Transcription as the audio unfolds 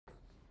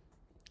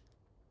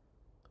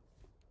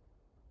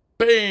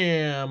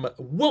Bam!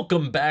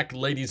 Welcome back,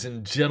 ladies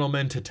and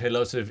gentlemen, to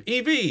Tailosive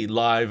EV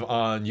live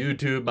on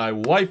YouTube. My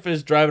wife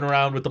is driving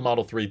around with the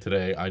Model 3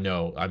 today. I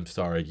know, I'm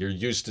sorry. You're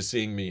used to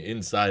seeing me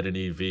inside an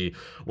EV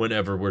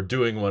whenever we're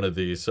doing one of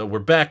these. So we're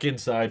back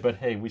inside, but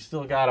hey, we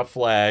still got a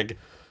flag.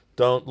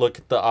 Don't look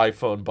at the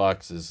iPhone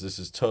boxes. This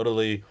is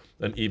totally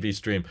an EV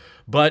stream.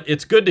 But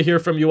it's good to hear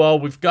from you all.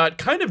 We've got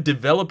kind of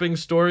developing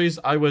stories.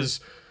 I was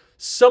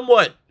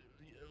somewhat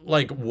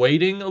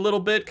waiting a little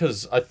bit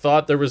because I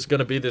thought there was going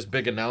to be this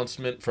big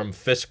announcement from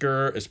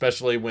Fisker,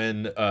 especially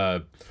when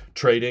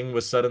trading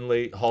was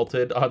suddenly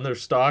halted on their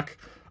stock.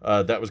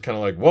 That was kind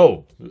of like,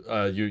 whoa,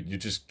 you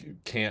just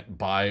can't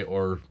buy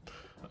or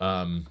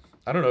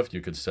I don't know if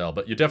you could sell,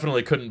 but you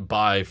definitely couldn't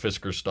buy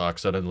Fisker stock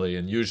suddenly.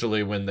 And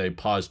usually when they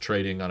pause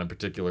trading on a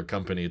particular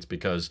company, it's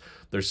because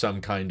there's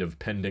some kind of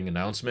pending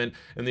announcement.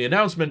 And the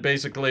announcement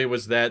basically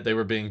was that they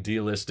were being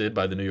delisted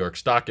by the New York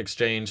Stock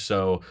Exchange.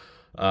 So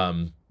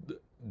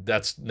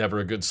that's never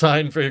a good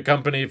sign for your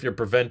company if you're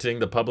preventing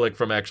the public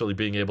from actually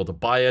being able to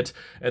buy it.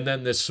 And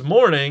then this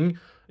morning,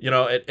 you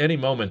know, at any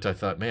moment I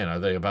thought, man, are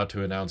they about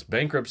to announce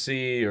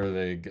bankruptcy? Or are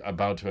they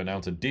about to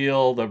announce a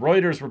deal? The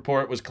Reuters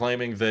report was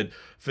claiming that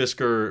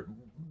Fisker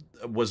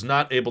was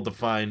not able to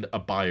find a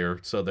buyer,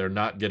 so they're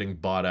not getting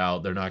bought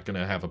out. They're not going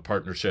to have a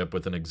partnership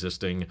with an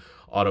existing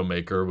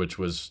automaker, which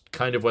was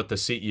kind of what the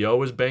CEO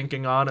was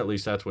banking on. At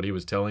least that's what he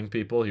was telling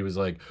people. He was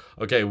like,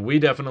 okay, we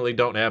definitely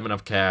don't have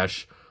enough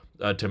cash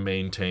to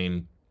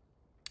maintain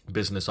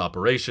business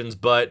operations,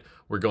 but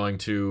we're going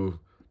to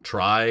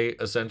try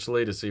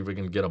essentially to see if we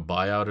can get a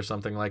buyout or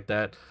something like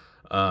that.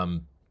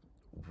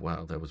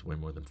 Wow, that was way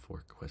more than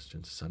 4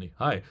 questions. Sonny,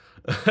 hi.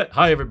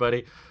 Hi,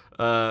 everybody.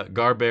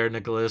 Garbear,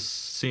 Nicholas,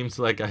 seems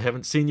like I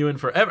haven't seen you in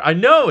forever. I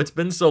know, it's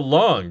been so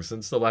long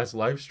since the last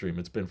live stream.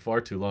 It's been far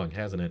too long,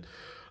 hasn't it?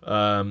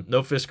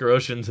 No Fisker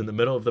Oceans in the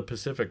middle of the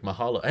Pacific.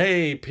 Mahalo.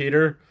 Hey,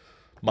 Peter.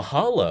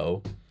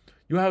 Mahalo?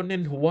 You out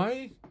in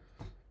Hawaii?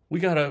 We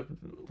gotta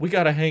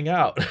hang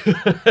out.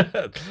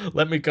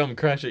 Let me come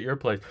crash at your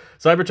place.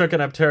 Cybertruck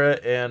and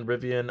Aptera and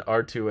Rivian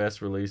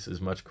R2S release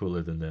is much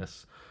cooler than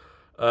this.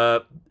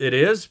 It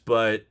is,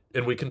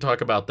 and we can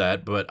talk about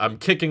that, but I'm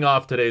kicking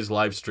off today's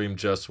live stream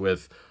just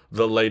with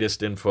the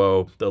latest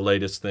info, the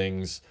latest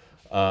things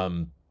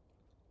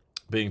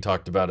being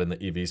talked about in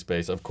the EV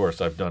space. Of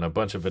course, I've done a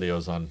bunch of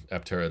videos on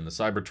Aptera and the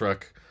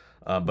Cybertruck.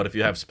 But if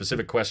you have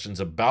specific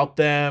questions about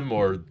them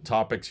or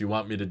topics you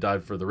want me to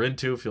dive further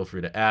into, feel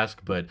free to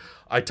ask. But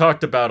I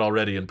talked about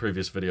already in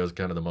previous videos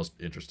kind of the most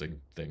interesting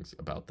things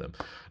about them.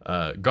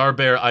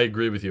 Garbear, I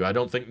agree with you. I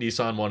don't think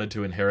Nissan wanted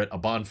to inherit a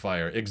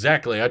bonfire.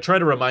 Exactly. I try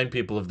to remind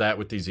people of that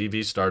with these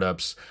EV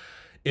startups.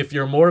 If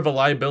you're more of a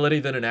liability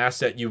than an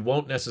asset, you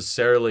won't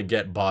necessarily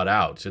get bought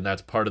out. And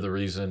that's part of the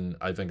reason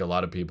I think a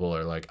lot of people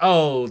are like,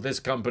 oh, this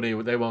company,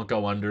 they won't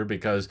go under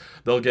because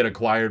they'll get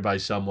acquired by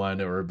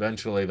someone, or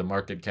eventually the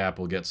market cap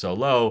will get so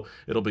low,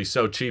 it'll be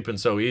so cheap and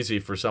so easy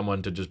for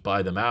someone to just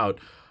buy them out.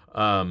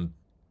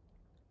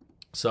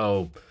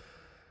 So,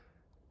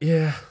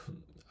 yeah,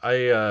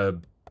 I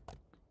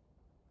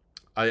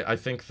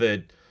think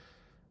that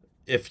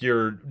if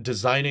you're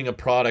designing a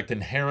product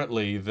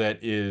inherently that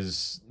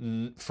is,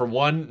 for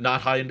one,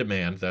 not high in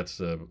demand, that's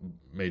a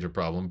major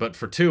problem, but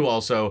for two,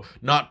 also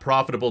not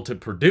profitable to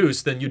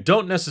produce, then you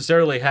don't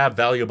necessarily have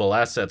valuable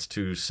assets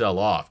to sell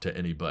off to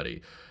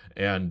anybody.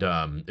 And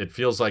it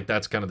feels like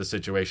that's kind of the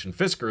situation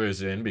Fisker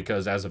is in,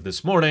 because as of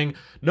this morning,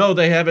 no,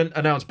 they haven't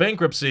announced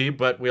bankruptcy,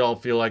 but we all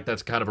feel like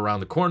that's kind of around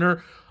the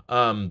corner.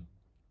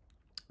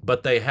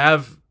 But they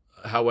have,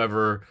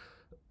 however,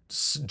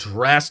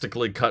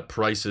 drastically cut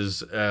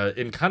prices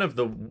in kind of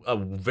a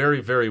very,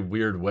 very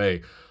weird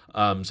way.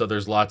 So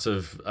there's lots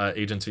of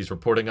agencies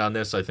reporting on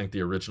this. I think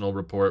the original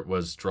report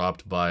was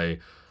dropped by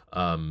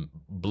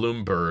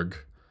Bloomberg,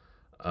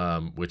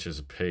 which is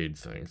a paid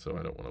thing, so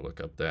I don't want to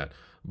look up that.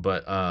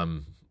 But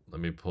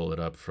let me pull it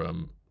up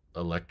from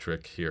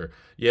Electric here.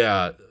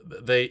 Yeah,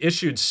 they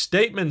issued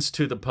statements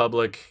to the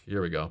public.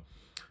 Here we go.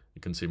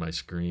 You can see my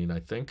screen, I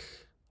think.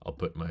 I'll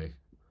put my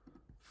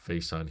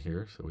face on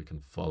here so we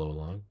can follow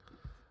along.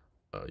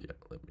 Oh yeah,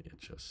 let me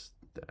adjust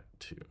that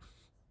too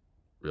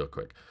real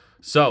quick.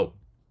 So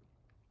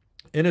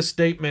in a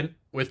statement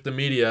with the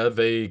media,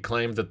 they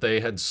claimed that they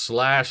had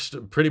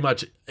slashed pretty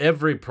much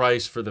every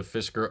price for the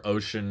Fisker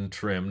Ocean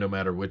trim, no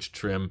matter which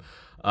trim,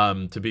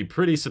 to be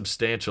pretty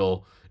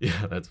substantial.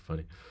 Yeah, that's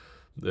funny.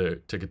 They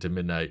took it to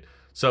midnight.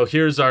 So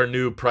here's our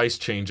new price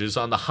changes.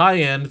 On the high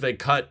end, they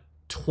cut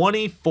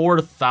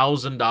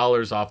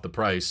 $24,000 off the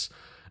price,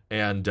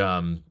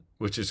 and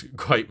which is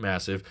quite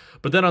massive.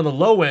 But then on the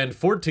low end,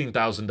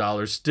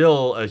 $14,000,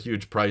 still a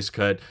huge price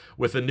cut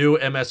with a new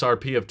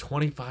MSRP of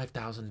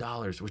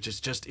 $25,000, which is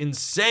just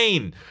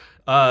insane.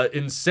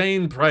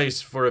 Insane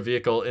price for a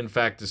vehicle. In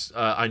fact,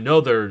 I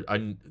know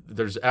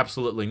there's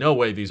absolutely no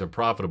way these are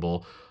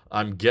profitable.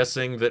 I'm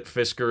guessing that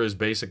Fisker is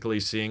basically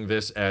seeing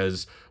this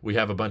as we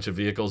have a bunch of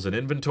vehicles in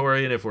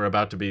inventory, and if we're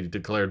about to be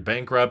declared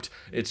bankrupt,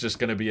 it's just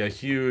going to be a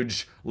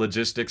huge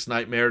logistics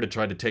nightmare to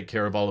try to take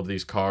care of all of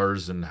these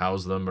cars and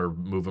house them or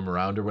move them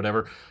around or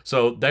whatever.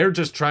 So they're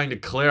just trying to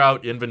clear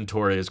out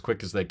inventory as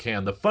quick as they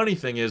can. The funny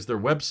thing is their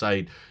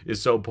website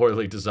is so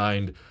poorly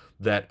designed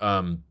that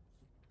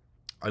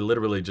I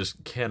literally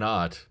just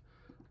cannot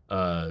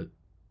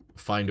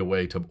find a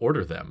way to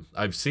order them.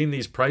 I've seen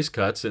these price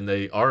cuts and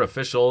they are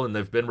official and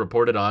they've been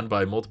reported on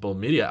by multiple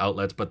media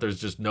outlets, but there's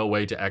just no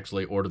way to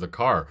actually order the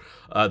car.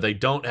 They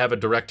don't have a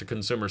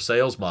direct-to-consumer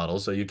sales model,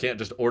 so you can't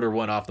just order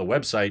one off the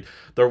website.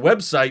 Their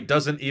website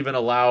doesn't even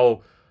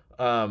allow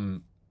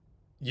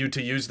you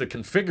to use the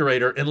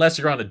configurator unless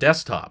you're on a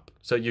desktop.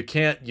 So you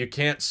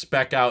can't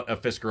spec out a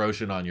Fisker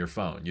Ocean on your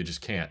phone. You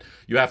just can't.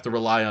 You have to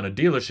rely on a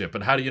dealership.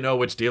 And how do you know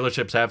which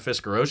dealerships have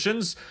Fisker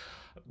Oceans?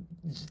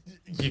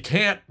 You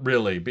can't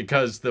really,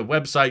 because the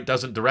website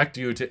doesn't direct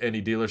you to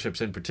any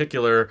dealerships in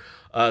particular.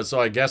 So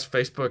I guess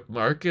Facebook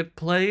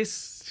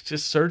Marketplace,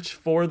 just search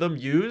for them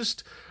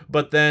used.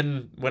 But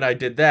then when I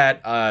did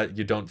that,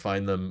 you don't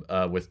find them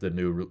with the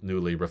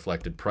newly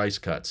reflected price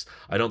cuts.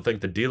 I don't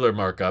think the dealer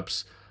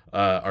markups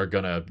are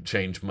going to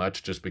change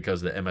much just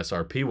because the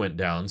MSRP went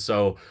down.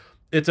 So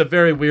it's a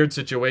very weird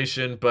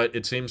situation, but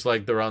it seems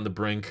like they're on the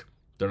brink.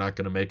 They're not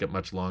going to make it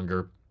much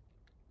longer.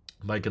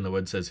 Mike in the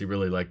Wood says he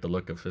really liked the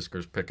look of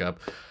Fisker's pickup.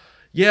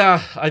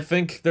 Yeah, I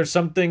think there's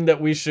something that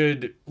we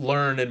should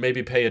learn and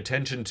maybe pay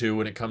attention to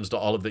when it comes to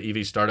all of the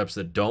EV startups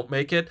that don't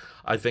make it.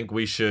 I think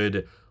we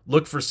should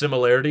look for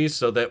similarities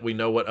so that we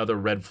know what other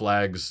red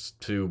flags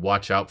to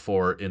watch out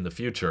for in the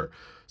future.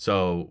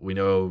 So we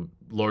know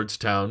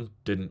Lordstown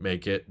didn't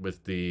make it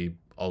with the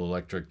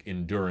all-electric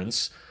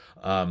Endurance.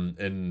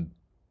 And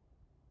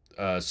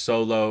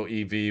Solo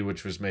EV,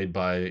 which was made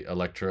by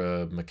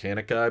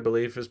Electramechanica, I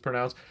believe is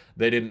pronounced,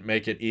 they didn't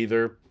make it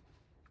either.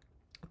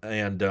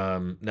 And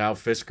now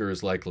Fisker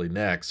is likely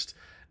next.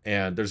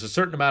 And there's a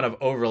certain amount of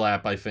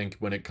overlap, I think,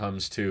 when it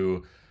comes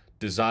to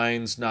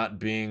designs not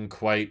being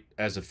quite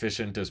as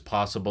efficient as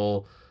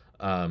possible.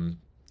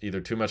 Either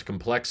too much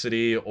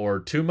complexity or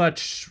too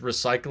much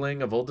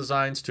recycling of old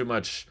designs, too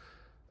much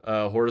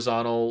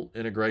horizontal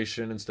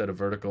integration instead of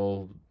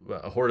vertical,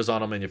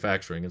 horizontal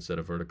manufacturing instead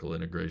of vertical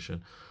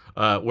integration.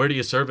 Where do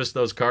you service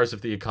those cars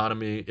if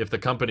the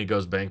company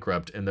goes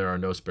bankrupt and there are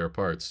no spare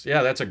parts?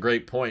 Yeah, that's a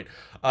great point.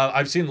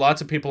 I've seen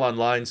lots of people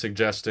online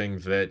suggesting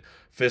that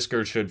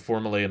Fisker should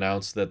formally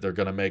announce that they're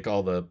going to make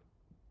all the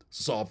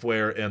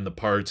software and the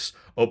parts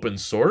open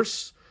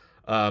source.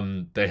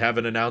 They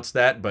haven't announced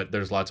that, but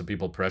there's lots of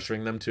people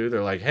pressuring them to.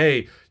 They're like,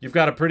 hey, you've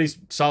got a pretty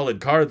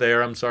solid car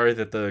there. I'm sorry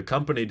that the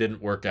company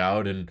didn't work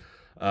out, and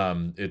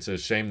it's a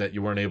shame that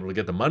you weren't able to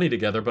get the money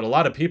together. But a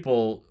lot of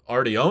people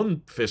already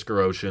own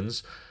Fisker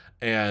Oceans,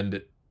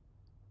 and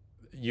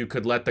you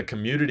could let the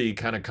community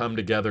kind of come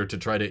together to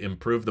try to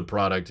improve the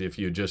product if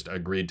you just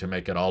agreed to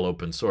make it all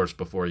open source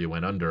before you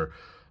went under.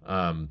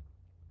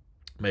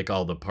 Make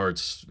all the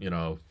parts,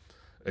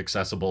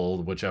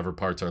 accessible, whichever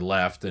parts are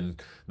left,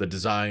 and the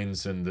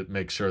designs, and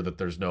make sure that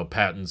there's no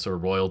patents or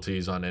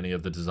royalties on any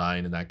of the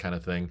design and that kind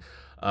of thing.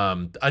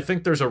 I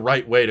think there's a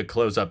right way to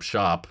close up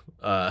shop,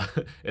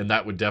 and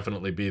that would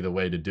definitely be the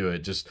way to do it.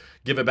 Just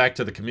give it back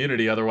to the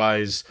community.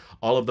 Otherwise,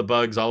 all of the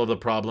bugs, all of the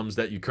problems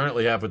that you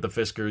currently have with the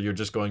Fisker, you're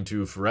just going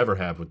to forever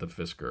have with the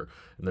Fisker,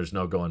 and there's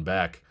no going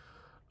back.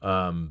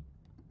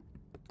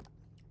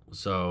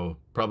 So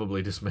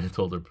probably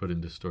dismantled or put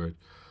into storage.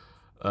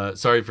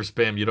 Sorry for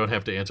spam. You don't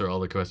have to answer all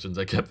the questions.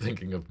 I kept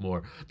thinking of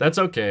more. That's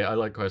okay. I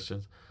like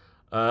questions.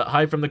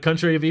 Hi from the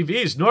country of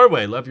EVs,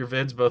 Norway. Love your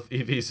vids, both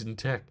EVs and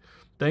tech.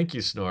 Thank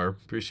you, Snore.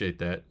 Appreciate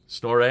that.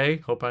 Snore,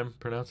 hope I'm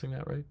pronouncing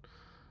that right.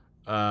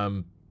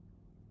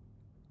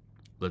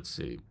 Let's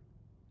see.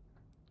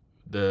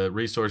 The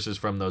resources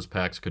from those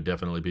packs could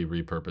definitely be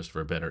repurposed for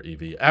a better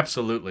EV.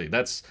 Absolutely.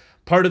 That's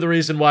part of the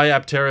reason why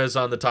Aptera is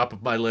on the top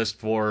of my list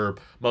for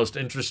most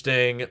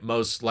interesting,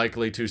 most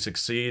likely to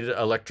succeed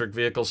electric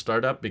vehicle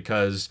startup,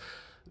 because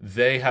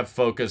they have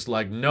focused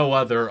like no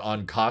other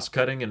on cost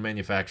cutting and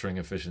manufacturing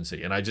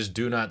efficiency. And I just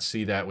do not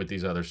see that with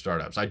these other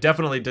startups. I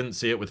definitely didn't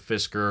see it with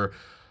Fisker.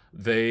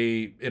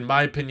 They, in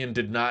my opinion,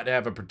 did not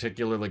have a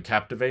particularly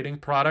captivating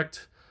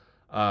product.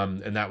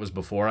 And that was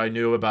before I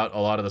knew about a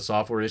lot of the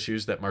software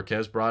issues that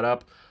Marquez brought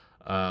up.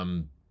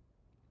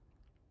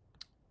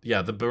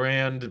 Yeah, the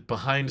brand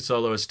behind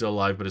Solo is still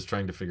alive, but is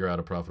trying to figure out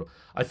a profitable.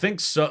 I think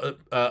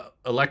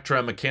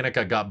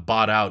Electramechanica got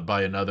bought out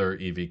by another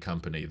EV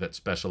company that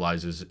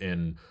specializes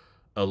in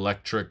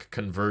electric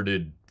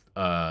converted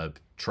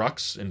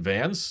trucks and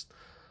vans.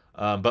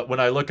 But when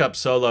I look up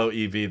Solo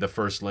EV, the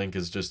first link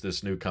is just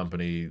this new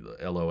company,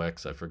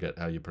 LOX, I forget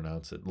how you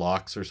pronounce it,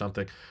 LOX or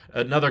something.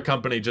 Another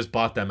company just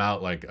bought them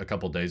out like a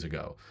couple days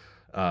ago.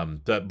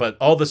 But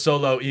all the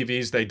Solo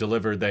EVs they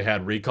delivered, they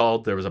had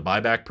recalled. There was a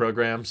buyback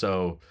program,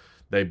 so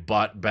they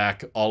bought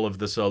back all of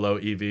the Solo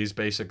EVs,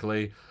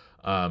 basically.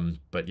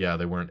 But yeah,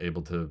 they weren't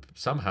able to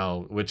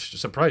somehow, which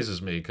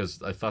surprises me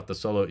because I thought the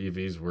Solo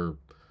EVs were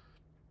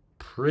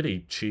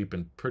pretty cheap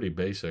and pretty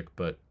basic.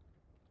 But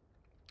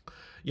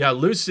yeah,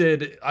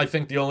 Lucid, I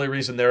think the only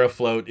reason they're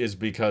afloat is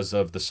because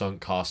of the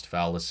sunk cost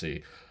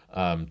fallacy.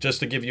 Just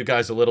to give you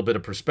guys a little bit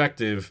of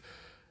perspective,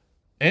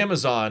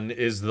 Amazon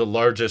is the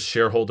largest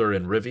shareholder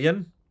in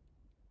Rivian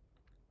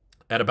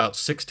at about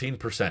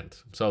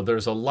 16%. So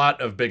there's a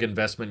lot of big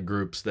investment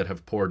groups that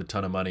have poured a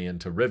ton of money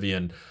into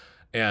Rivian.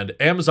 And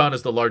Amazon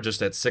is the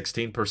largest at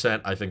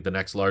 16%. I think the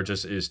next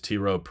largest is T.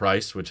 Rowe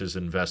Price, which has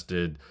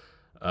invested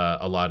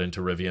a lot into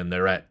Rivian.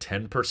 They're at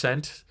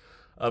 10%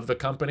 of the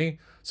company.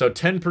 So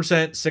 10%,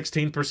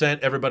 16%,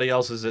 everybody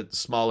else is at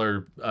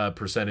smaller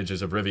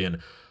percentages of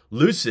Rivian.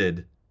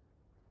 Lucid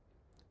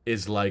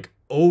is like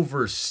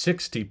over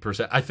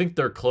 60%. I think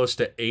they're close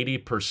to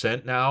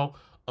 80% now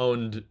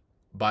owned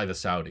by the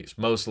Saudis,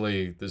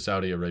 mostly the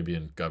Saudi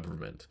Arabian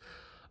government.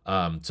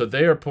 So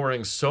they are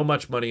pouring so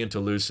much money into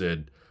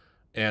Lucid,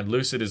 and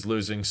Lucid is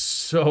losing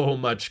so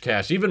much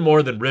cash, even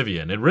more than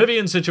Rivian. And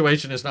Rivian's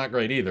situation is not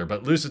great either,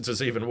 but Lucid's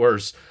is even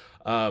worse.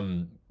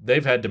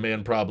 They've had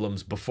demand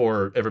problems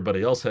before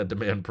everybody else had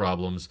demand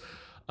problems.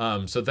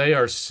 So they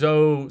are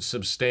so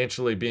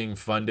substantially being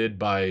funded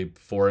by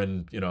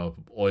foreign,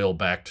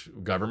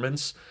 oil-backed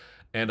governments.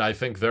 And I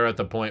think they're at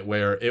the point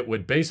where it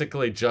would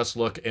basically just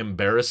look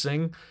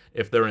embarrassing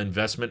if their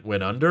investment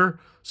went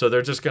under. So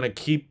they're just going to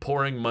keep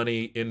pouring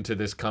money into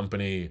this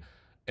company.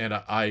 And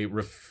I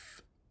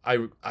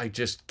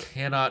just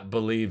cannot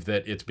believe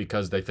that it's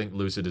because they think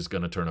Lucid is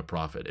going to turn a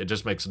profit. It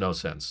just makes no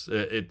sense.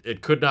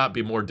 It could not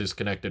be more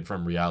disconnected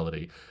from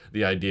reality.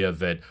 The idea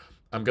that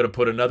I'm going to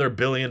put another $1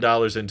 billion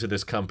into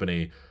this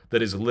company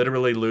that is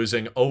literally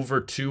losing over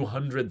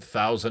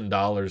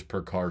 $200,000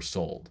 per car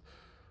sold.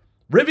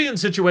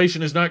 Rivian's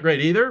situation is not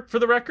great either, for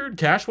the record,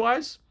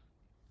 cash-wise.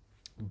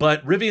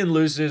 But Rivian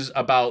loses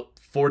about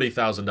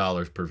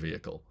 $40,000 per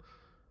vehicle.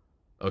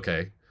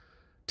 Okay.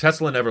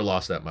 Tesla never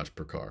lost that much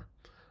per car.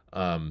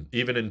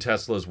 Even in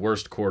Tesla's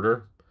worst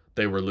quarter,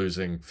 they were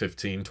losing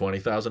 $15,000,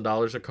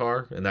 $20,000 a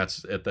car. And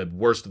that's at the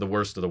worst of the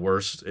worst of the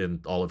worst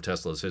in all of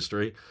Tesla's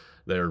history.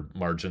 Their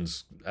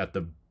margins at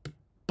the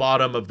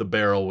bottom of the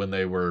barrel when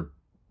they were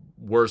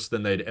worse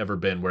than they'd ever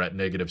been were at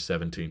negative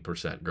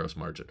 17% gross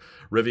margin.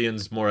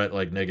 Rivian's more at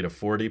like negative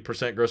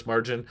 40% gross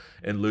margin,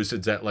 and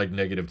Lucid's at like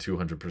negative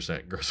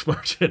 200% gross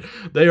margin.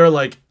 They are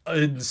like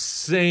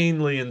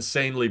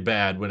insanely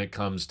bad when it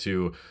comes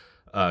to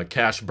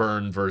cash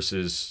burn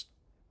versus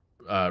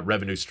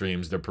revenue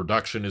streams. Their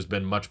production has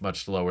been much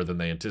slower than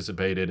they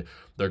anticipated.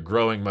 They're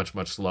growing much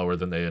slower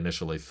than they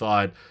initially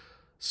thought.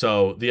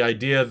 So the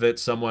idea that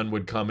someone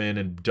would come in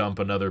and dump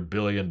another $1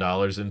 billion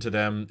into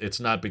them, it's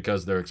not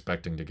because they're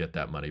expecting to get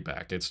that money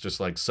back. It's just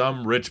like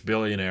some rich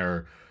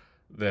billionaire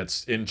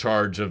that's in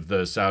charge of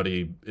the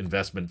Saudi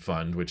investment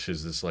fund, which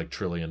is this like $1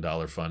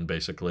 trillion fund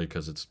basically,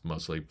 because it's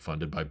mostly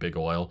funded by big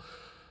oil.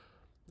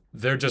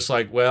 They're just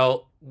like,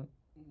 well,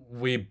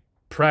 we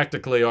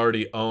practically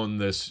already own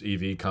this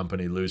EV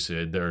company,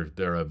 Lucid.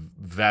 They're a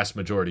vast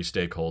majority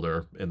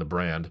stakeholder in the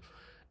brand.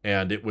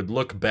 And it would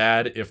look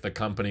bad if the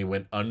company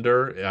went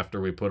under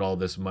after we put all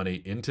this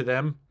money into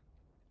them.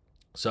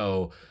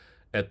 So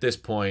at this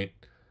point,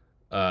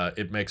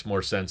 it makes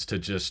more sense to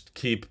just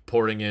keep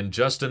pouring in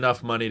just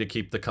enough money to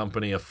keep the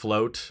company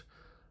afloat,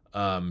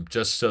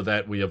 just so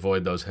that we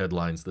avoid those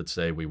headlines that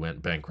say we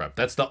went bankrupt.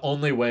 That's the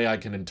only way I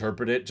can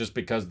interpret it, just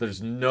because there's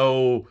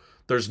no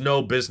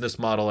business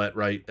model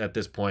at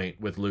this point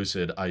with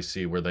Lucid I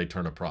see where they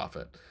turn a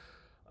profit.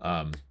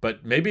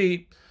 But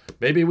maybe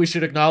we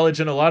should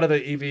acknowledge in a lot of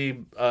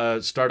the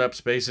EV startup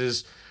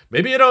spaces,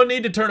 maybe you don't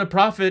need to turn a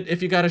profit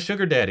if you got a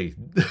sugar daddy.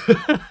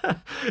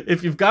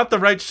 If you've got the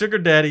right sugar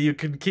daddy, you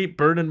can keep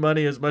burning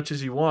money as much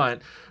as you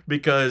want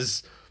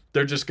because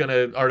they're just going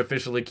to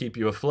artificially keep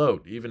you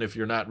afloat. Even if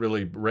you're not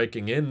really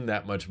raking in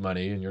that much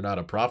money and you're not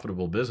a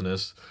profitable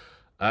business,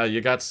 you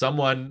got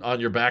someone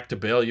on your back to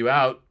bail you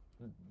out.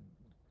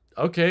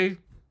 Okay.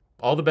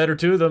 All the better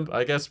to them.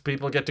 I guess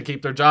people get to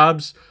keep their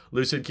jobs.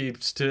 Lucid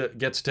gets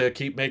to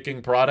keep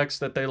making products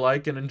that they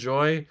like and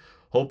enjoy.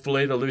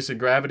 Hopefully the Lucid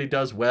Gravity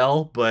does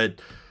well,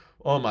 but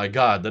oh my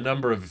God, the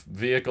number of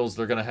vehicles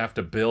they're going to have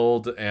to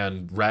build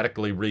and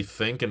radically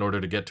rethink in order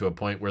to get to a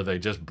point where they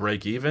just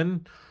break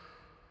even.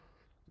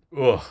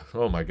 Oh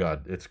my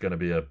God, it's going to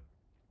be a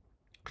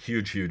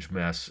huge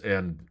mess.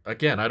 And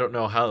again, I don't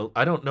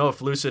know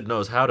if Lucid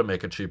knows how to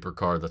make a cheaper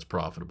car that's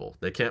profitable.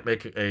 They can't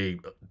make a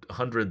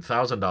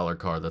 $100,000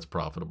 car that's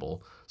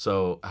profitable.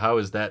 So how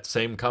is that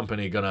same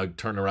company gonna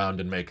turn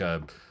around and make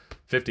a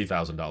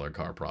 $50,000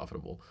 car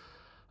profitable?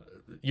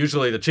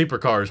 Usually the cheaper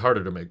car is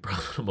harder to make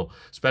profitable,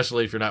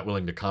 especially if you're not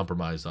willing to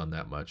compromise on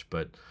that much.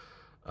 But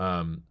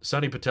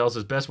Sunny Patel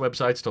says best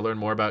websites to learn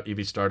more about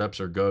EV startups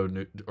or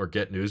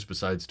get news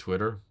besides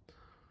Twitter.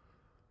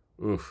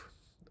 Oof.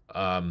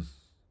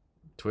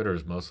 Twitter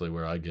is mostly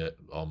where I get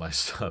all my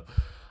stuff.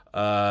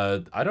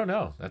 I don't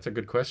know. That's a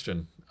good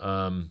question.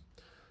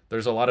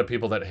 there's a lot of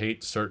people that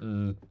hate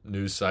certain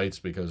news sites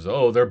because,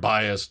 oh, they're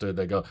biased.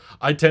 They go.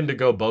 I tend to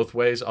go both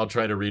ways. I'll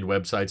try to read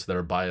websites that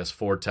are biased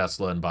for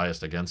Tesla and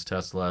biased against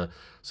Tesla.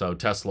 So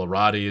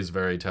Teslarati is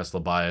very Tesla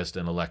biased,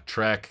 and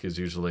Electrek is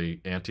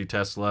usually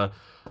anti-Tesla.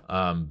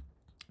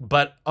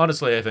 But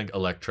honestly, I think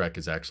Electrek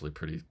is actually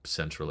pretty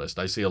centralist.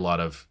 I see a lot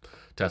of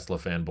Tesla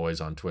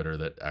fanboys on Twitter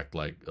that act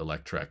like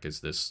Electrek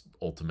is this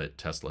ultimate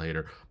Tesla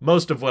hater.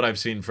 Most of what I've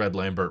seen Fred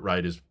Lambert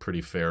write is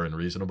pretty fair and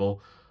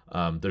reasonable.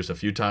 There's a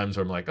few times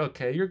where I'm like,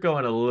 okay, you're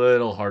going a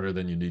little harder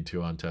than you need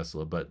to on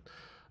Tesla, but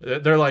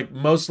they're like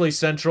mostly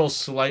central,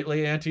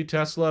 slightly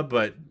anti-Tesla,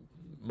 but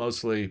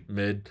mostly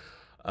mid.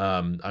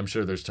 I'm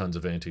sure there's tons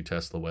of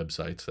anti-Tesla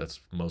websites.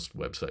 That's most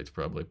websites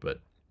probably, but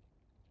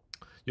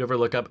you ever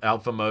look up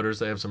Alpha Motors?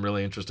 They have some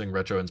really interesting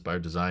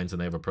retro-inspired designs, and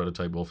they have a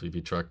prototype Wolf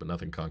EV truck, but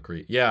nothing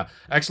concrete. Yeah,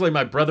 actually,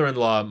 my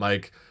brother-in-law,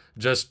 Mike,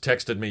 just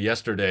texted me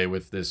yesterday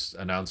with this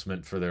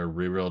announcement for their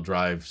rear-wheel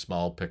drive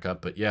small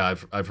pickup. But yeah,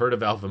 I've heard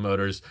of Alpha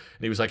Motors,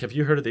 and he was like, have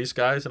you heard of these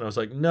guys? And I was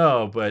like,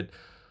 no, but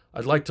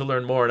I'd like to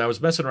learn more. And I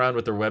was messing around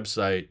with their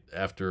website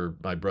after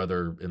my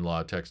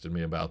brother-in-law texted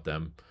me about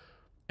them.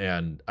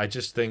 And I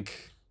just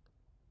think,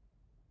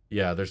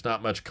 yeah, there's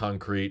not much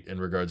concrete in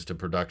regards to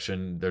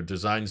production. Their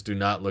designs do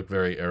not look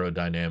very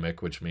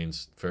aerodynamic, which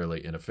means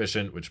fairly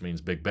inefficient, which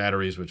means big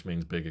batteries, which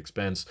means big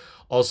expense.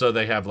 Also,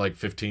 they have like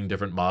 15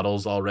 different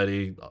models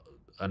already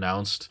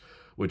announced,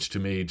 which to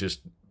me just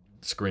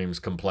screams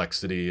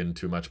complexity and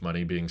too much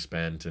money being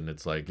spent. And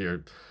it's like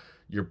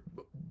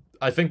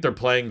I think they're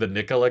playing the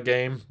Nikola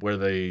game where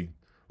they,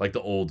 like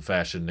the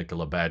old-fashioned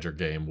Nikola Badger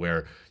game,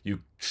 where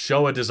you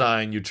show a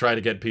design, you try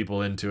to get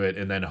people into it,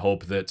 and then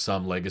hope that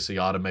some legacy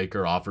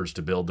automaker offers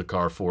to build the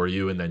car for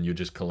you, and then you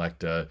just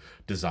collect a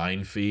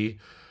design fee,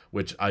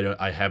 which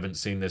I haven't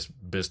seen this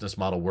business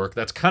model work.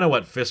 That's kind of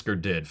what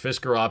Fisker did.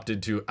 Fisker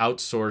opted to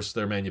outsource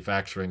their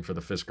manufacturing for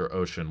the Fisker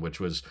Ocean, which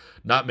was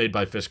not made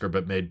by Fisker,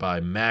 but made by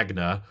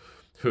Magna,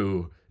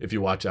 who, if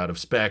you watch Out of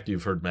Spec,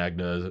 you've heard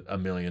Magna a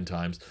million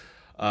times.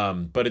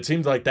 But it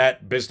seems like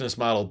that business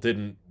model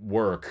didn't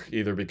work,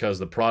 either because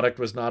the product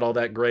was not all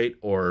that great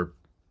or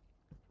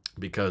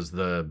because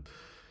the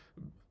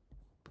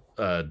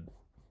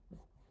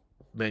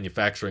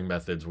manufacturing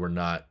methods were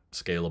not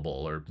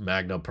scalable, or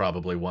Magna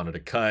probably wanted to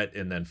cut,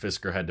 and then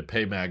Fisker had to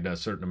pay Magna a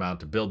certain amount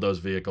to build those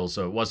vehicles,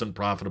 so it wasn't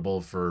profitable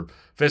for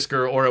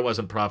Fisker, or it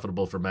wasn't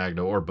profitable for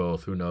Magna, or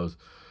both, who knows.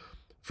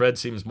 Fred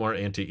seems more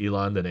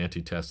anti-Elon than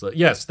anti-Tesla.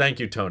 Yes,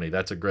 thank you, Tony.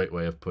 That's a great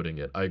way of putting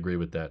it. I agree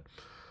with that.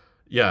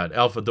 Yeah,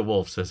 Alpha the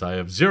Wolf says, I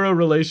have zero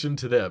relation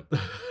to them.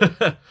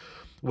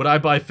 Would I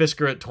buy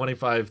Fisker at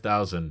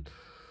 $25,000?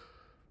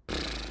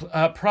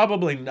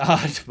 Probably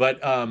not, but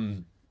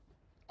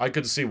I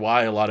could see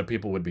why a lot of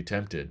people would be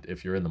tempted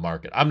if you're in the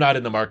market. I'm not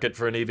in the market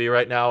for an EV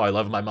right now. I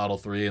love my Model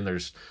 3, and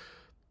there's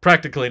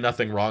practically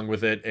nothing wrong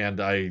with it, and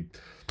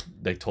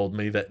they told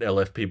me that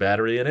LFP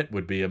battery in it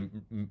would be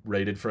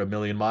rated for 1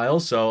 million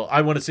miles, so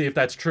I want to see if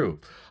that's true.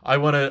 I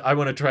want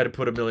to try to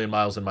put 1 million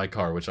miles in my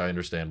car, which I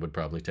understand would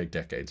probably take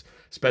decades,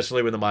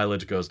 especially when the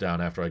mileage goes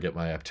down after I get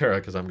my Aptera,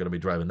 because I'm going to be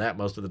driving that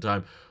most of the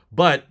time.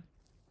 But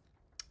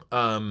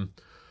I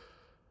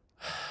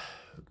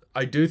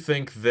do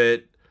think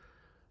that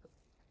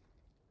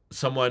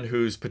someone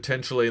who's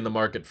potentially in the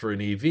market for an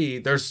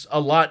EV, there's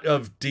a lot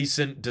of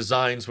decent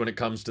designs when it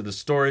comes to the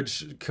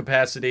storage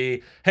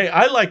capacity. Hey,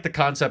 I like the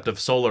concept of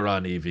solar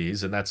on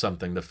EVs, and that's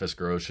something the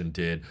Fisker Ocean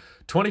did.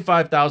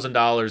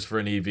 $25,000 for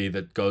an EV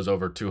that goes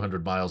over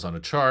 200 miles on a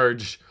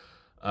charge,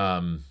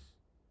 that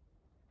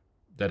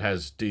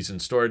has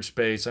decent storage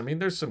space. I mean,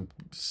 there's some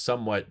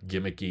somewhat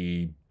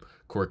gimmicky,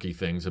 quirky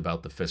things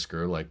about the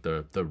Fisker, like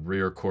the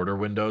rear quarter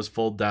windows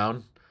fold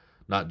down.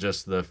 Not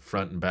just the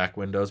front and back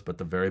windows, but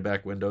the very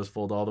back windows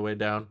fold all the way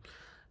down.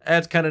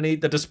 It's kind of neat.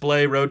 The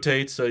display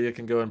rotates so you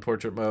can go in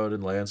portrait mode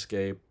and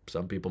landscape.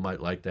 Some people might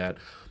like that.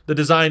 The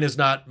design is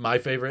not my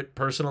favorite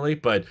personally,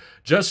 but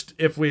just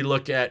if we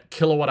look at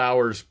kilowatt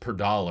hours per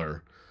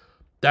dollar,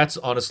 that's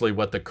honestly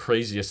what the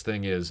craziest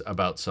thing is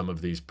about some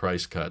of these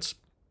price cuts.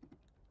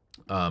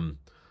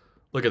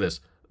 Look at this.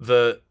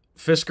 The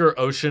Fisker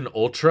Ocean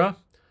Ultra.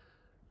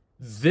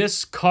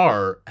 This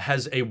car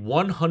has a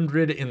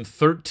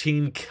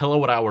 113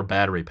 kilowatt hour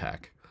battery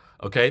pack.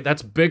 Okay,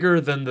 that's bigger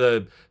than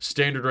the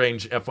standard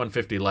range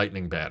F-150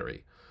 Lightning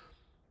battery.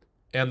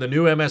 And the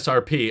new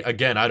MSRP,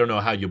 again, I don't know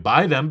how you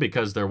buy them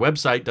because their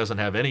website doesn't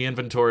have any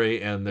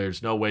inventory and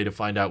there's no way to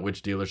find out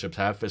which dealerships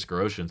have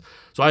Fisker Oceans.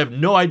 So I have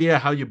no idea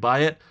how you buy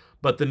it,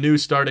 but the new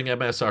starting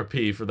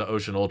MSRP for the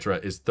Ocean Ultra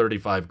is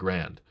 35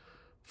 grand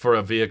for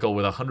a vehicle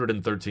with a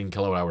 113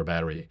 kilowatt hour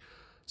battery.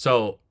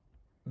 So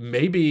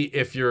maybe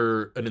if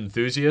you're an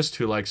enthusiast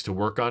who likes to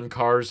work on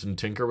cars and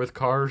tinker with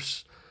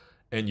cars,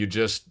 and you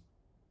just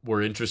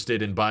were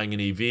interested in buying an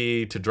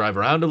EV to drive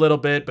around a little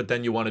bit, but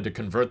then you wanted to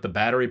convert the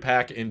battery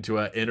pack into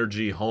an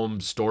energy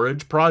home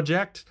storage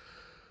project,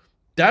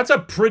 that's a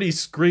pretty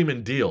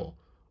screaming deal.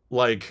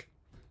 Like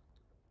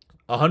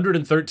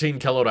 113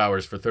 kilowatt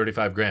hours for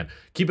 35 grand.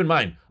 Keep in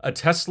mind, a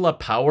Tesla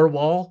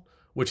Powerwall,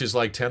 which is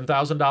like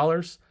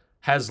 $10,000,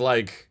 has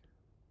like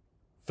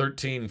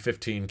 13,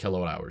 15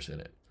 kilowatt hours in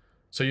it.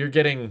 So you're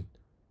getting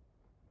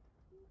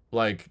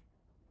like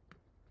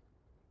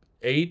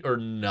 8 or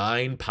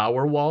 9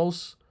 power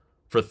walls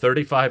for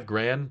 35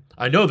 grand.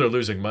 I know they're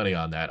losing money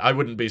on that. I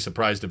wouldn't be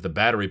surprised if the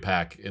battery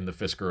pack in the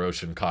Fisker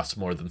Ocean costs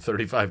more than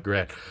 35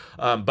 grand.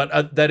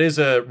 But that is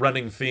a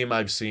running theme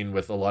I've seen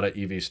with a lot of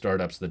EV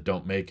startups that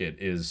don't make it,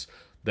 is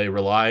they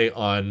rely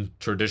on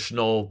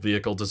traditional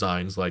vehicle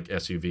designs like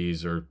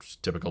SUVs or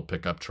typical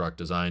pickup truck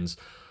designs.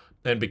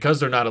 And because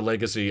they're not a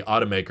legacy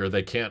automaker,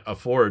 they can't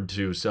afford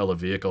to sell a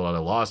vehicle at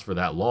a loss for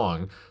that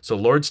long. So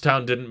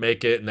Lordstown didn't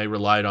make it, and they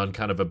relied on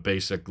kind of a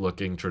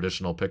basic-looking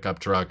traditional pickup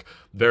truck.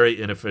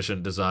 Very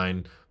inefficient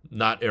design,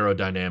 not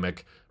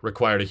aerodynamic,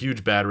 required a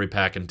huge battery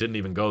pack, and didn't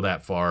even go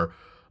that far.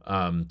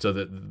 So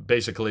that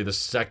basically the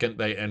second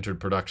they entered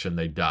production,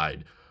 they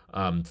died.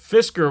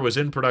 Fisker was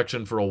in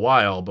production for a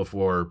while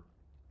before,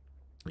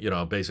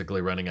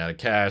 basically running out of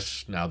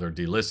cash. Now they're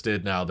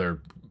delisted. Now they're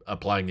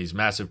applying these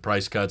massive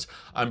price cuts.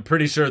 I'm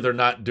pretty sure they're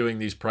not doing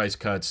these price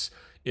cuts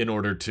in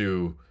order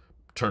to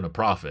turn a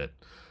profit.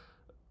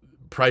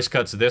 Price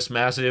cuts this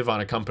massive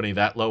on a company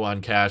that low on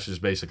cash is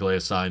basically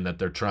a sign that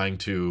they're trying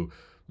to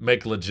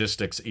make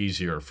logistics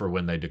easier for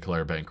when they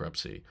declare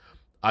bankruptcy.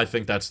 I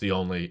think that's the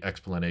only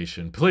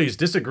explanation. Please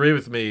disagree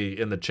with me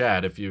in the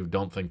chat if you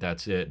don't think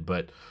that's it.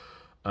 But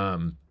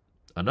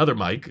another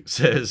Mike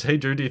says, hey,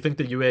 Drew, do you think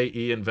the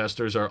UAE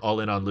investors are all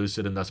in on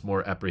Lucid and thus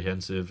more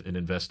apprehensive in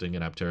investing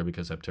in Aptera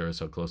because Aptera is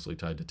so closely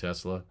tied to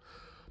Tesla?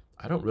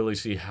 I don't really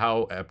see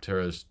how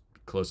Aptera is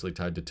closely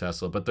tied to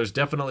Tesla, but there's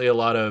definitely a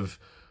lot of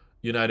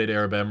United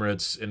Arab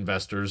Emirates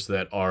investors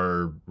that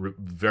are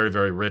very,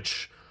 very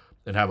rich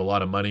and have a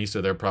lot of money, so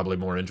they're probably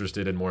more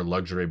interested in more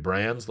luxury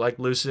brands like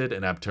Lucid,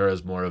 and Aptera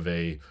is more of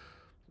a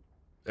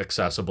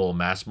accessible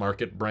mass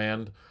market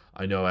brand.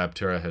 I know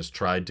Aptera has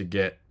tried to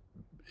get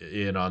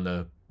in on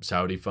the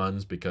Saudi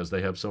funds because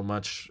they have so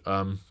much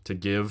to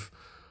give,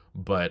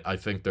 but I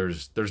think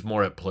there's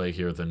more at play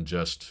here than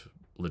just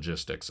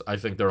logistics. I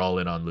think they're all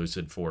in on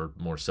Lucid for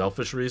more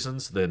selfish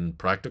reasons than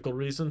practical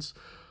reasons.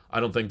 I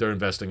don't think they're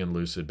investing in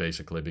Lucid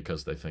basically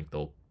because they think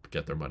they'll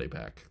get their money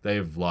back.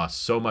 They've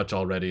lost so much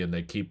already and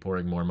they keep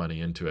pouring more money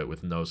into it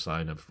with no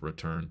sign of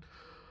return.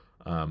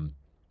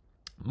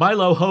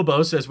 Milo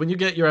Hobo says, when you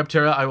get your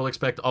Aptera, I will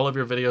expect all of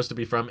your videos to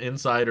be from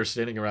inside or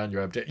standing around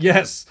your Aptera.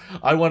 Yes,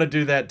 I want to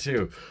do that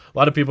too. A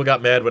lot of people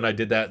got mad when I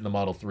did that in the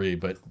Model 3,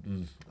 but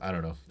I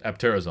don't know.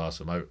 Aptera is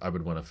awesome. I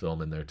would want to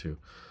film in there too.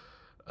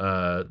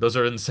 Those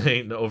are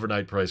insane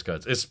overnight price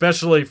cuts,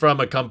 especially from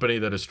a company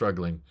that is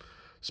struggling.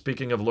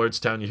 Speaking of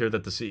Lordstown, you hear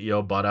that the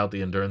CEO bought out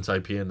the Endurance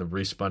IP and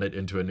respun it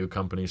into a new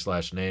company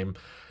 / name.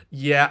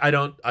 Yeah,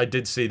 I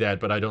did see that,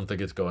 but I don't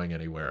think it's going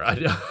anywhere.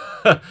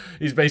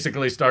 He's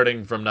basically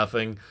starting from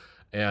nothing,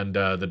 and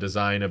the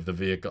design of the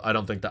vehicle, I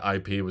don't think the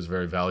IP was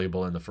very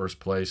valuable in the first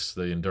place.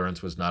 The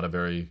Endurance was not a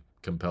very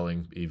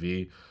compelling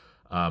EV,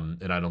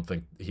 and I don't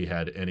think he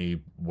had any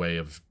way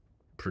of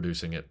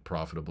producing it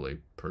profitably,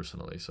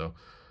 personally. So,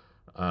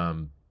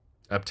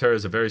 Aptera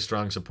is a very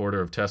strong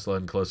supporter of Tesla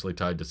and closely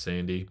tied to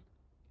Sandy.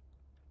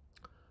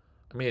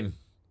 I mean,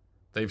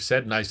 they've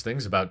said nice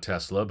things about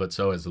Tesla, but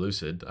so has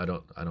Lucid. I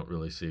don't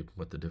really see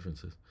what the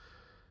difference is.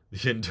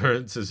 The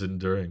Endurance is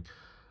enduring.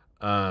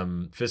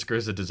 Fisker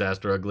is a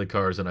disaster, ugly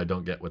cars, and I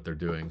don't get what they're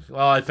doing.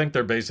 Well, I think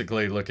they're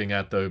basically looking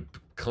at the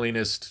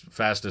cleanest,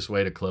 fastest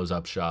way to close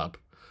up shop.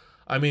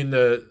 I mean,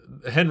 the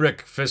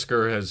Henrik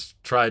Fisker has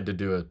tried to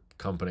do a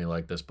company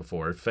like this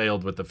before. It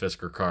failed with the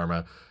Fisker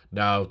Karma.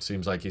 Now it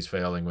seems like he's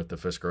failing with the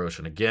Fisker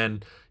Ocean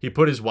again. He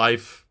put his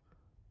wife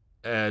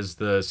as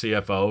the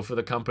CFO for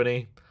the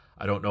company.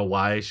 I don't know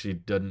why. She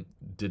didn't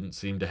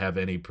seem to have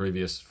any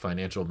previous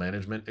financial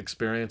management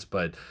experience,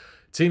 but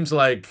it seems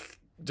like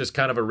just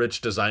kind of a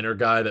rich designer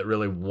guy that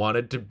really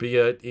wanted to be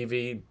an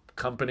EV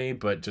company,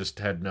 but just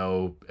had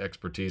no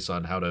expertise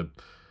on how to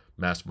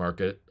mass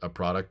market a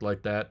product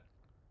like that.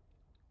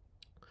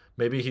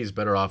 Maybe he's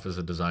better off as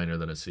a designer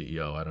than a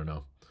CEO. I don't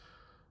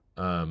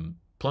know.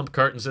 Plump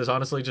Carton says,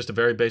 honestly, just a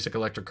very basic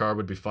electric car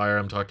would be fire.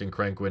 I'm talking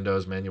crank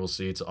windows, manual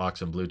seats, aux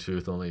and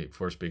Bluetooth, only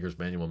 4 speakers,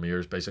 manual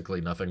mirrors, basically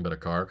nothing but a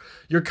car.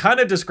 You're kind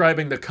of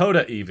describing the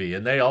Coda EV,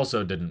 and they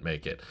also didn't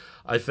make it.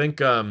 I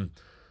think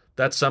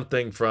that's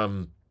something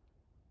from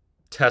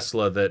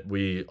Tesla that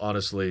we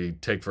honestly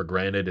take for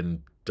granted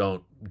and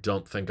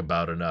don't think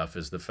about enough,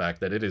 is the fact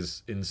that it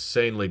is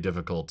insanely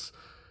difficult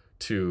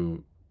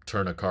to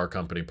turn a car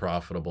company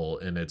profitable,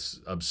 and it's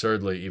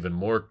absurdly even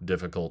more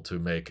difficult to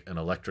make an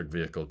electric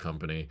vehicle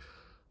company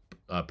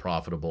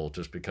profitable,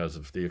 just because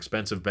of the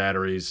expensive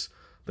batteries,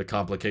 the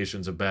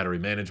complications of battery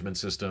management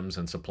systems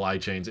and supply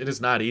chains. It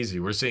is not easy.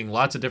 We're seeing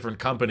lots of different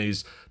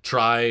companies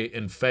try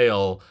and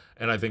fail,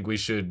 and I think we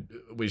should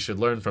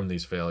learn from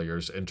these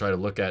failures and try to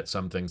look at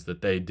some things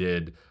that they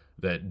did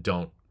that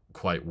don't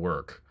quite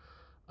work.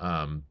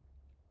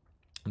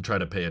 And try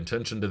to pay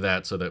attention to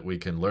that so that we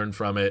can learn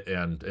from it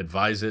and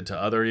advise it to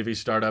other EV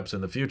startups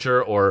in the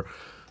future, or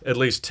at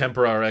least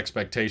temper our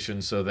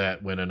expectations so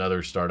that when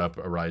another startup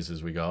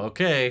arises, we go,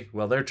 okay,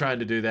 well, they're trying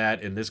to do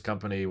that and this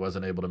company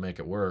wasn't able to make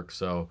it work.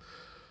 So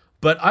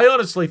But I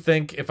honestly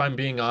think, if I'm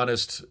being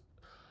honest,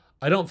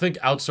 I don't think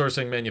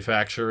outsourcing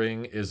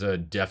manufacturing is a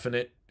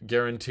definite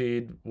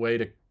guaranteed way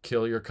to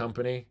kill your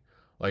company.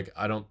 Like,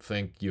 I don't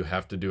think you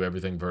have to do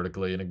everything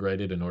vertically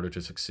integrated in order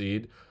to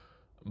succeed.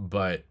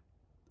 But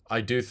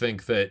I do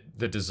think that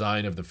the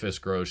design of the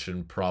Fisker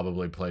Ocean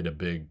probably played a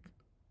big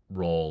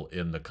role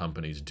in the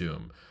company's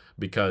doom.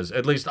 Because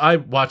at least I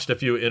watched a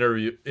few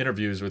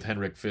interviews with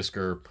Henrik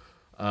Fisker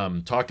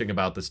talking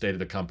about the state of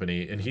the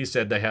company, and he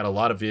said they had a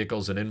lot of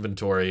vehicles in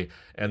inventory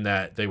and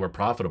that they were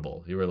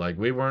profitable. He were like,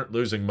 we weren't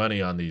losing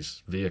money on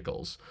these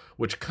vehicles,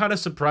 which kind of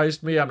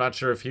surprised me. I'm not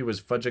sure if he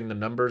was fudging the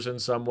numbers in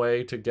some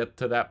way to get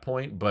to that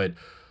point, but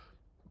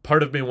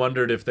part of me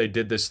wondered if they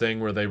did this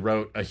thing where they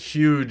wrote a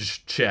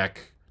huge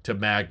check to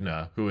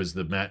Magna, who is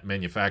the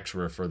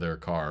manufacturer for their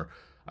car.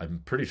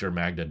 I'm pretty sure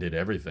Magna did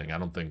everything. I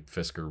don't think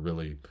Fisker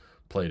really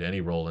played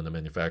any role in the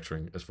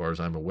manufacturing as far as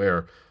I'm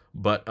aware.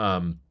 But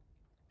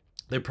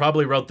they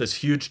probably wrote this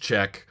huge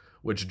check,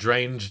 which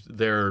drained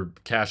their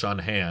cash on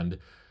hand,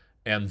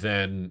 and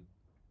then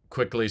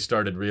quickly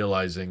started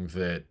realizing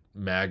that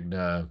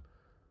Magna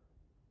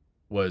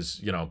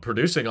was,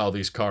 producing all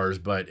these cars,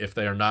 but if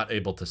they are not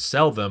able to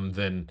sell them,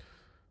 then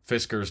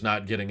Fisker's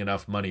not getting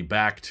enough money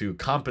back to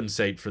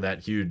compensate for that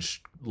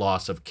huge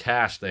loss of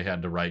cash they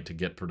had to write to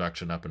get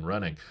production up and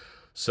running.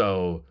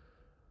 So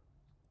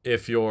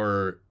if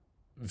your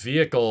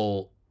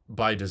vehicle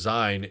by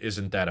design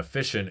isn't that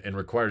efficient and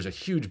requires a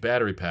huge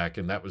battery pack,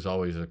 and that was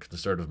always a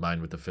concern of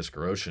mine with the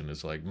Fisker Ocean,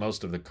 is like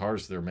most of the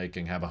cars they're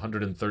making have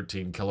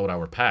 113 kilowatt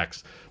hour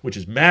packs, which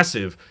is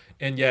massive,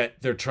 and yet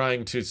they're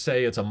trying to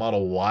say it's a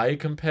Model Y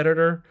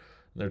competitor.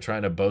 They're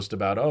trying to boast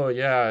about, oh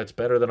yeah, it's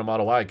better than a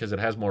Model Y because it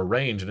has more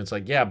range, and it's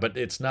like, yeah, but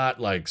it's not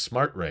like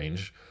smart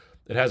range.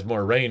 It has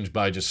more range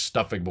by just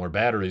stuffing more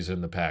batteries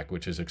in the pack,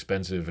 which is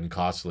expensive and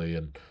costly,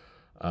 and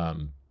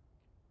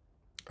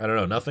I don't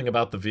know, nothing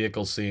about the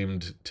vehicle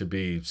seemed to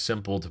be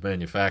simple to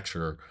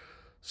manufacture.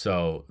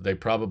 So they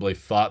probably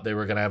thought they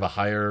were going to have a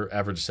higher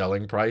average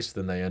selling price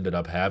than they ended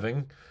up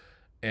having.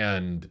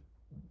 And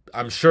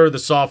I'm sure the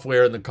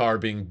software in the car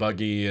being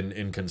buggy and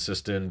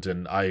inconsistent.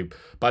 And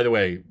by the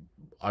way,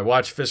 I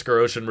watched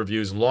Fisker Ocean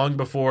reviews long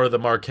before the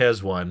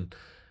Marquez one,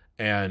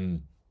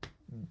 and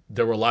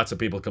there were lots of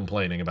people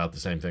complaining about the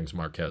same things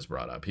Marquez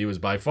brought up. He was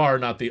by far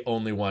not the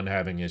only one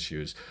having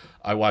issues.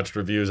 I watched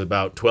reviews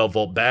about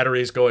 12-volt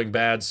batteries going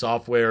bad,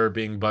 software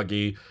being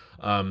buggy,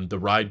 the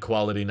ride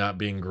quality not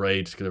being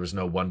great because there was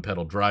no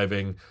one-pedal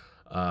driving,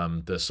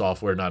 the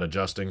software not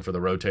adjusting for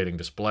the rotating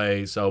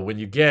display. So when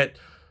you get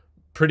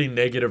pretty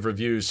negative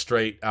reviews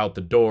straight out the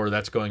door,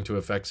 that's going to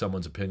affect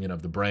someone's opinion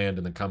of the brand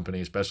and the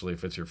company, especially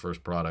if it's your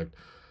first product.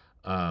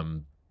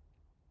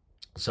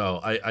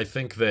 So I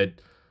think that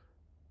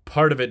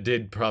part of it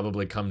did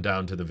probably come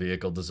down to the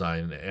vehicle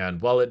design.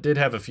 And while it did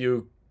have a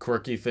few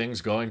quirky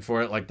things going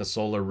for it, like the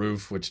solar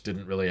roof, which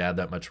didn't really add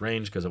that much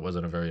range because it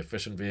wasn't a very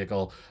efficient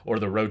vehicle, or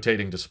the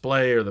rotating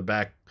display or the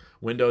back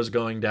windows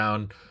going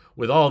down,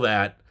 with all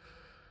that,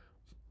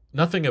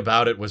 nothing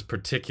about it was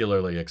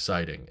particularly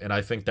exciting. And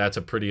I think that's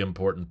a pretty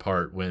important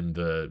part when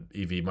the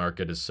EV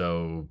market is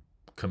so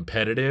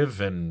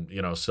competitive and,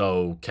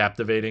 so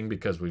captivating,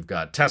 because we've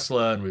got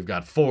Tesla and we've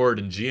got Ford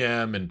and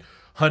GM and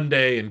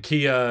Hyundai and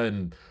Kia,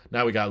 and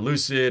now we got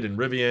Lucid and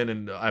Rivian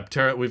and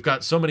Aptera. We've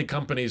got so many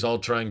companies all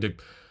trying to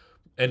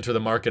enter the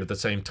market at the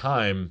same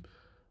time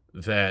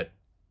that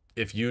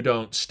if you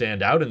don't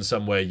stand out in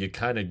some way, you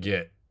kind of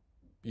get,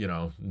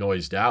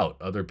 noised out.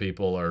 Other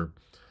people are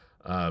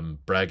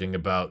bragging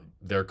about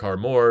their car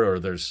more, or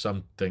there's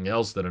something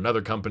else that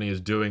another company is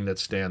doing that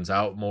stands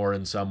out more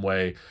in some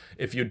way.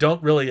 If you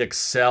don't really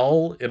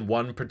excel in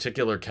one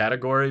particular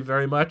category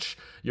very much,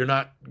 you're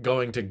not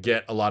going to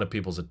get a lot of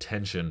people's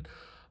attention.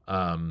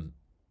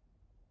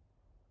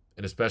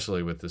 And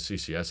especially with the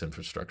CCS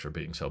infrastructure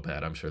being so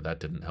bad, I'm sure that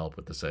didn't help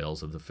with the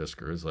sales of the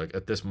Fisker. It's like,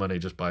 at this money,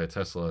 just buy a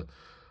Tesla.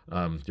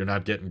 You're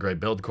not getting great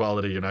build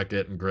quality. You're not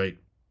getting great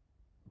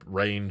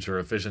range or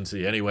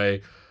efficiency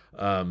anyway.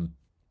 The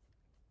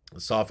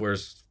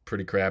software's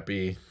pretty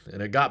crappy,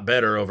 and it got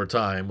better over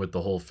time with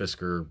the whole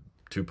Fisker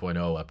 2.0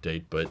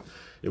 update, but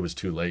it was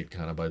too late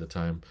kind of by the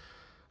time.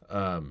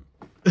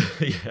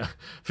 Yeah,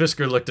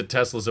 Fisker looked at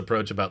Tesla's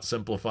approach about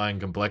simplifying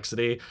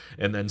complexity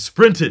and then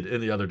sprinted in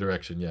the other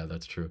direction. Yeah,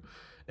 that's true.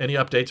 Any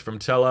updates from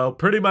Tello?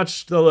 Pretty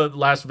much the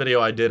last video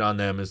I did on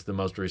them is the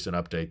most recent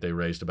update. They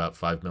raised about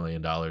 $5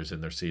 million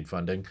in their seed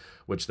funding,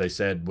 which they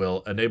said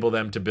will enable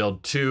them to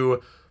build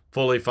 2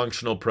 fully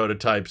functional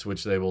prototypes,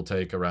 which they will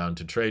take around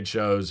to trade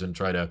shows and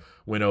try to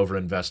win over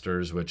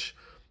investors, which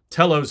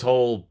Tello's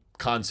whole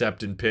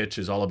concept and pitch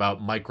is all about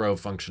micro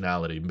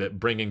functionality,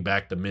 bringing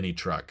back the mini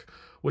truck,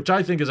 which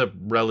I think is a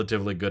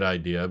relatively good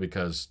idea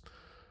because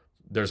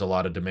there's a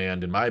lot of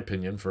demand, in my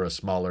opinion, for a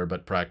smaller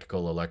but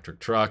practical electric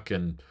truck,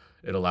 and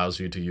it allows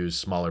you to use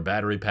smaller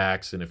battery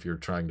packs. And if you're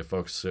trying to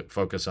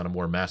focus on a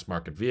more mass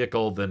market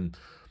vehicle, then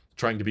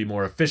trying to be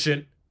more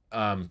efficient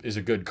is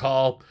a good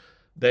call.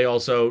 They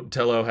also,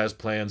 Tello has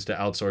plans to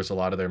outsource a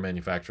lot of their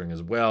manufacturing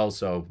as well,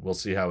 so we'll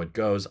see how it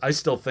goes. I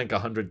still think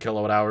 100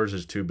 kilowatt hours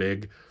is too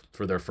big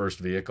for their first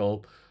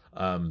vehicle.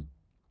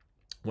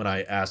 When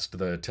I asked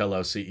the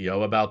Tello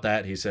CEO about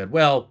that, he said,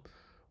 well,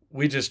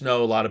 we just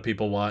know a lot of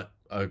people want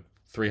a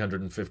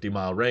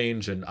 350-mile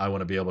range, and I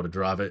want to be able to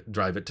drive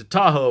it to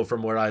Tahoe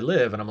from where I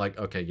live. And I'm like,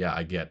 okay, yeah,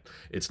 I get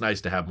it's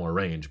nice to have more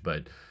range,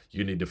 but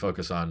you need to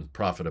focus on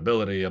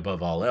profitability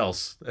above all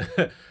else.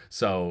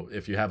 So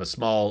if you have a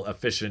small,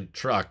 efficient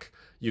truck,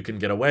 you can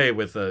get away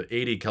with a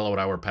 80 kilowatt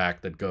hour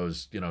pack that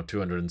goes,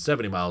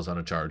 270 miles on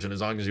a charge. And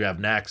as long as you have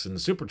NACS and the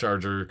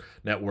supercharger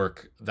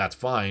network, that's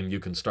fine. You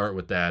can start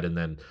with that and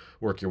then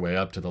work your way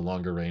up to the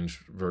longer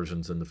range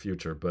versions in the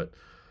future. But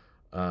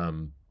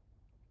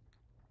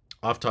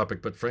off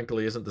topic, but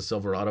frankly, isn't the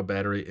Silverado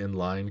battery in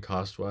line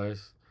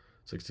cost-wise?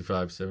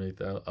 65,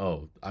 70,000.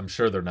 Oh, I'm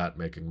sure they're not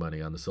making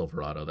money on the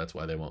Silverado. That's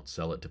why they won't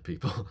sell it to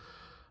people.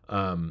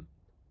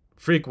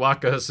 Freak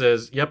Waka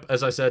says, yep,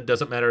 as I said,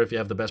 doesn't matter if you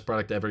have the best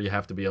product ever, you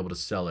have to be able to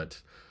sell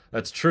it.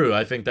 That's true.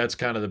 I think that's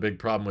kind of the big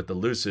problem with the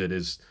Lucid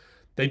is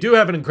they do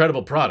have an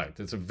incredible product.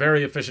 It's a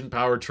very efficient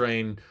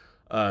powertrain,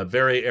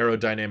 very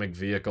aerodynamic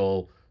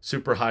vehicle,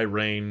 super high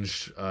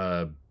range,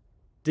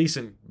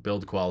 decent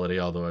build quality,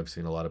 although I've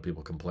seen a lot of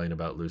people complain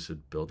about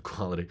Lucid build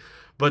quality.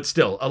 But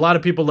still, a lot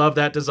of people love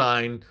that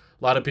design.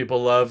 A lot of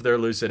people love their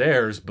Lucid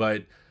Airs,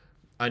 but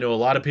I know a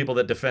lot of people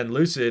that defend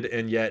Lucid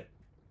and yet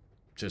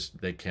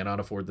just they cannot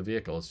afford the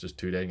vehicle. It's just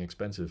too dang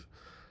expensive.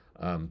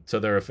 So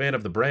they're a fan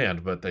of the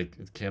brand, but they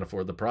can't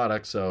afford the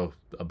product. So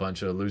a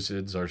bunch of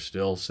Lucids are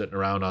still sitting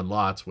around on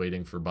lots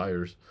waiting for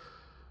buyers.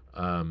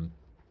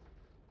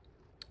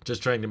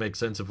 Just trying to make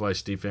sense of why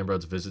Steve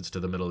Fambro's visits to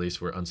the Middle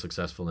East were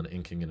unsuccessful in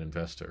inking an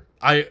investor.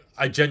 I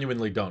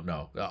genuinely don't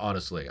know,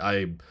 honestly.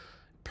 I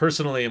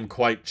personally am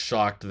quite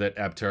shocked that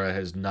Aptera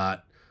has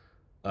not...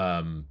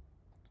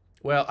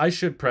 well, I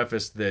should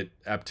preface that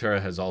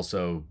Aptera has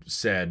also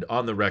said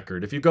on the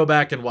record, if you go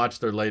back and watch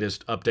their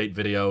latest update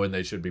video, and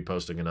they should be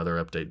posting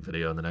another update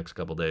video in the next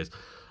couple days,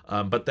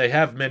 but they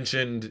have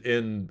mentioned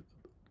in...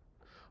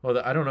 Well,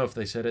 I don't know if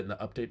they said it in the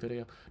update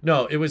video.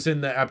 No, it was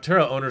in the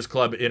Aptera Owners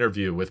Club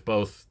interview with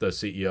both the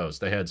CEOs.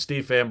 They had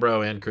Steve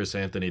Fambro and Chris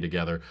Anthony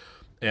together.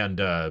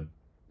 And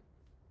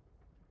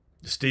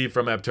Steve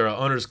from Aptera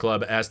Owners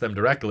Club asked them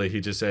directly.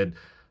 He just said,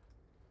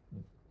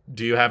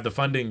 do you have the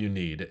funding you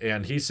need?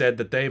 And he said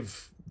that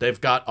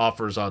they've got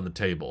offers on the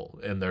table,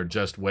 and they're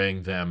just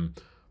weighing them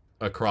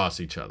across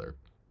each other.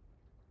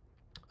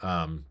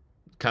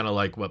 Kind of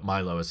like what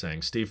Milo is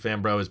saying. Steve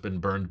Fambro has been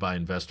burned by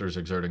investors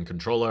exerting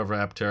control over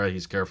Aptera.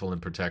 He's careful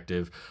and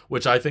protective,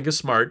 which I think is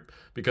smart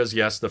because,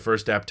 yes, the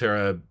first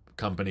Aptera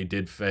company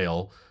did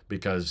fail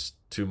because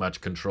too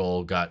much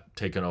control got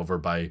taken over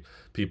by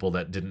people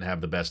that didn't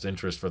have the best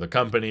interest for the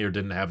company or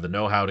didn't have the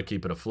know-how to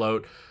keep it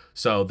afloat.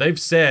 So they've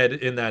said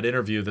in that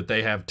interview that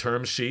they have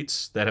term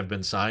sheets that have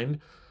been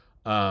signed,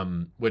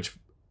 which,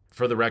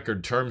 for the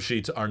record, term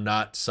sheets are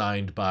not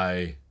signed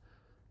by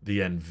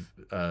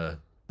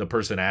the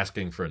person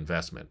asking for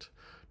investment.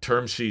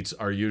 Term sheets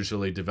are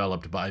usually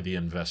developed by the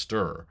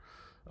investor,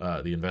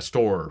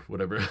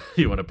 whatever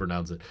you want to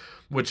pronounce it,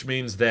 which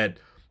means that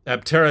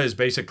Aptera is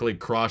basically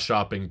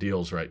cross-shopping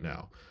deals right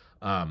now.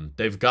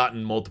 They've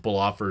gotten multiple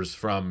offers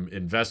from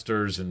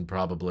investors and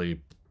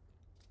probably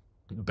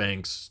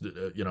banks,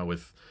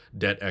 with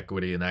debt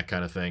equity and that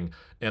kind of thing.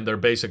 And they're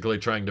basically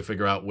trying to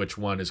figure out which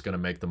one is going to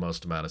make the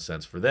most amount of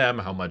sense for them.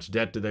 How much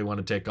debt do they want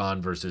to take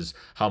on versus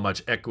how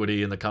much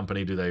equity in the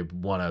company do they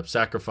want to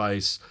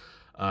sacrifice?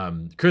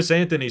 Chris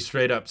Anthony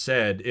straight up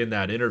said in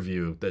that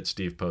interview that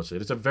Steve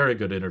posted, it's a very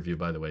good interview,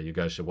 by the way. You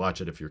guys should watch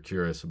it if you're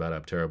curious about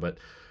Aptera. But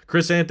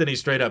Chris Anthony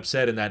straight up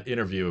said in that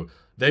interview,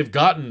 they've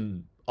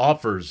gotten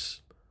offers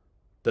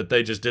that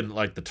they just didn't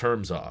like the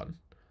terms on.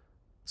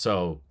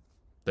 So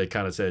they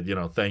kind of said,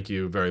 thank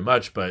you very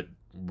much, but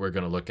we're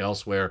going to look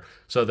elsewhere.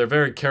 So they're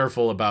very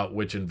careful about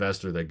which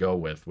investor they go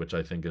with, which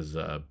I think is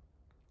a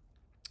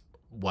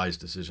wise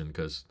decision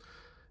because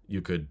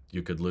you could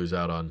lose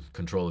out on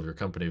control of your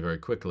company very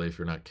quickly if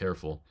you're not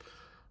careful.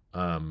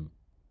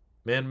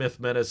 Man Myth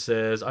Meta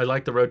says, I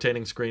like the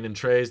rotating screen and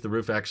trays. The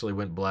roof actually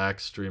went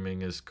black.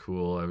 Streaming is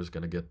cool. I was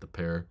going to get the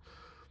pair.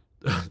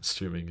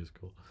 Streaming is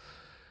cool.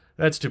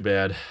 That's too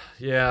bad.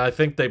 Yeah, I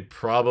think they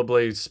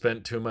probably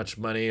spent too much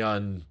money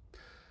on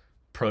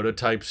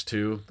prototypes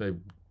too.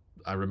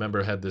 I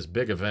remember had this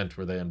big event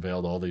where they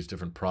unveiled all these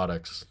different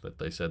products that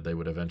they said they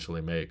would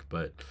eventually make,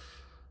 but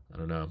I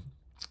don't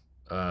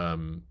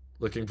know.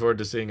 Looking forward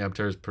to seeing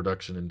Aptera's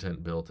production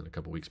intent built in a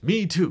couple weeks.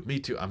 Me too.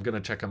 I'm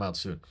gonna check them out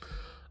soon.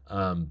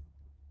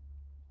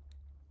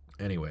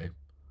 Anyway,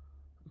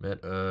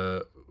 met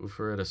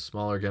Ufer at a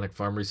small organic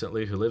farm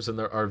recently who lives in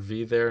their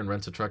RV there and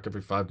rents a truck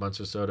every 5 months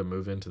or so to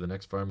move into the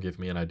next farm. Give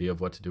me an idea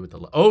of what to do with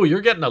the oh,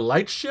 you're getting a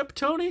light ship,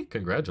 Tony?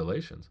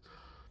 Congratulations.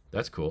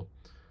 That's cool.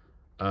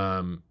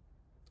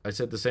 I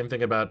said the same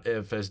thing about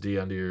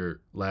FSD under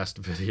your last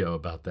video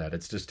about that.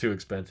 It's just too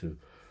expensive.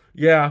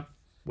 Yeah,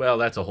 well,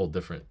 that's a whole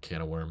different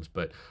can of worms.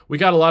 But we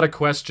got a lot of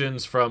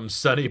questions from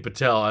Sunny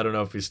Patel. I don't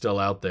know if he's still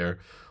out there.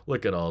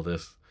 Look at all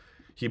this.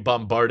 He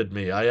bombarded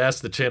me. I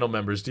asked the channel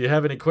members, do you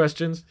have any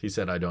questions? He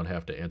said I don't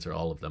have to answer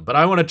all of them. But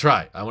I want to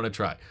try.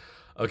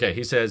 Okay,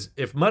 he says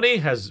if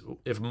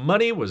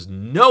money was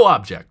no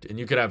object and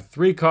you could have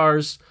 3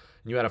 cars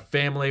and you had a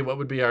family, what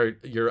would be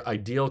your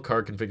ideal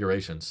car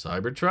configuration?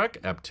 Cybertruck,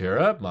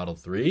 Aptera, Model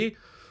 3?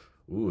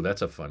 Ooh,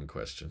 that's a fun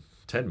question.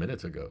 10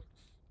 minutes ago.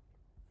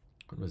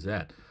 When was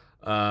that?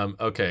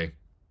 Okay.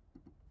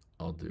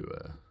 I'll do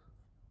a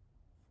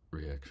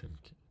reaction.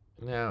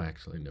 No,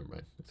 actually, never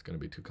mind. It's going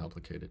to be too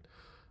complicated.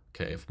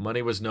 Okay, if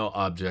money was no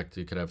object,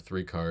 you could have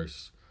 3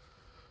 cars.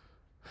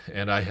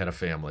 And I had a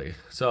family.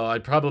 So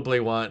I'd probably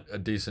want a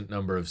decent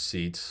number of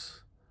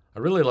seats. I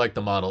really like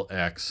the Model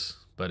X,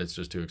 but it's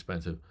just too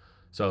expensive.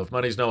 So if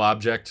money's no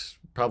object,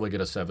 probably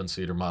get a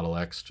 7-seater Model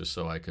X just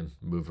so I can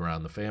move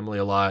around the family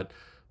a lot.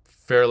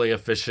 Fairly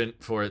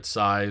efficient for its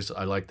size.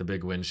 I like the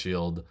big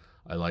windshield.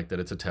 I like that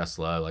it's a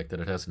Tesla. I like that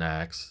it has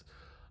NACS.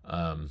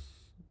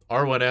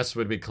 R1S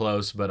would be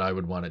close, but I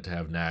would want it to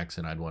have NACS,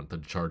 and I'd want the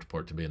charge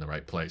port to be in the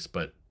right place.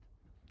 But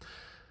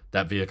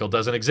that vehicle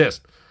doesn't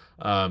exist.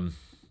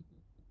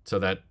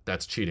 So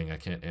that's cheating. I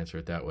can't answer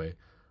it that way.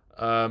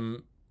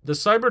 The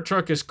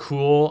Cybertruck is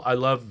cool. I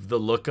love the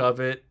look of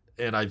it,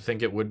 and I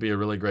think it would be a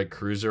really great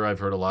cruiser. I've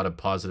heard a lot of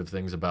positive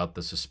things about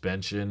the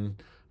suspension,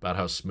 about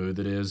how smooth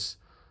it is.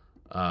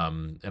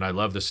 And I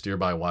love the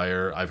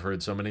steer-by-wire. I've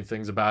heard so many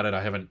things about it.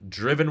 I haven't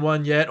driven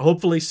one yet.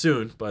 Hopefully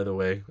soon, by the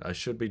way. I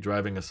should be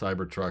driving a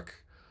Cybertruck.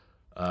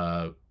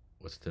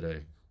 What's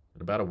today?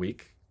 In about a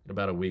week? In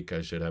about a week,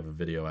 I should have a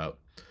video out.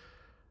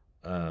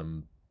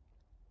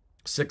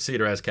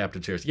 6-seater has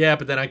captain chairs. Yeah,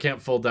 but then I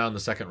can't fold down the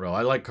second row.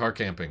 I like car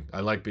camping.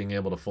 I like being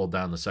able to fold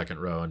down the second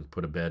row and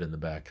put a bed in the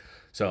back.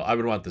 So I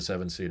would want the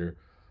 7-seater.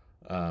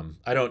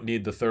 I don't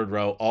need the third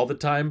row all the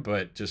time,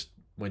 but just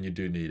when you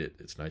do need it,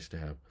 it's nice to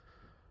have.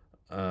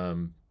 I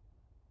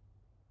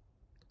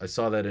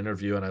saw that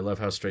interview, and I love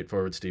how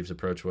straightforward Steve's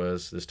approach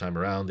was this time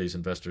around. These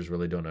investors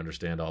really don't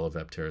understand all of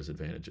Aptera's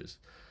advantages.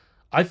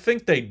 I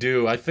think they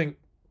do. I think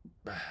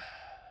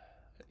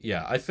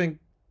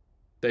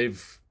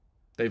they've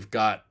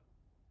got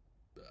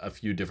a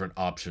few different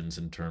options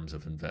in terms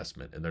of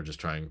investment, and they're just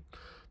trying.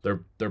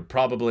 They're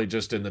probably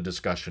just in the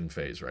discussion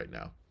phase right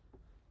now.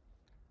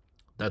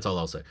 That's all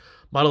I'll say.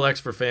 Model X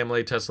for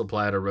family, Tesla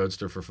Plaid, or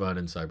Roadster for fun,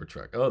 and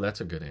Cybertruck. Oh,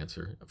 that's a good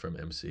answer from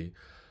MC.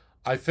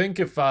 I think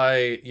if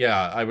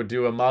I would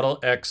do a Model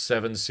X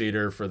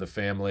 7-seater for the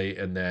family,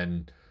 and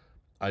then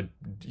I'd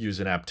use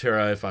an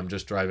Aptera if I'm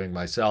just driving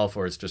myself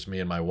or it's just me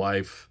and my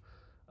wife.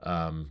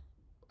 I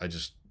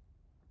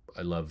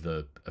love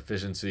the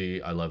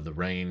efficiency. I love the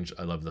range.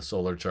 I love the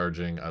solar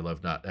charging. I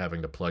love not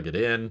having to plug it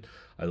in.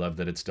 I love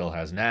that it still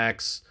has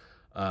NACS.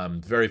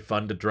 Very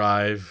fun to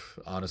drive.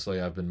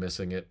 Honestly, I've been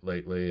missing it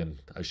lately,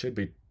 and I should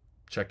be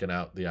checking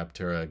out the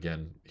Aptera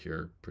again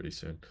here pretty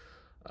soon.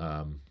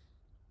 I'll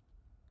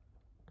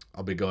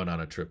be going on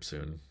a trip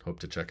soon. Hope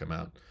to check them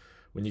out.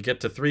 When you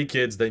get to 3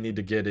 kids, they need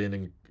to get in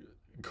and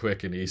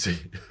quick and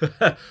easy.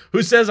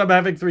 Who says I'm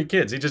having 3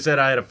 kids? He just said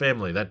I had a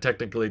family. That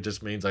technically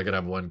just means I could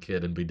have 1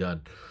 kid and be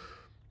done.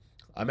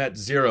 I'm at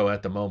 0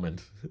 at the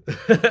moment.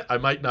 I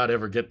might not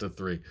ever get to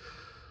 3.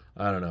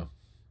 I don't know.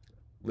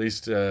 At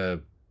least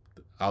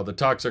how the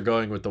talks are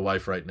going with the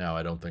wife right now,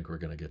 I don't think we're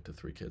going to get to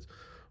 3 kids.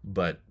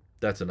 But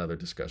that's another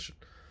discussion.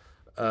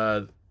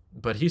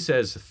 But he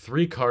says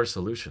 3-car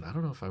solution. I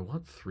don't know if I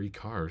want 3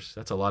 cars.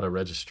 That's a lot of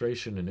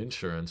registration and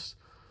insurance.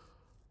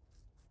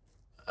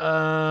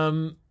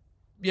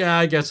 Yeah,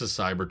 I guess a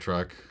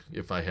Cybertruck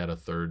if I had a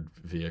 3rd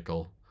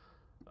vehicle.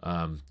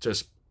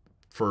 Just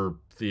for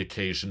the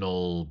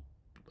occasional,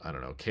 I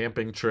don't know,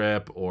 camping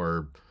trip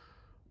or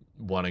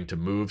wanting to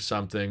move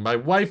something. My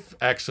wife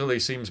actually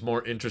seems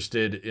more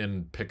interested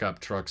in pickup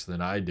trucks than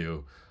I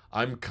do.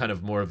 I'm kind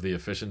of more of the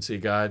efficiency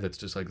guy that's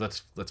just like,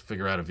 let's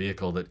figure out a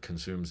vehicle that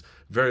consumes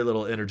very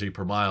little energy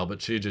per mile.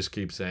 But she just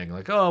keeps saying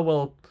like, oh,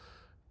 well,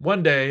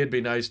 one day it'd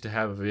be nice to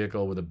have a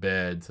vehicle with a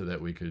bed so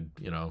that we could,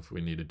 you know, if we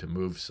needed to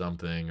move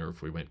something or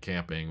if we went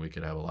camping, we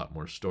could have a lot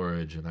more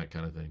storage and that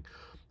kind of thing.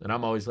 And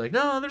I'm always like,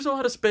 no, there's a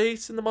lot of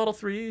space in the Model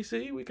 3.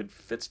 See, we could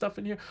fit stuff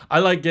in here. I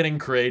like getting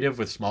creative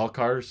with small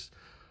cars.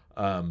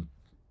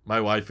 My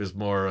wife is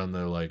more on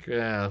the like,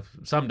 yeah,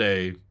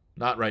 someday,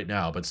 not right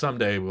now, but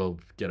someday we'll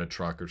get a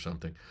truck or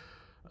something.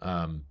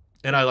 And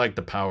I like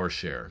the power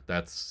share.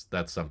 That's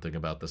something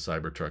about the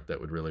Cybertruck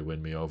that would really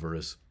win me over,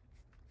 is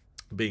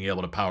being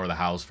able to power the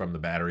house from the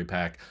battery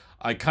pack.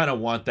 I kind of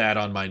want that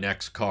on my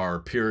next car,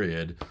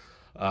 period.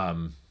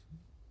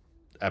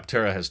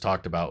 Aptera has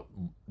talked about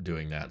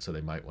doing that, so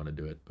they might want to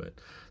do it. But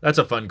that's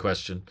a fun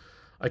question.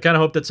 I kind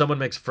of hope that someone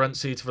makes front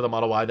seats for the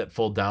Model Y that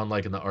fold down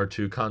like in the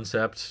R2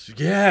 concept.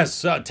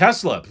 Yes,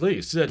 Tesla,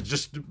 please.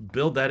 Just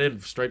build that in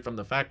straight from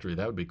the factory.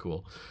 That would be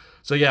cool.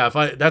 So yeah,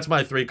 that's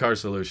my 3-car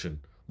solution.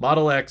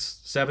 Model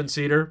X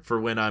 7-seater for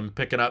when I'm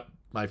picking up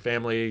my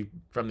family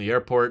from the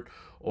airport,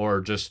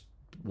 or just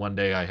one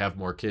day I have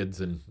more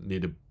kids and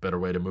need a better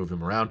way to move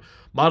them around.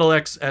 Model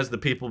X as the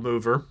people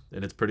mover,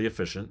 and it's pretty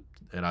efficient.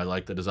 And I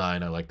like the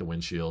design. I like the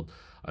windshield.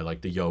 I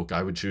like the yoke.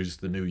 I would choose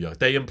the new yoke.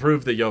 They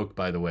improved the yoke,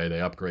 by the way. They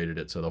upgraded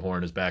it, so the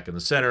horn is back in the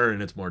center,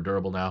 and it's more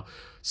durable now.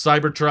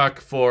 Cybertruck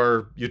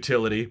for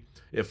utility.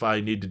 if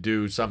I need to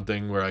do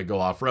something where I go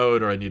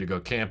off-road or I need to go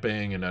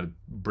camping and I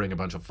bring a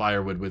bunch of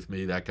firewood with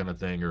me, that kind of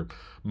thing, or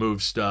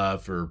move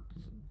stuff or,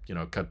 you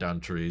know, cut down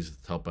trees,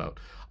 help out.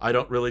 I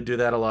don't really do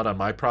that a lot on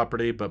my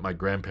property, but my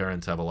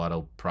grandparents have a lot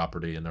of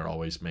property and they're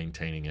always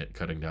maintaining it,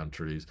 cutting down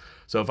trees.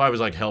 So if I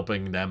was like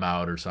helping them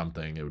out or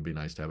something, it would be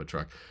nice to have a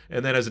truck.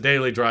 And then as a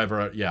daily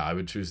driver, yeah, I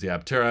would choose the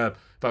Aptera.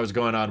 If I was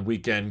going on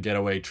weekend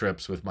getaway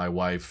trips with my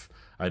wife,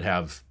 I'd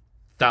have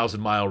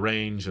 1,000-mile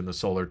range and the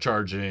solar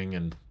charging,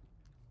 and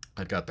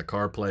I've got the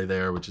CarPlay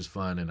there, which is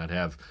fun, and I'd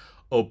have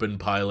open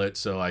pilot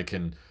so I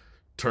can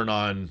turn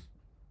on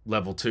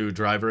level 2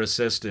 driver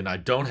assist and I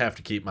don't have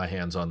to keep my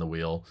hands on the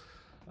wheel.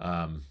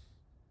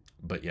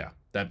 But yeah,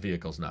 that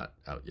vehicle's not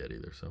out yet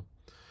either. So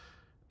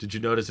did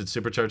you notice its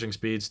supercharging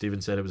speed? Steven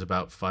said it was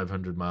about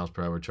 500 miles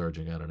per hour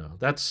charging. I don't know.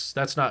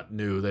 That's not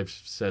new. They've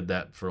said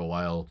that for a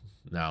while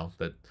now,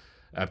 that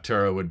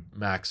Aptera would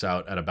max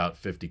out at about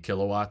 50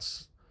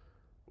 kilowatts,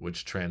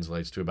 which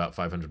translates to about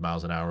 500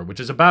 miles an hour,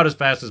 which is about as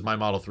fast as my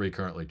Model 3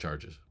 currently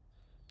charges.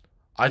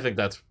 I think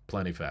that's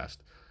plenty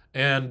fast.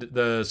 And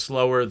the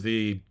slower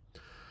the...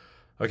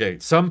 Okay,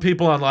 some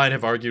people online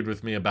have argued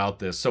with me about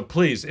this. So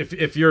please,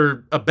 if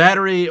you're a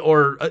battery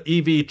or a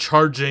EV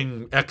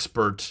charging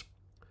expert,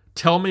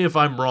 tell me if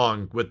I'm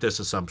wrong with this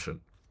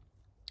assumption.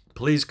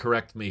 Please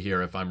correct me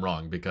here if I'm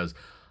wrong, because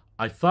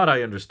I thought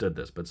I understood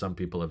this, but some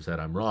people have said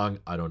I'm wrong.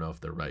 I don't know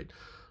if they're right.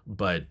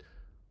 But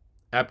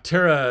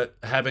Aptera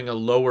having a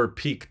lower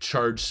peak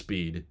charge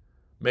speed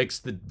makes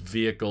the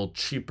vehicle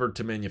cheaper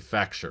to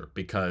manufacture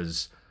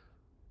because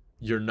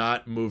you're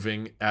not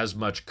moving as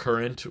much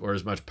current or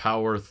as much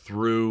power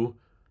through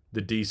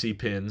the DC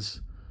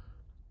pins.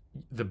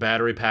 The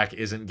battery pack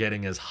isn't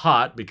getting as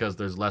hot because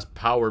there's less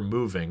power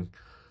moving.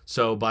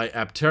 So by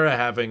Aptera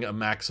having a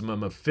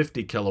maximum of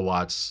 50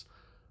 kilowatts,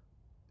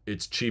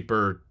 it's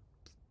cheaper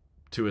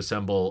to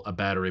assemble a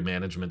battery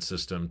management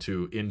system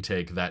to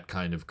intake that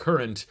kind of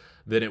current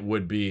than it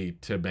would be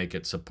to make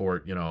it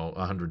support, you know,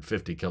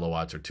 150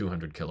 kilowatts or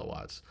 200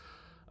 kilowatts.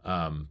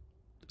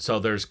 So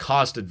there's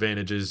cost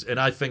advantages, and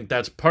I think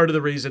that's part of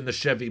the reason the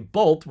Chevy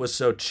Bolt was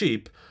so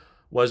cheap,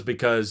 was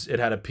because it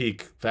had a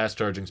peak fast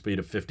charging speed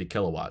of 50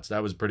 kilowatts.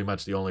 That was pretty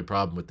much the only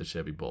problem with the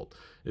Chevy Bolt,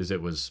 is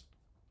it was,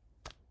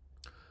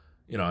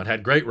 you know, it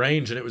had great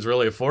range and it was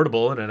really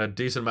affordable and it had a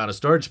decent amount of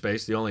storage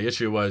space. The only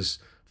issue was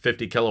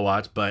 50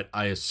 kilowatts, but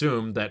I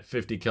assumed that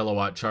 50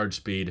 kilowatt charge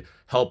speed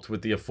helped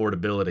with the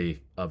affordability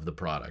of the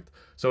product.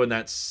 So in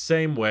that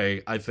same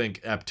way, I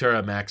think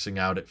Aptera maxing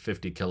out at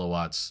 50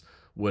 kilowatts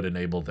would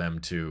enable them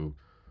to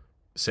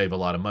save a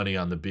lot of money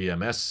on the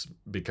BMS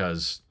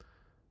because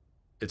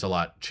it's a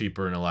lot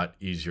cheaper and a lot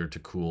easier to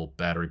cool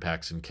battery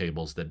packs and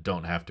cables that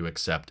don't have to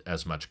accept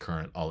as much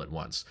current all at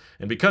once.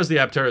 And because the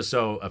Aptera is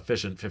so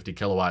efficient, 50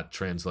 kilowatt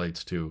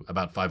translates to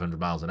about 500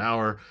 miles an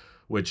hour,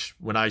 which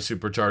when I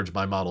supercharge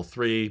my Model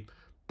 3,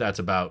 that's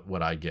about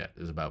what I get,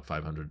 is about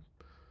 500,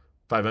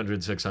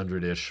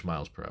 600-ish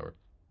miles per hour.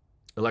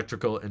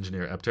 Electrical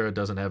engineer, Aptera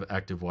doesn't have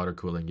active water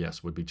cooling.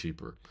 Yes, would be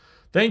cheaper.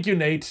 Thank you,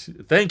 Nate.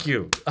 Thank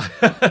you.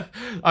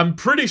 I'm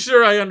pretty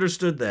sure I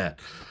understood that.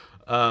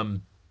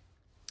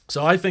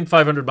 So I think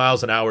 500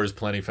 miles an hour is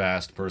plenty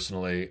fast,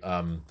 personally.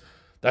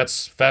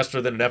 That's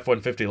faster than an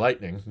F-150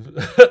 Lightning.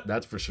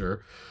 That's for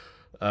sure.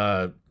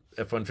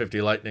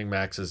 F-150 Lightning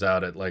maxes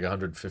out at like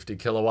 150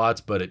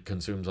 kilowatts, but it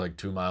consumes like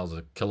 2 miles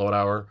a kilowatt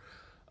hour.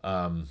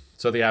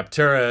 So the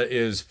Aptera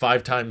is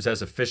 5 times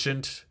as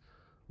efficient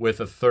with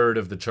a third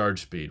of the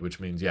charge speed, which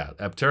means, yeah,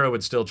 Aptera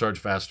would still charge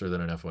faster than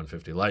an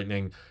F-150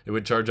 Lightning. It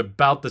would charge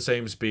about the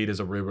same speed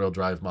as a rear-wheel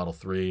drive Model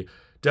 3.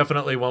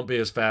 Definitely won't be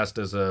as fast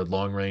as a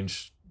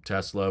long-range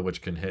Tesla,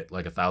 which can hit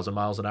like 1,000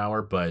 miles an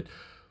hour, but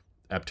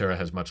Aptera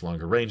has much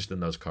longer range than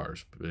those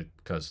cars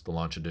because the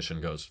Launch Edition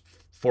goes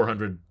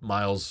 400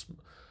 miles,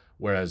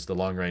 whereas the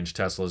long-range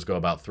Teslas go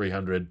about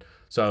 300.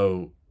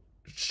 So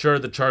sure,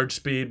 the charge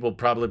speed will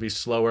probably be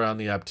slower on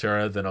the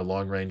Aptera than a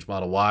long-range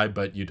Model Y,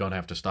 but you don't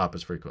have to stop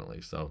as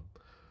frequently. So,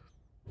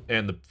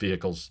 and the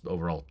vehicle's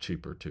overall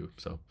cheaper too.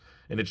 So,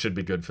 and it should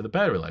be good for the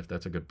battery life.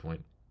 That's a good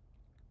point.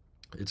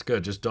 It's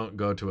good. Just don't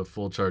go to a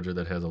full charger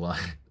that has a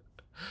line.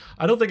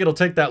 I don't think it'll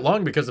take that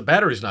long because the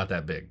battery's not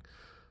that big.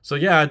 So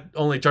yeah, it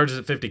only charges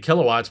at 50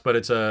 kilowatts, but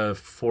it's a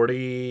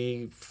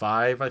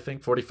 45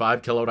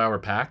 kilowatt hour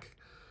pack.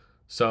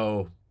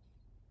 So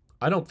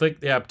I don't think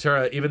the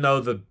Aptera, even though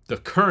the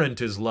current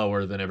is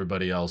lower than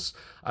everybody else,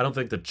 I don't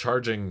think the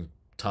charging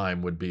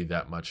time would be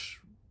that much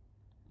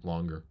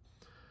longer.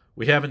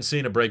 We haven't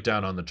seen a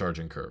breakdown on the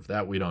charging curve.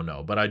 That we don't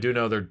know. But I do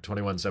know they're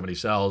 2170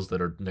 cells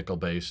that are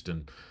nickel-based,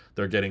 and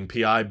they're getting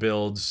PI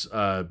builds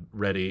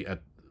ready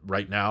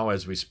right now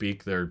as we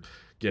speak. They're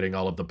getting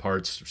all of the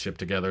parts shipped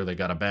together. They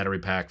got a battery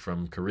pack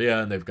from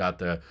Korea, and they've got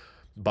the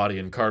body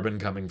and carbon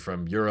coming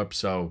from Europe.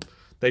 So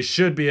they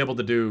should be able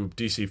to do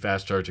DC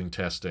fast charging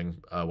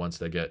testing once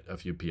they get a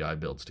few PI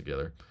builds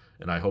together.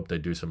 And I hope they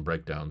do some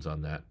breakdowns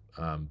on that,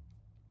 on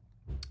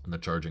the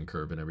charging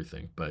curve and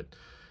everything. But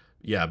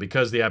yeah,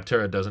 because the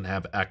Aptera doesn't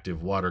have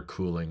active water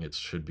cooling, it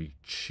should be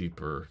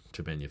cheaper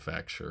to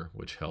manufacture,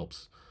 which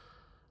helps.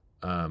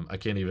 I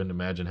can't even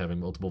imagine having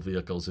multiple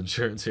vehicles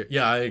insurance here.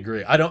 Yeah, I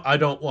agree. I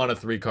don't want a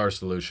 3-car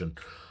solution.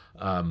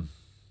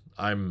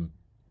 I'm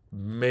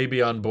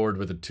maybe on board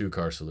with a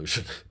 2-car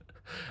solution.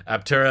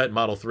 Aptera and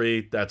Model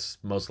 3, that's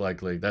most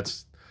likely.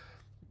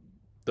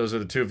 Those are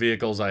the 2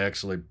 vehicles I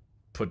actually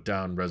put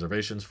down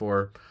reservations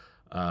for.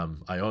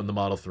 I own the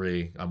Model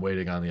 3. I'm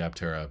waiting on the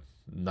Aptera.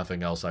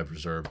 Nothing else I've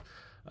reserved.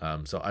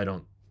 So I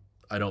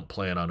don't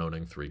plan on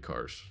owning 3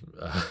 cars.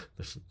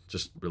 There's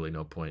just really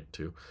no point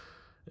to.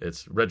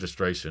 Its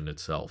registration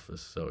itself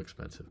is so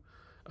expensive.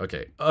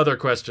 Okay, other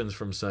questions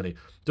from Sunny.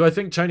 Do I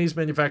think Chinese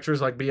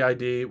manufacturers like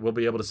BYD will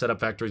be able to set up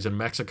factories in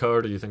Mexico,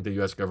 or do you think the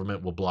U.S.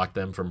 government will block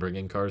them from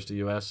bringing cars to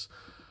U.S.?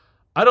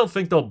 I don't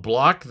think they'll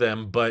block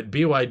them, but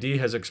BYD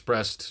has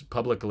expressed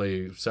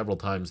publicly several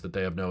times that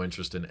they have no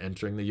interest in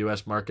entering the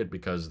U.S. market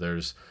because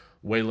there's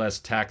way less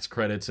tax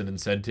credits and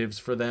incentives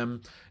for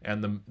them,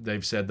 and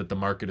they've said that the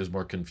market is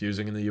more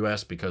confusing in the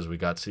U.S. because we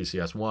got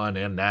CCS1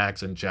 and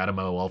NACS and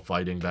CHAdeMO all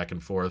fighting back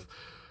and forth.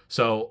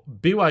 So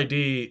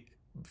BYD,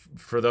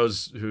 for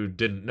those who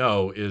didn't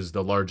know, is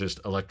the largest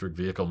electric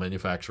vehicle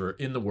manufacturer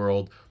in the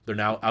world. They're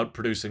now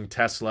outproducing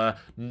Tesla,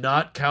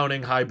 not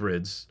counting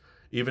hybrids.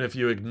 Even if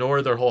you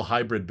ignore their whole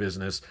hybrid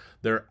business,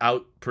 they're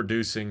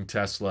outproducing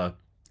Tesla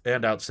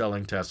and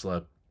outselling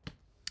Tesla.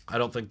 I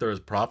don't think they're as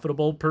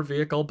profitable per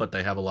vehicle, but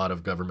they have a lot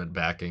of government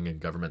backing and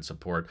government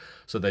support,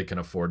 so they can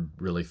afford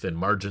really thin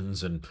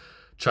margins. And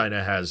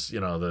China has,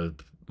 the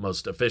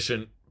most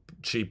efficient,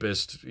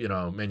 cheapest,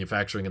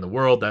 manufacturing in the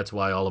world. That's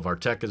why all of our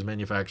tech is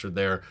manufactured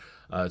there.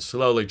 It's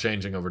slowly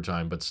changing over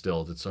time, but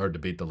still, it's hard to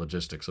beat the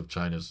logistics of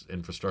China's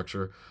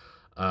infrastructure.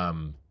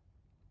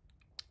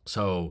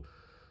 So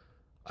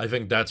I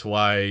think that's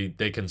why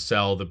they can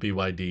sell the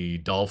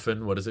BYD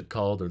Dolphin. What is it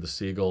called? Or the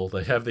Seagull.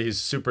 They have these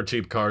super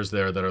cheap cars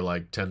there that are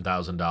like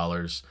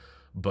 $10,000,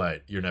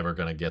 but you're never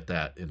going to get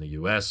that in the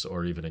US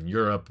or even in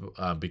Europe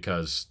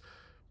because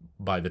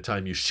by the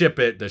time you ship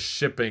it, the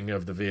shipping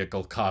of the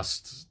vehicle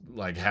costs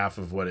like half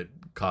of what it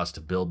costs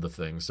to build the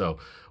thing. So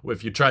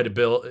if you try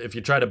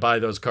to buy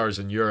those cars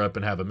in Europe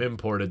and have them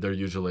imported, they're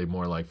usually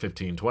more like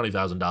 $15,000,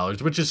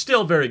 $20,000, which is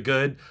still very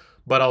good,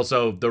 but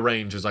also the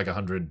range is like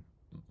 100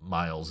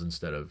 miles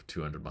instead of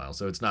 200 miles.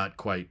 So it's not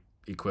quite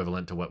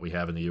equivalent to what we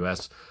have in the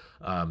US.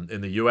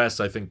 In the US,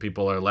 I think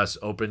people are less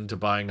open to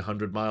buying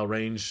 100-mile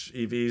range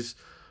EVs.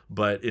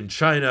 But in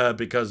China,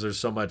 because there's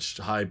so much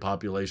high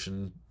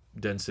population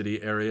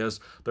density areas,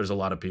 there's a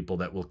lot of people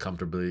that will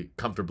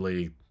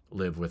comfortably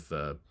live with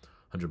a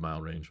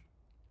 100-mile range.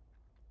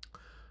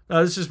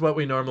 Now, this is what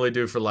we normally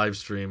do for live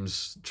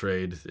streams,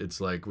 Trade. It's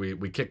like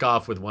we kick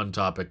off with one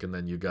topic and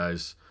then you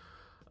guys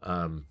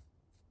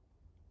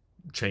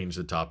change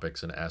the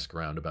topics and ask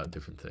around about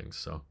different things.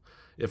 So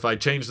if I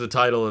change the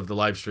title of the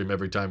live stream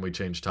every time we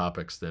change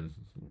topics, then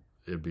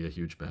it'd be a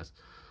huge mess.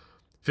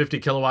 50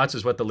 kilowatts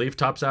is what the Leaf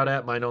tops out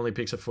at. Mine only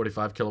peaks at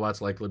 45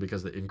 kilowatts, likely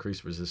because of the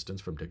increased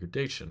resistance from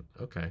degradation.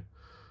 Okay,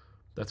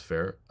 that's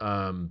fair.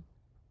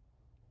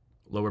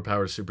 Lower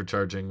power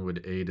supercharging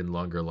would aid in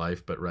longer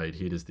life, but right,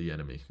 heat is the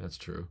enemy. That's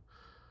true.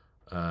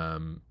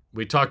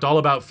 We talked all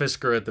about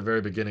Fisker at the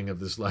very beginning of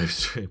this live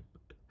stream.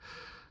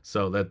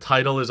 So the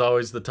title is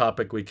always the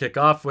topic we kick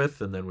off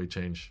with, and then we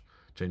change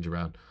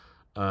around.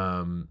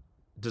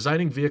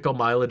 Designing vehicle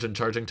mileage and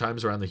charging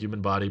times around the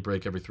human body,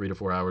 break every 3 to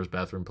 4 hours,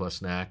 bathroom plus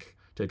snack.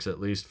 Takes at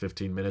least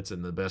 15 minutes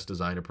and the best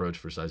design approach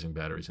for sizing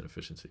batteries and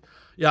efficiency.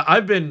 Yeah,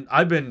 I've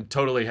been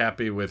totally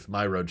happy with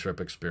my road trip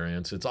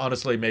experience. It's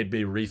honestly made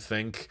me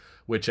rethink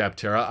which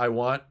Aptera I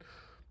want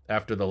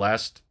after the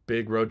last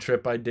big road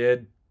trip I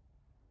did.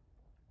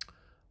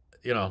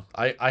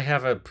 I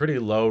have a pretty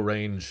low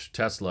range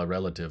Tesla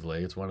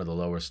relatively. It's one of the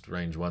lowest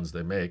range ones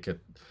they make.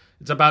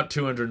 It's about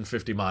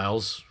 250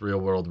 miles real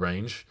world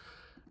range.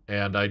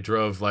 And I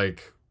drove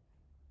like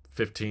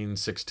 15,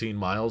 16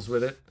 miles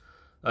with it.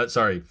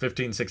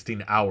 15,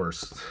 16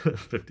 hours.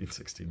 15,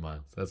 16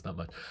 miles. That's not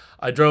much.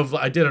 I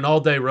did an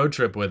all-day road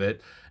trip with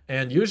it,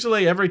 and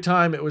usually every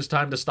time it was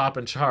time to stop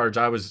and charge,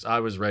 I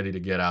was ready to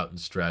get out and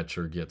stretch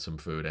or get some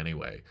food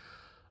anyway.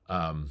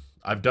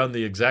 I've done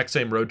the exact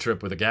same road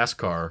trip with a gas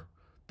car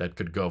that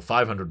could go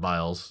 500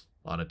 miles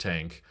on a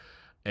tank,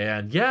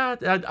 and yeah,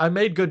 I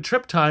made good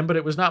trip time, but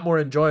it was not more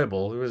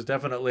enjoyable. It was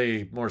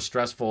definitely more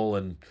stressful,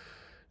 and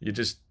you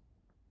just,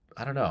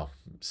 I don't know,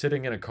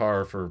 sitting in a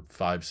car for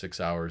 5-6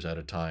 hours at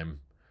a time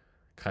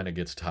kind of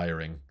gets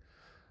tiring,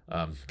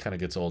 kind of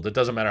gets old. It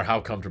doesn't matter how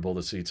comfortable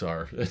the seats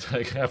are. It's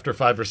like after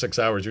 5 or 6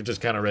 hours, you're just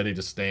kind of ready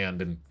to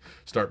stand and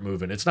start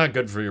moving. It's not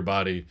good for your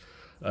body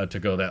to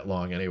go that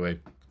long anyway.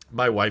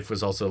 My wife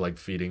was also like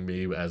feeding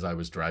me as I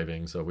was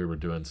driving, so we were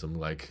doing some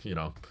like,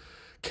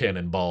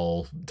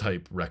 cannonball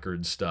type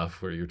record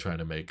stuff where you're trying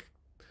to make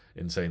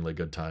insanely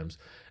good times.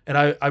 And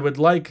I would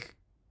like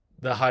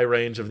the high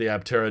range of the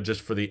Aptera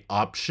just for the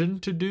option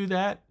to do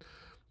that.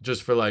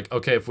 Just for like,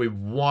 okay, if we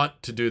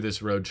want to do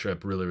this road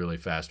trip really, really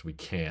fast, we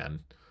can.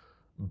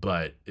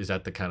 But is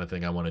that the kind of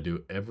thing I want to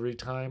do every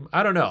time?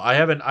 I don't know. I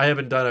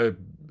haven't done a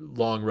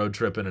long road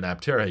trip in an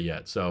Aptera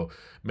yet. So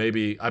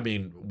maybe, I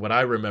mean, what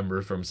I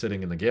remember from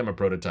sitting in the Gamma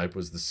prototype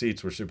was the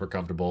seats were super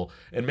comfortable.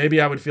 And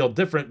maybe I would feel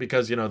different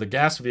because, you know, the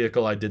gas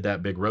vehicle I did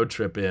that big road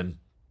trip in,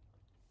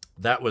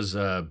 that was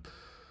a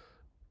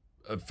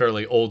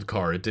fairly old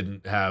car. It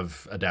didn't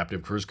have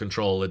adaptive cruise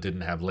control. It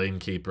didn't have lane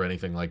keep or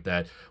anything like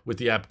that. With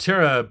the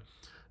Aptera,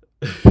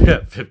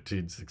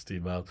 15,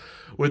 16 miles.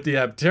 With the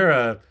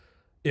Aptera,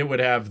 it would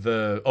have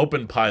the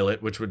open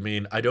pilot, which would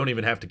mean I don't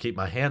even have to keep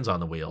my hands on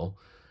the wheel.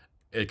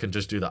 It can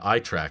just do the eye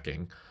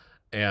tracking.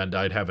 And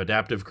I'd have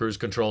adaptive cruise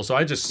control. So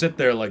I just sit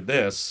there like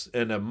this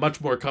in a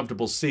much more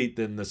comfortable seat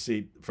than the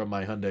seat from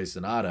my Hyundai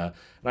Sonata.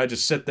 And I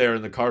just sit there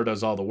and the car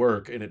does all the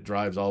work and it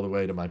drives all the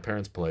way to my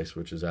parents' place,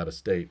 which is out of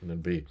state. And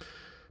it'd be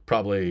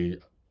probably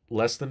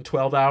less than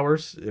 12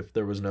 hours if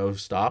there was no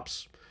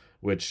stops,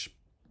 which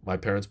my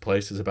parents'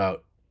 place is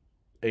about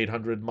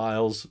 800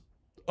 miles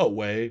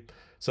away.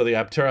 So the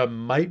Aptera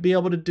might be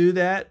able to do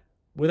that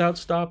without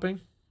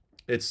stopping.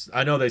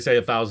 I know they say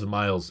 1,000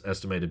 miles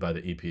estimated by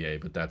the EPA,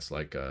 but that's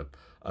like a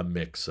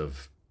mix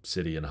of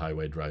city and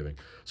highway driving.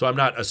 So I'm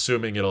not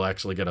assuming it'll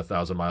actually get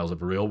 1,000 miles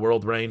of real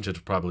world range.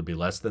 It'll probably be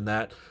less than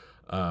that.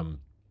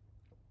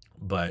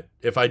 But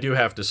if I do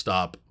have to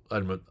stop, I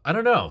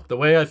don't know. The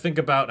way I think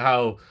about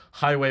how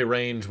highway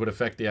range would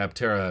affect the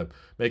Aptera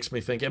makes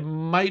me think it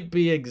might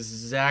be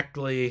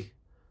exactly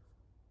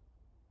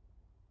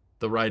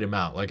the right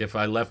amount. Like if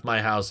I left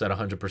my house at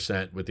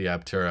 100% with the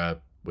Aptera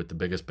with the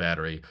biggest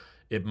battery,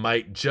 it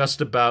might just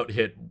about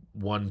hit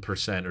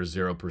 1% or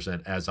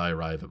 0% as I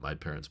arrive at my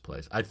parents'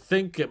 place. I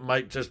think it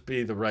might just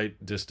be the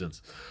right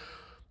distance.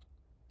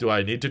 Do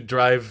I need to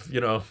drive,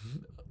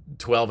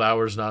 12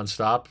 hours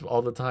nonstop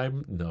all the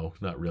time? No,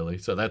 not really.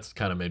 So that's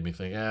kind of made me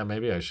think,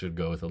 maybe I should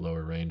go with a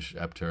lower range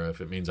Aptera. If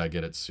it means I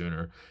get it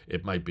sooner,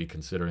 it might be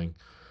considering.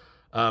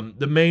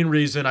 The main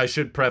reason, I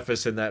should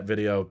preface in that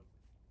video,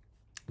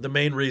 the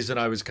main reason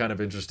I was kind of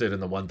interested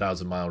in the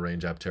 1,000 mile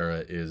range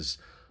Aptera is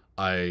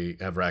I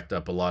have racked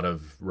up a lot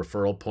of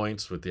referral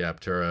points with the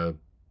Aptera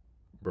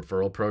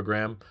referral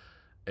program,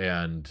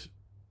 and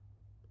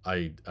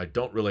I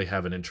don't really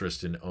have an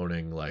interest in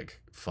owning like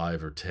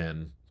 5 or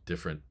 10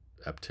 different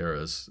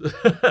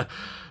Apteras.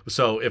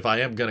 So if I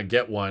am going to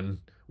get one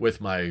with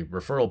my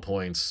referral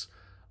points,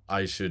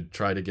 I should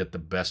try to get the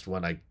best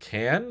one I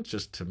can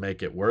just to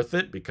make it worth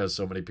it, because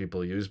so many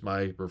people use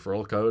my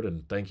referral code,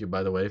 and thank you,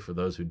 by the way, for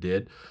those who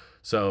did.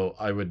 So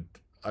I would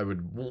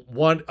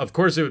want, of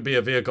course, it would be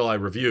a vehicle I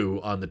review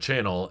on the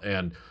channel,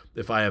 and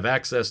if I have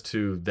access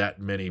to that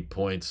many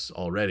points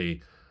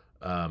already,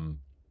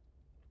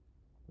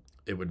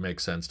 it would make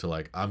sense to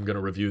I'm going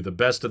to review the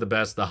best of the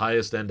best, the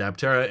highest end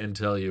Aptera, and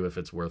tell you if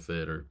it's worth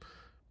it, or,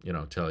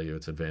 tell you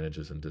its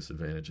advantages and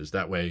disadvantages.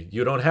 That way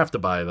you don't have to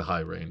buy the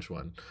high range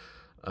one.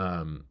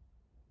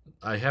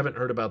 I haven't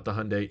heard about the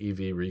Hyundai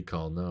EV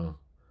recall. No.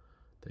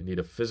 They need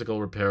a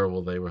physical repair.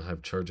 Will they will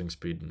have charging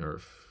speed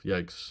nerf?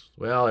 Yikes.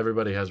 Well,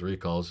 everybody has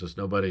recalls. Just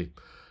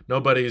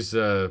nobody's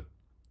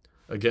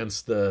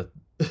against the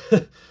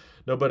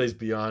nobody's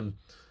beyond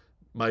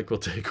Mike will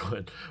take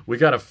one. We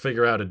got to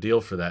figure out a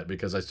deal for that,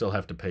 because I still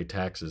have to pay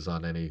taxes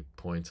on any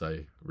points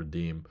I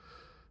redeem.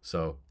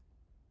 So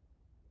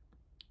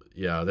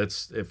yeah,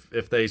 that's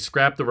if they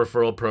scrap the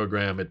referral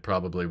program, it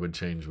probably would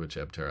change which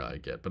Aptera I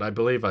get. But I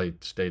believe I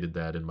stated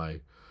that in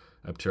my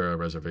Aptera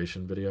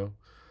reservation video.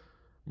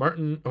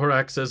 Martin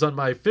Horak says, on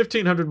my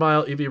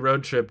 1,500-mile EV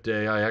road trip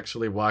day, I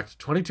actually walked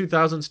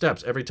 22,000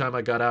 steps. Every time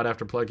I got out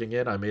after plugging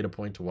in, I made a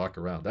point to walk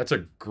around. That's a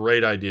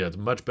great idea. It's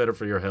much better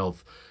for your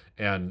health,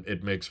 and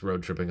it makes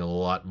road tripping a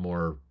lot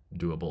more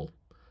doable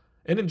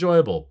and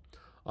enjoyable,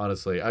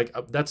 honestly.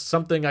 That's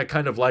something I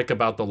kind of like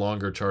about the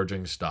longer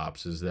charging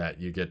stops, is that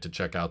you get to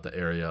check out the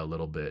area a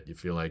little bit. You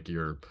feel like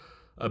you're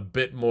a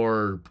bit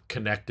more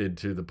connected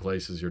to the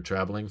places you're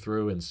traveling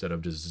through instead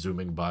of just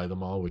zooming by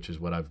them all, which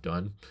is what I've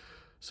done.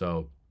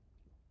 So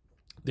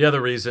the other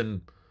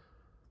reason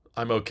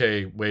I'm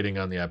okay waiting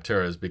on the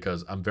Aptera is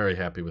because I'm very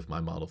happy with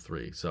my Model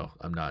 3. So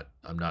I'm not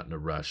in a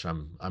rush.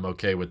 I'm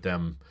okay with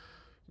them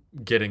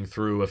getting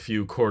through a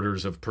few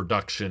quarters of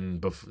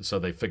production so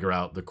they figure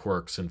out the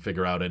quirks and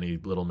figure out any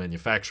little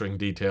manufacturing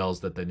details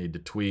that they need to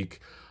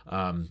tweak.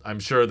 I'm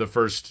sure the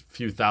first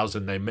few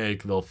thousand they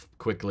make, they'll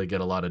quickly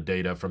get a lot of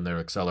data from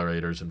their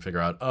accelerators and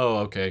figure out, oh,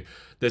 okay,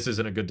 this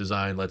isn't a good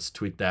design. Let's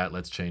tweak that.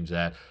 Let's change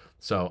that.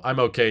 So I'm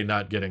okay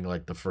not getting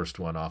the first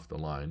one off the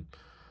line.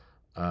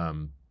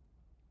 Only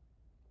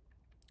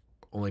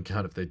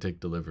count if they take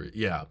delivery.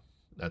 Yeah,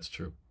 that's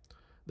true.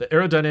 The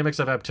aerodynamics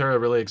of Aptera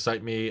really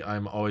excite me.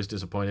 I'm always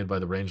disappointed by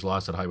the range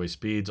loss at highway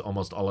speeds.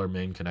 Almost all our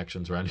main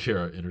connections around here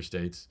are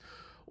interstates.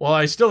 Well,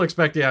 I still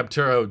expect the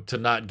Aptera to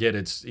not get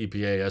its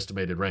EPA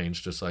estimated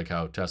range, just like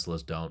how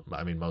Teslas don't.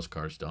 I mean, most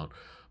cars don't.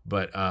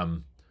 But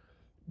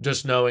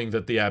just knowing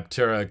that the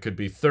Aptera could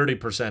be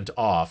 30%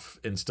 off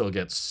and still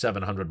get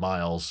 700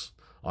 miles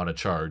on a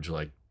charge,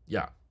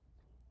 yeah,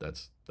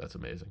 that's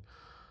amazing.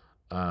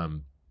 But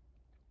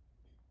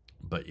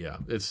yeah,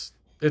 it's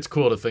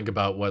cool to think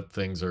about what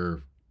things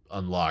are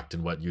unlocked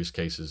and what use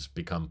cases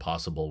become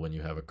possible when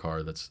you have a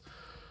car that's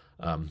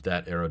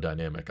that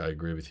aerodynamic. I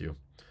agree with you.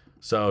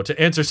 So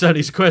to answer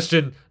Sonny's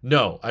question,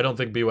 no, I don't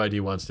think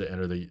BYD wants to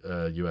enter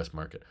the U.S.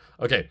 market.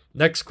 Okay,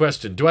 next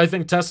question. Do I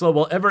think Tesla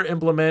will ever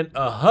implement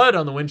a HUD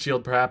on the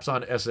windshield, perhaps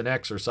on S and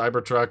X or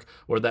Cybertruck,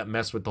 or that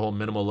mess with the whole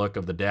minimal look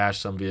of the dash?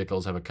 Some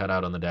vehicles have a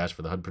cutout on the dash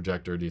for the HUD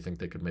projector. Do you think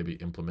they could maybe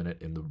implement it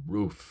in the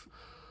roof?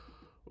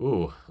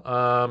 Ooh,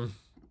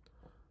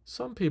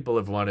 some people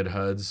have wanted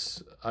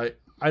HUDs.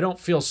 I don't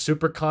feel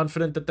super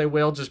confident that they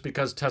will, just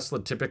because Tesla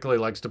typically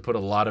likes to put a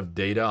lot of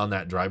data on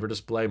that driver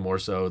display, more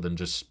so than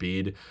just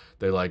speed.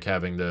 They like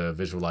having the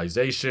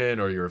visualization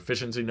or your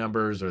efficiency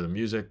numbers or the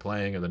music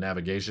playing or the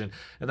navigation.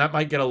 And that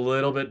might get a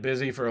little bit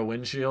busy for a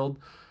windshield.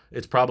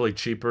 It's probably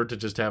cheaper to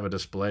just have a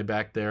display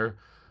back there.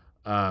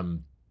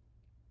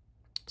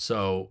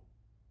 So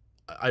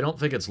I don't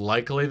think it's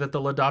likely that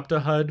they'll adopt a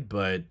HUD,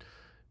 but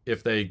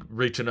if they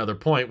reach another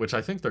point, which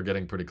I think they're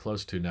getting pretty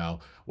close to now,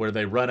 where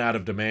they run out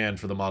of demand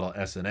for the Model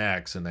S and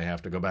X and they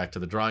have to go back to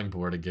the drawing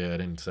board again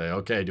and say,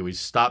 okay, do we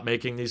stop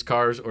making these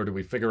cars, or do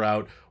we figure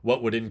out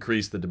what would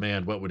increase the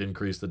demand, what would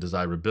increase the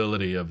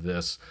desirability of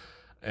this?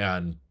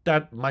 And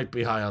that might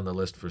be high on the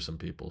list for some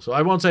people. So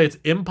I won't say it's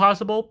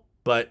impossible,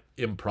 but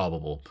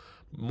improbable.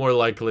 More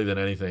likely than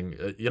anything.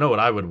 You know what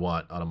I would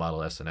want on a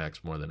Model S and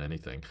X more than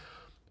anything?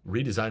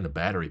 Redesign the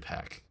battery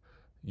pack.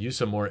 Use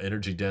some more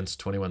energy-dense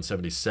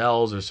 2170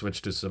 cells or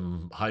switch to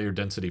some higher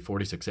density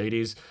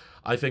 4680s.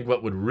 I think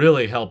what would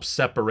really help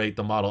separate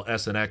the Model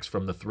S and X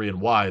from the 3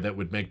 and Y, that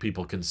would make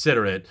people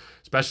consider it,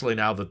 especially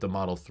now that the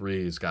Model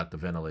 3's got the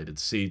ventilated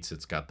seats,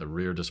 it's got the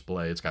rear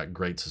display, it's got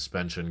great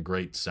suspension,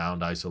 great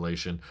sound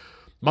isolation.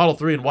 Model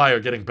 3 and Y are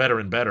getting better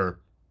and better.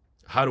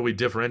 How do we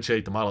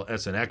differentiate the Model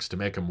S and X to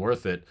make them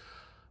worth it?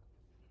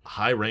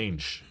 High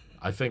range.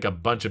 I think a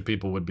bunch of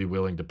people would be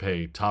willing to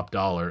pay top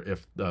dollar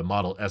if the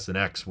Model S and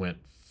X went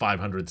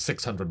 500,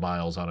 600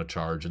 miles on a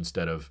charge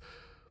instead of,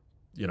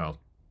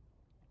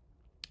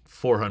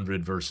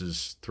 400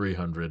 versus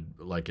 300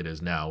 like it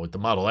is now. With the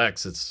Model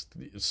X, it's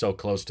so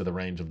close to the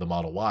range of the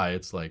Model Y.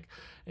 It's like,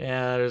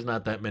 there's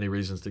not that many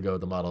reasons to go with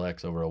the Model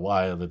X over a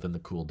Y other than the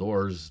cool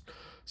doors,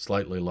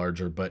 slightly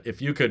larger. But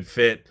if you could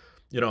fit,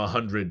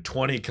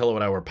 120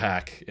 kilowatt hour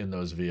pack in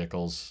those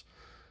vehicles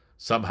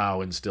somehow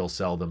and still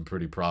sell them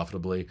pretty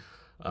profitably,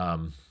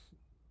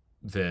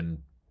 then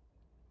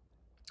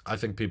I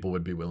think people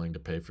would be willing to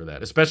pay for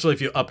that, especially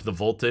if you up the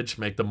voltage,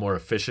 make them more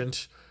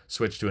efficient,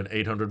 switch to an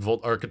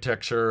 800-volt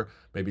architecture,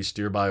 maybe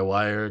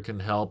steer-by-wire can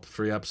help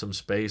free up some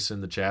space in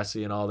the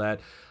chassis and all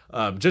that.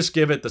 Just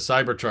give it the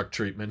Cybertruck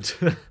treatment.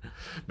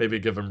 Maybe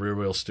give them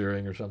rear-wheel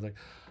steering or something.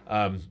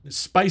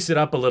 Spice it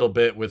up a little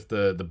bit with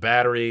the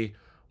battery,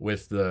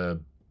 with the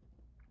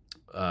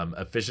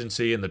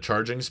efficiency and the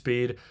charging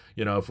speed.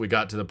 If we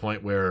got to the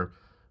point where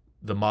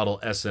the Model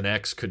S and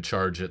X could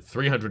charge at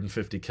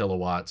 350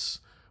 kilowatts,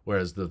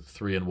 whereas the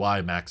 3 and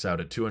Y max out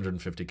at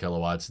 250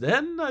 kilowatts,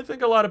 then I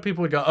think a lot of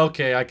people would go,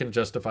 okay, I can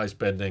justify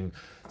spending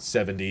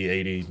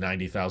 $70,000,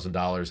 $80,000,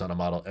 $90,000 on a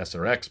Model S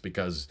or X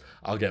because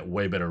I'll get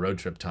way better road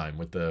trip time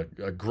with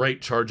a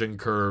great charging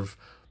curve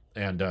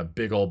and a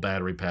big old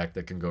battery pack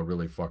that can go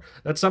really far.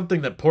 That's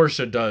something that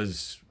Porsche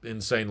does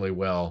insanely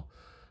well,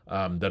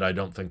 that I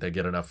don't think they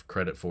get enough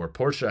credit for.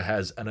 Porsche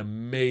has an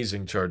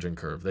amazing charging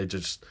curve. They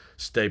just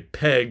stay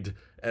pegged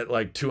at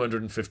like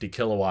 250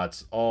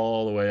 kilowatts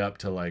all the way up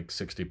to like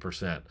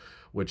 60%,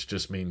 which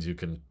just means you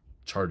can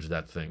charge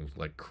that thing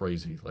like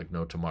crazy, like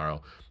no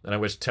tomorrow. And I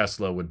wish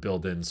Tesla would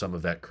build in some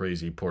of that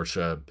crazy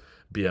Porsche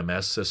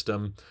BMS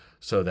system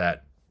so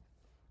that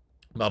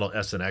Model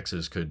S and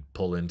X's could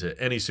pull into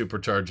any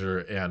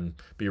supercharger and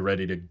be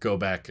ready to go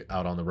back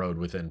out on the road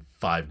within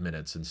 5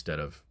 minutes instead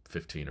of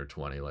 15 or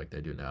 20 like they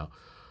do now.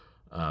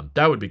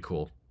 That would be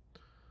cool.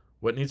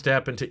 What needs to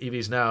happen to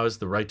EVs now is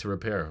the right to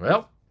repair.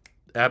 Well,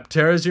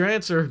 Aptera is your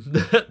answer.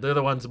 They're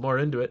the ones more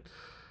into it,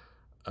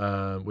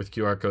 with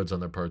QR codes on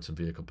their parts and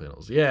vehicle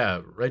panels.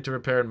 Yeah, right to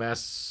repair and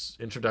mass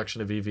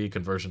introduction of EV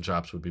conversion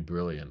shops would be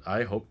brilliant.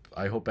 I hope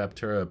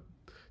Aptera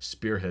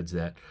spearheads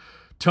that.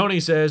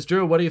 Tony says,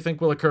 Drew, what do you think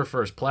will occur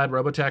first? Plaid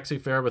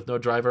robotaxi fare with no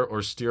driver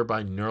or steer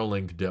by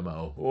Neuralink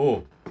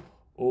demo?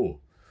 Oh.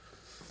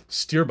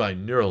 Steer by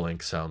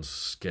Neuralink sounds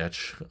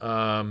sketch.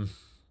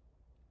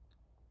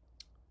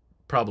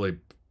 Probably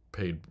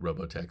paid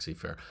robotaxi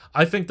fare.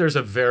 I think there's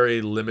a very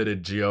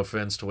limited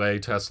geofenced way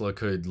Tesla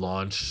could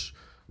launch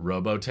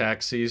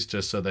robotaxis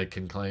just so they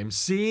can claim,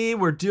 see,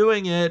 we're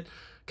doing it.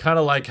 Kind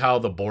of like how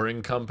the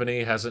Boring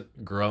Company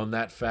hasn't grown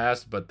that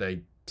fast, but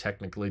they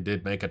technically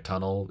did make a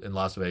tunnel in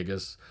Las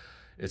Vegas.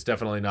 It's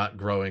definitely not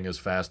growing as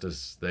fast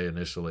as they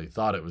initially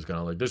thought it was going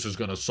to. Like, this is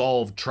going to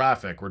solve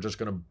traffic. We're just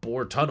going to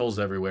bore tunnels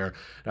everywhere.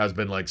 It has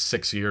been like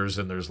 6 years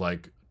and there's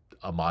like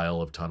a mile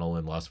of tunnel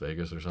in Las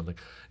Vegas or something.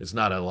 It's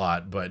not a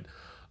lot, but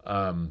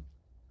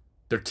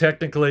there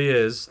technically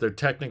is. They're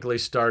technically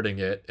starting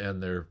it,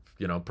 and they're,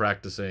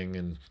 practicing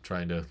and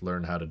trying to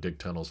learn how to dig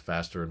tunnels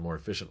faster and more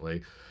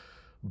efficiently.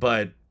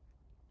 But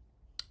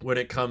when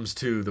it comes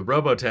to the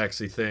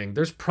robotaxi thing,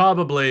 there's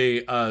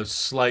probably a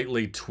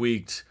slightly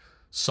tweaked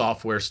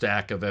software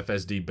stack of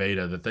FSD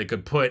beta that they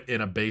could put in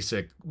a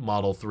basic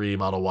Model 3,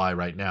 Model Y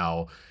right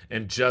now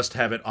and just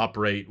have it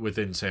operate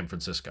within San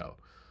Francisco,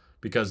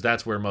 because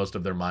that's where most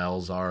of their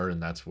miles are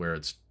and that's where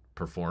it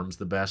performs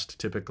the best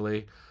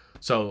typically.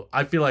 So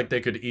I feel like they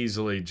could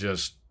easily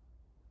just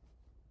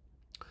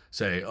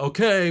say,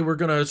 okay, we're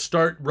going to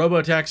start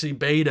Robotaxi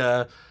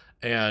beta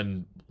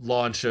and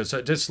launch a,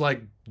 so just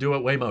like do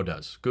what Waymo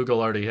does. Google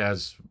already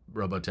has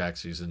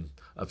Robotaxis in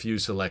a few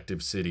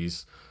selective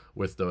cities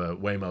with the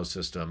Waymo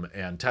system,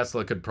 and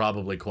Tesla could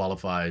probably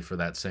qualify for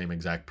that same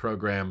exact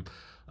program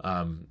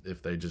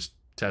if they just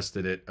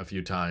tested it a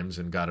few times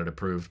and got it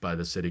approved by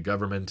the city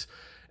government.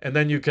 And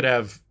then you could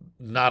have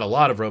not a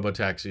lot of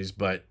robotaxis,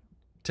 but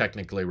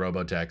technically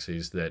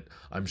robotaxis that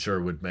I'm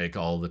sure would make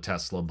all the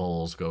Tesla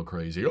bulls go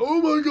crazy.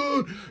 Oh my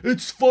God,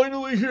 it's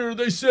finally here.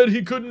 They said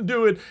he couldn't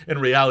do it. In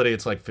reality,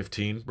 it's like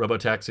 15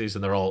 robotaxis,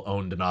 and they're all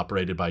owned and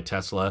operated by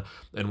Tesla.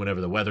 And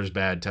whenever the weather's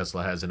bad,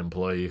 Tesla has an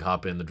employee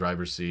hop in the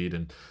driver's seat,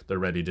 and they're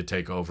ready to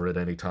take over at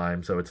any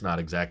time. So it's not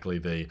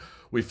exactly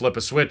we flip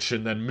a switch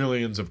and then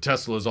millions of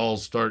Teslas all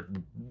start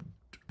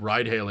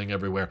ride-hailing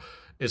everywhere.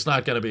 It's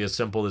not going to be as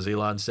simple as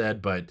Elon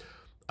said, but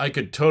I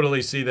could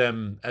totally see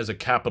them as a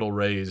capital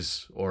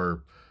raise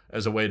or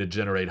as a way to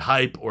generate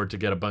hype or to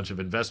get a bunch of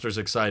investors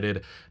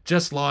excited.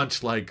 Just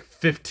launch like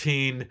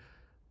 15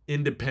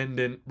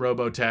 independent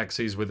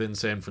robo-taxis within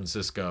San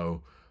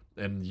Francisco,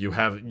 and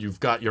you've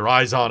got your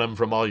eyes on them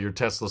from all your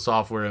Tesla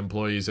software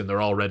employees, and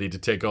they're all ready to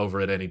take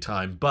over at any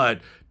time.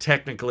 But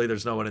technically,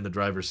 there's no one in the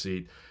driver's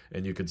seat,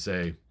 and you could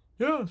say,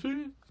 yeah,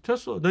 see,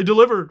 Tesla, they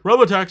delivered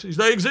robo-taxis.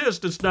 They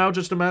exist. It's now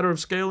just a matter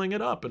of scaling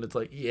it up. And it's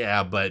like,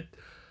 yeah, but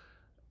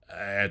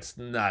it's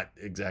not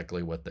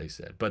exactly what they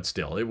said, but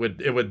still, it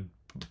would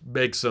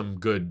make some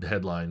good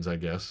headlines, I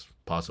guess,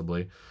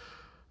 possibly.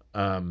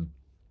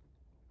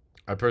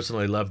 I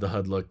personally love the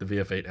HUD look. The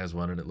VF8 has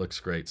one, and it looks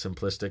great.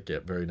 Simplistic,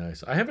 yet very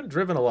nice. I haven't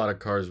driven a lot of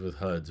cars with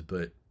HUDs,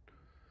 but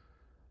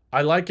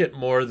I like it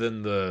more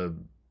than the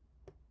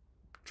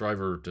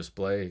driver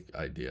display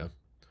idea.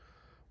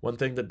 One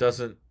thing that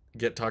doesn't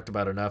get talked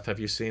about enough, have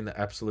you seen the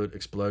absolute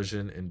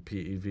explosion in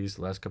PEVs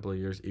the last couple of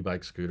years?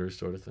 E-bike scooters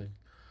sort of thing.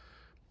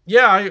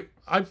 Yeah,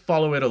 I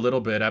follow it a little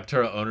bit.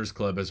 Aptera Owners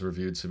Club has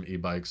reviewed some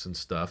e-bikes and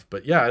stuff,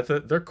 but yeah,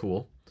 they're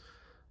cool.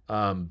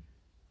 I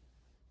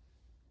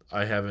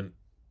haven't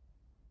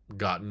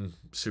gotten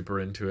super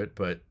into it,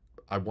 but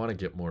I want to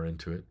get more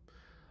into it.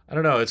 I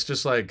don't know, it's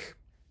just like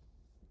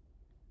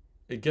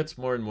it gets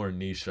more and more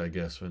niche, I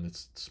guess, when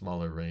it's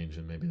smaller range,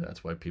 and maybe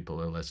that's why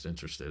people are less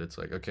interested. It's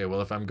like, okay,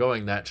 well, if I'm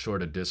going that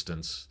short a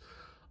distance,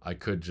 I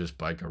could just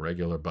bike a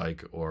regular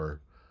bike,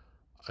 or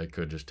I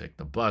could just take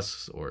the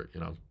bus, or,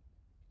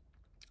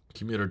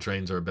 commuter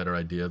trains are a better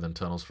idea than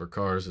tunnels for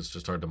cars. It's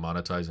just hard to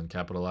monetize and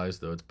capitalize,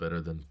 though it's better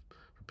than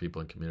for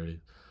people in community.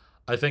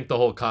 I think the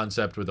whole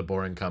concept with the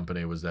Boring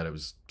Company was that it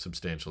was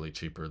substantially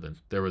cheaper than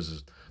there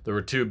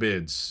were two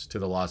bids to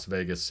the Las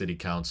Vegas City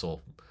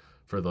Council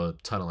for the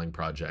tunneling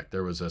project.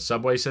 There was a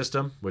subway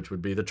system, which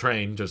would be the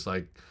train, just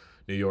like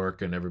New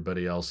York and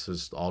everybody else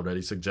has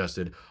already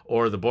suggested,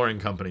 or the Boring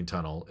Company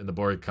tunnel. And the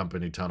Boring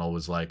Company tunnel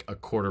was like a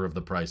quarter of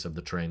the price of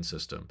the train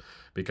system,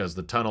 because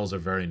the tunnels are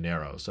very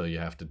narrow, so you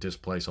have to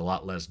displace a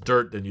lot less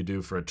dirt than you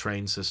do for a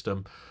train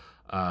system.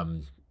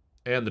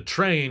 And the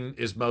train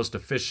is most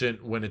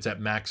efficient when it's at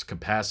max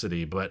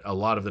capacity, but a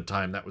lot of the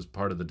time, that was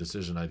part of the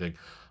decision, I think.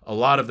 A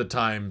lot of the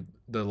time,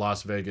 the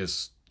Las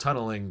Vegas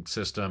tunneling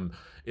system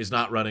is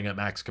not running at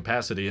max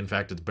capacity. In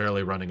fact, it's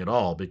barely running at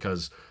all,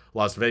 because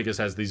Las Vegas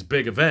has these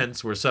big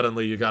events where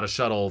suddenly you got to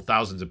shuttle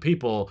thousands of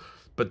people,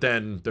 but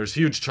then there's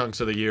huge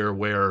chunks of the year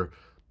where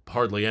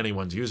hardly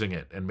anyone's using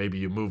it, and maybe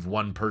you move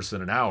one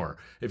person an hour.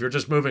 If you're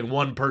just moving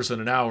one person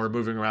an hour,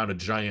 moving around a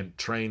giant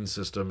train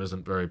system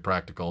isn't very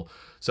practical.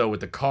 So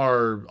with the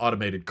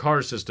automated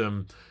car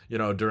system,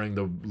 during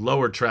the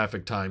lower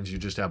traffic times, you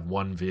just have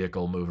one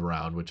vehicle move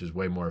around, which is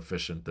way more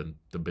efficient than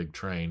the big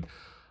train.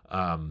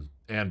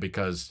 And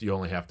because you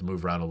only have to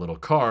move around a little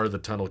car, the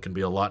tunnel can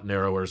be a lot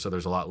narrower, so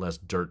there's a lot less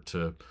dirt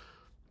to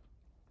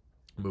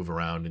move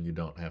around, and you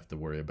don't have to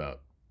worry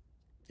about,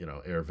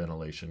 air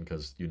ventilation,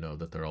 because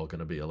that they're all going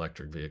to be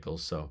electric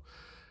vehicles. So,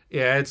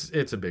 yeah,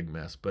 it's a big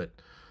mess. But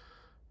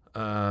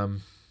do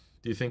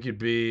you think you'd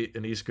be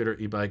an e-scooter,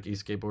 e-bike,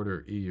 e-skateboard,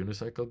 or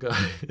e-unicycle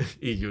guy?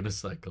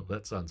 E-unicycle,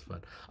 that sounds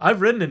fun. I've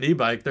ridden an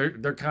e-bike.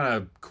 They're kind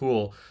of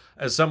cool.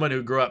 As someone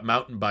who grew up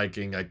mountain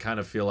biking, I kind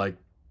of feel like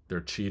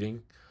they're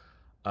cheating.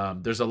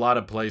 There's a lot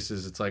of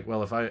places it's like,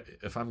 well,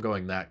 if I'm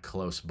going that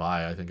close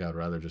by, I think I'd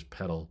rather just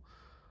pedal.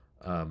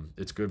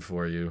 It's good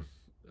for you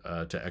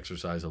to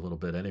exercise a little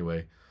bit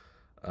anyway.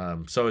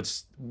 So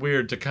it's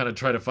weird to kind of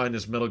try to find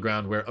this middle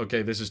ground where,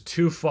 okay, this is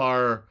too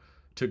far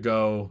to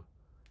go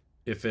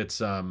if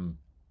it's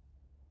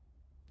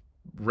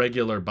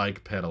regular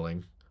bike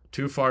pedaling,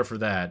 too far for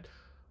that,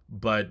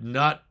 but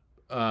not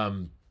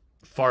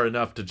far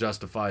enough to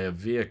justify a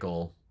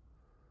vehicle.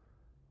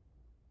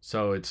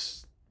 So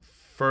it's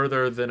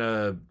further than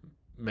a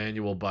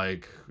manual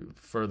bike,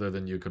 further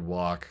than you could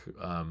walk,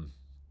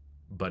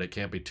 but it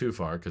can't be too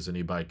far because an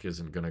e-bike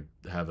isn't going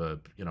to have a,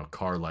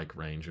 car-like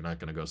range. You're not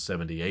going to go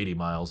 70, 80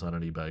 miles on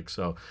an e-bike.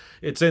 So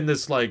it's in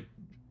this like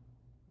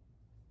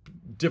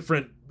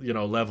different,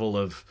 level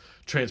of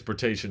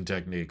transportation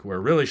technique where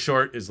really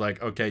short is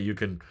like, okay, you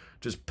can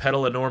just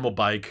pedal a normal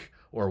bike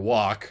or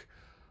walk.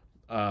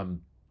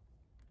 And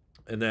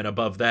then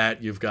above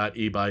that, you've got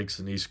e-bikes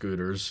and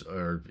e-scooters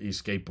or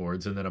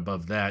e-skateboards. And then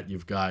above that,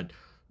 you've got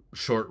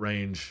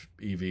short-range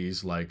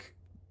EVs like,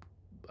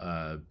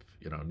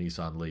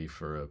 Nissan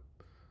Leaf or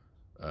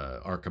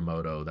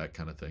Arcimoto, that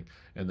kind of thing.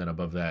 And then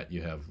above that,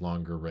 you have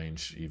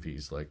longer-range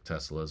EVs like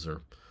Teslas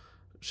or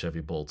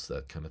Chevy Bolts,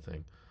 that kind of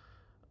thing.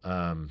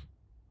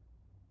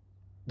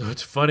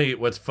 What's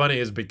funny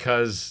is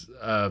because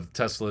of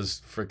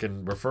Tesla's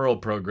freaking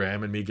referral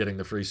program and me getting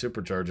the free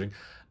supercharging,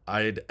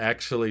 I'd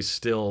actually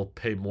still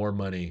pay more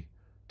money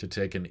to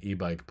take an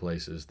e-bike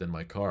places than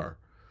my car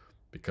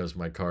because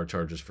my car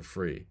charges for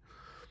free.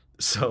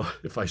 So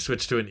if I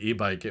switched to an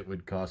e-bike, it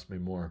would cost me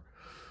more.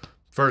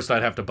 First,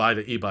 I'd have to buy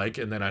the e-bike,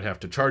 and then I'd have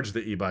to charge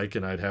the e-bike,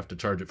 and I'd have to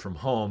charge it from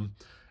home,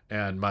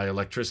 and my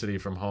electricity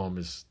from home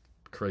is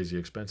crazy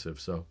expensive.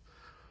 So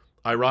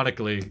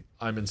ironically,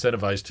 I'm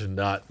incentivized to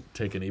not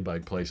take an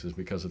e-bike places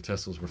because of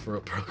Tesla's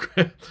referral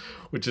program,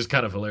 which is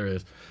kind of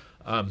hilarious.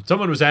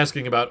 Someone was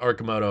asking about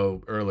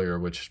Arcimoto earlier,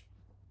 which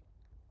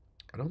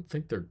I don't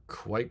think they're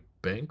quite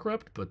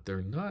bankrupt, but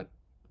they're not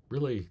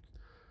really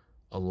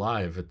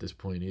alive at this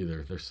point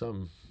either. There's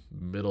some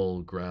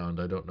middle ground.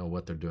 I don't know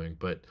what they're doing,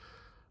 but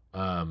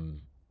I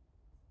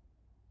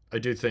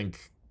do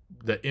think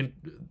that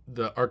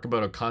the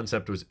Arcimoto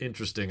concept was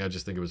interesting. I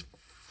just think it was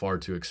far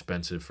too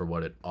expensive for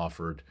what it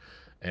offered.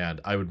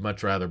 And I would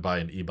much rather buy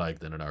an e-bike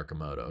than an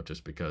Arcimoto,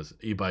 just because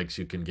e-bikes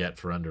you can get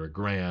for under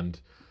 $1,000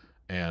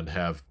 and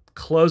have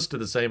close to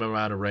the same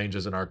amount of range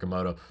as an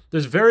Arcimoto.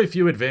 There's very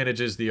few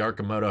advantages the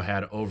Arcimoto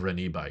had over an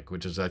e-bike,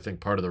 which is, I think,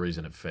 part of the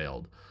reason it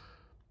failed.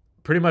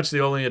 Pretty much the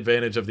only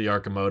advantage of the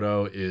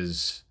Arcimoto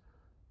is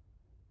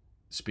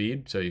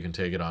speed, so you can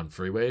take it on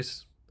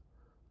freeways.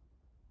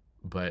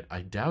 But I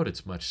doubt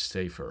it's much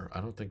safer.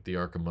 I don't think the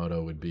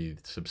Arcimoto would be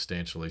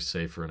substantially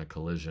safer in a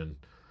collision.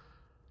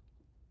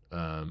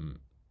 Kaz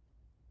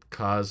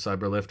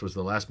Cyberlift was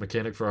the last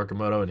mechanic for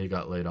Arcimoto, and he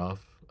got laid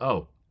off.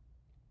 Oh.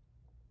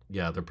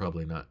 Yeah, they're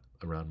probably not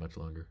around much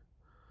longer.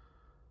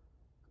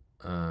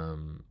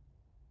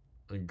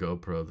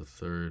 GoPro, the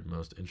third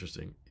most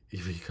interesting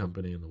EV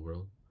company in the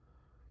world.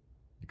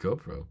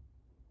 GoPro.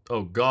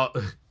 Oh,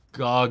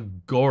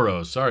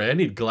 Gogoro. Sorry, I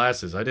need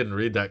glasses. I didn't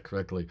read that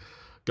correctly.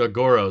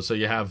 Gogoro. So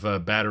you have a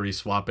battery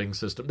swapping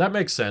system. That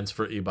makes sense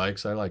for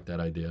e-bikes. I like that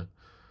idea.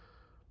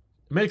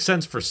 It makes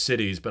sense for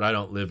cities, but I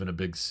don't live in a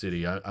big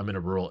city. I'm in a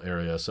rural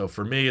area. So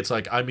for me, it's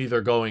like I'm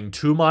either going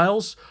 2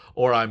 miles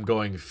or I'm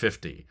going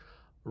 50.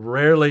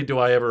 Rarely do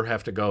I ever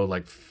have to go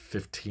like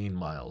 15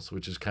 miles,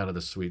 which is kind of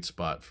the sweet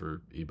spot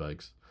for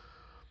e-bikes.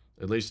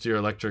 At least your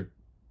electric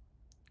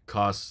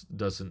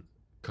doesn't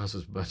cost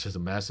as much as a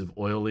massive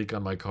oil leak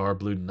on my car.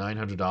 Blew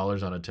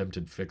 $900 on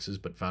attempted fixes,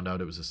 but found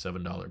out it was a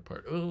 $7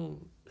 part. Oh,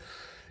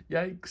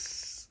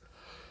 yikes.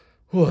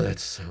 Oh, that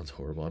sounds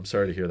horrible. I'm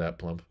sorry to hear that,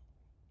 Plump.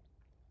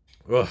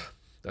 Oh,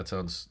 that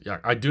sounds... Yeah,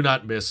 I do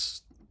not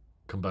miss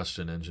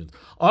combustion engines.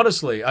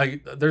 Honestly,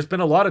 there's been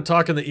a lot of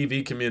talk in the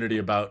EV community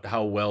about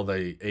how well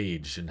they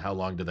age and how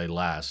long do they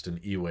last and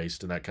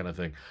e-waste and that kind of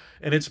thing.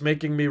 And it's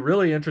making me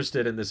really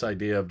interested in this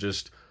idea of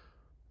just,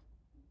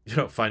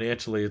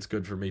 financially it's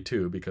good for me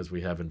too because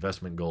we have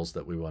investment goals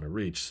that we want to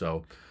reach.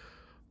 So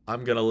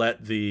I'm going to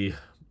let the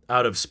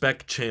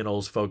out-of-spec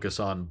channels focus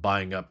on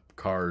buying up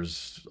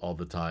cars all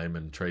the time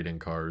and trading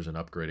cars and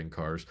upgrading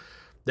cars.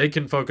 They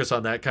can focus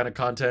on that kind of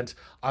content.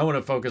 I want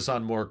to focus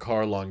on more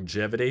car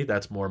longevity.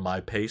 That's more my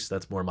pace.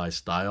 That's more my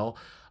style.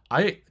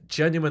 I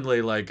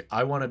genuinely,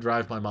 I want to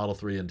drive my Model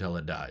 3 until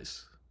it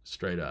dies.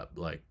 Straight up.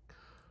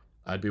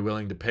 I'd be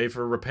willing to pay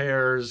for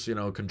repairs,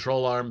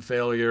 control arm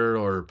failure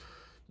or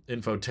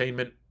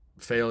infotainment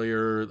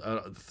failure,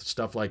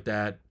 stuff like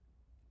that.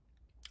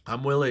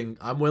 I'm willing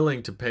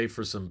to pay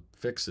for some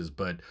fixes,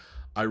 but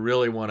I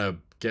really want to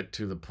get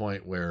to the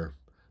point where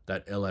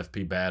that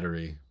LFP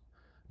battery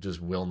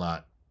just will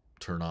not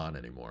turn on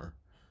anymore.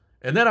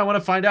 And then I want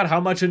to find out how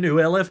much a new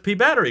LFP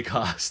battery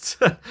costs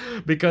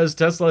because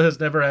Tesla has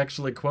never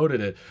actually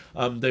quoted it.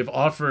 They've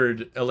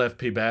offered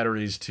LFP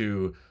batteries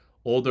to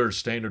older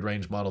standard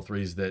range Model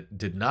 3s that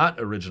did not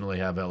originally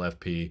have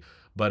LFP,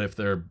 but if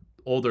their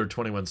older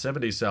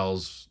 2170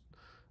 cells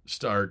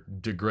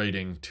start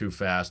degrading too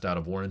fast out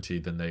of warranty,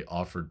 then they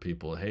offered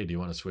people, hey, do you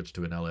want to switch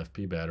to an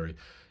LFP battery?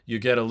 You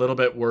get a little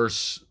bit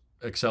worse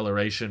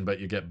acceleration, but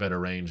you get better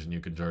range and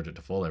you can charge it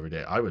to full every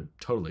day. I would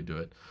totally do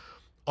it.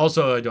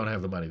 Also, I don't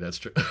have the money. That's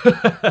true.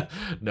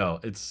 No,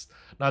 it's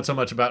not so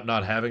much about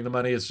not having the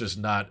money. It's just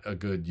not a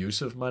good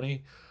use of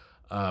money,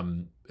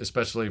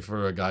 especially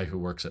for a guy who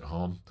works at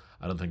home.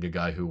 I don't think a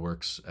guy who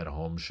works at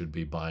home should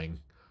be buying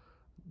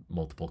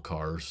multiple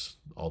cars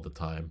all the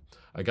time.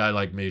 A guy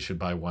like me should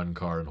buy one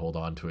car and hold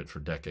on to it for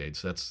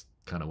decades. That's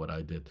kind of what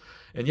I did.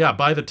 And yeah,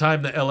 by the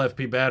time the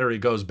LFP battery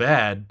goes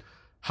bad,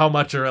 how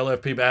much are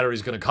LFP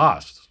batteries going to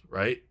cost,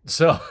 right?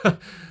 So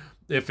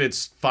if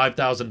it's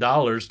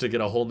 $5,000 to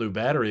get a whole new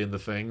battery in the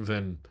thing,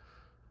 then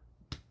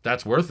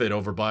that's worth it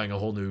over buying a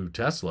whole new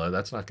Tesla.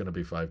 That's not going to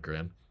be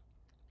 $5,000.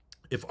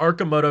 If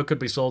Arcimoto could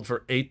be sold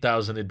for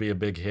 $8,000, it'd be a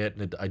big hit,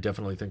 and I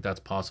definitely think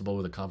that's possible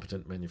with a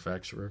competent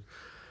manufacturer.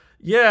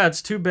 Yeah,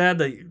 it's too bad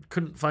they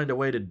couldn't find a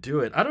way to do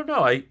it. I don't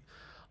know.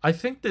 I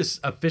think this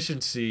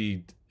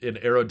efficiency in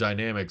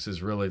aerodynamics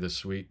is really the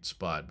sweet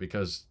spot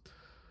because,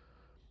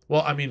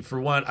 well, I mean, for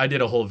one, I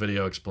did a whole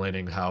video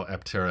explaining how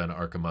Aptera and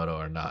Arcimoto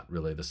are not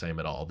really the same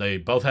at all. They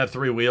both have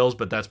 3 wheels,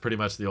 but that's pretty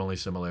much the only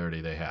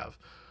similarity they have.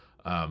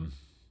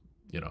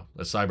 You know,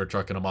 a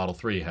Cybertruck and a Model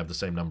 3 have the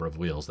same number of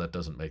wheels. That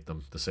doesn't make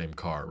them the same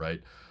car,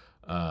 right?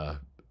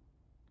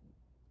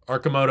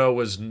 Arcimoto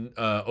was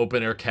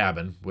open air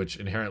cabin, which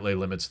inherently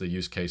limits the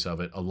use case of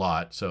it a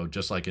lot. So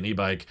just like an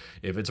e-bike,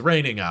 if it's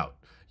raining out,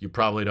 you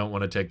probably don't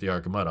want to take the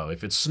Arcimoto.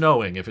 If it's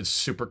snowing, if it's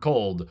super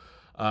cold,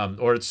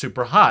 or it's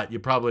super hot, you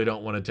probably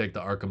don't want to take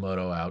the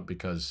Arcimoto out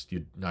because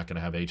you're not going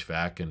to have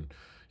HVAC and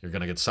you're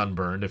going to get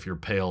sunburned if you're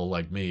pale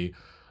like me.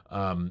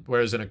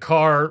 Whereas in a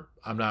car,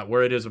 I'm not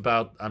worried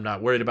about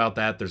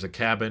that. There's a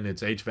cabin,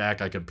 it's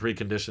HVAC, I can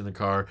precondition the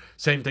car.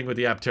 Same thing with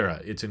the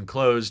Aptera. It's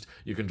enclosed,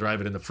 you can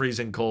drive it in the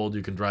freezing cold,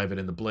 you can drive it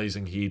in the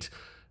blazing heat.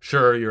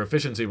 Sure, your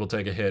efficiency will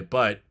take a hit,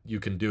 but you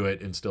can do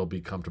it and still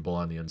be comfortable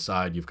on the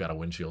inside. You've got a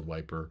windshield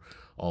wiper,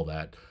 all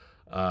that.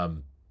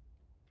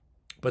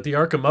 But the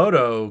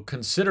Arcimoto,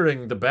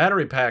 considering the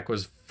battery pack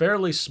was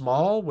fairly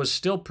small, was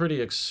still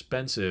pretty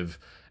expensive,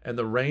 and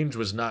the range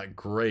was not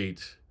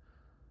great.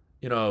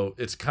 You know,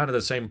 it's kind of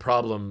the same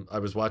problem. I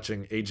was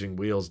watching Aging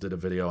Wheels did a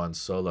video on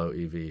Solo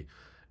EV,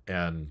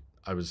 and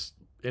I was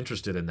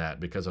interested in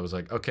that because I was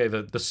like, okay,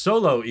 the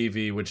Solo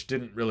EV, which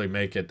didn't really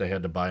make it, they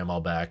had to buy them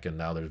all back, and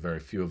now there's very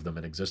few of them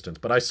in existence.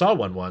 But I saw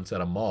one once at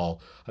a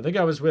mall. I think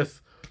I was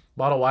with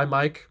Model Y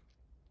Mike.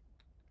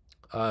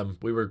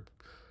 We were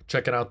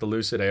checking out the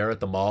Lucid Air at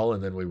the mall,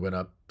 and then we went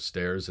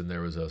upstairs, and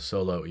there was a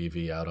Solo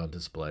EV out on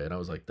display, and I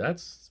was like,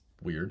 that's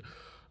weird.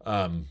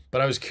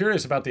 But I was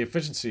curious about the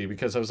efficiency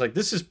because I was like,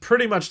 this is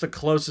pretty much the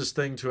closest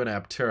thing to an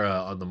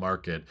Aptera on the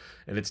market.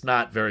 And it's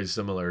not very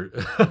similar,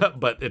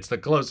 but it's the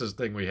closest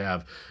thing we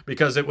have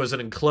because it was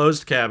an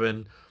enclosed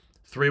cabin,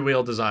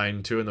 3-wheel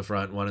design, 2 in the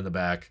front, 1 in the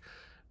back.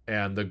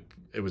 And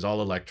it was all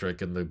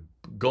electric, and the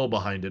goal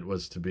behind it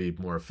was to be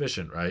more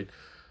efficient, right?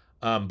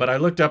 But I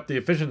looked up the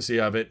efficiency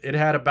of it. It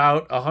had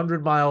about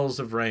 100 miles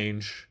of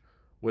range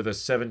with a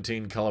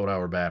 17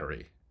 kilowatt-hour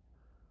battery,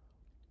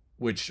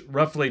 which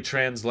roughly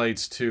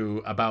translates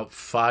to about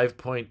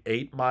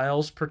 5.8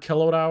 miles per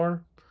kilowatt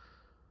hour.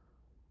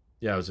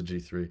 Yeah, it was a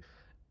G3.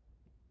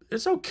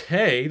 It's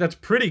okay. That's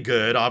pretty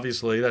good,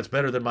 obviously. That's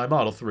better than my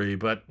Model 3,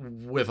 but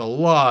with a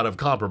lot of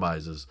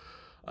compromises.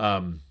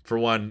 For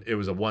one, it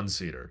was a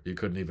 1-seater. You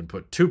couldn't even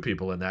put 2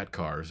 people in that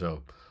car,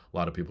 so a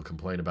lot of people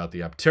complain about the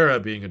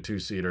Aptera being a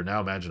 2-seater.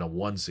 Now imagine a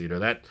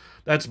 1-seater.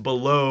 That's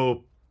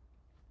below...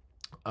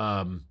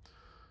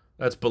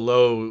 That's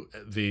below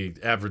the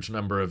average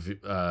number of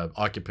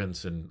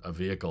occupants in a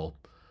vehicle,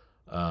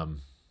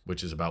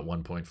 which is about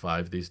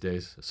 1.5 these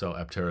days. So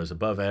Aptera is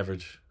above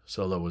average.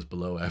 Solo was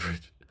below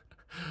average.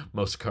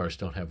 Most cars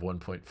don't have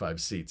 1.5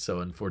 seats,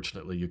 so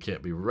unfortunately you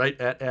can't be right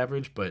at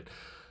average. But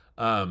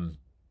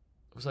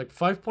it was like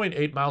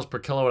 5.8 miles per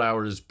kilowatt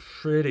hour is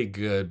pretty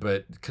good.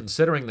 But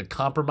considering the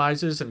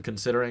compromises and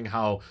considering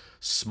how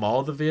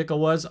small the vehicle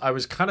was, I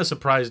was kind of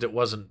surprised it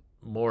wasn't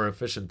more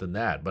efficient than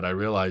that, but I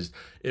realized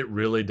it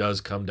really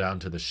does come down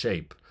to the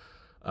shape.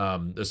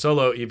 The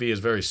Solo EV is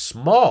very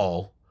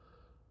small,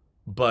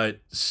 but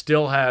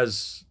still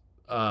has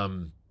not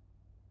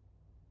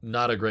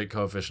a great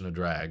coefficient of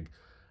drag,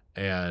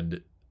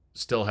 and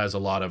still has a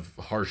lot of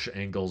harsh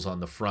angles on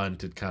the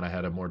front. It kind of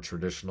had a more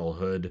traditional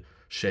hood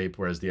shape,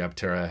 whereas the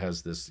Aptera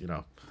has this, you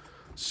know,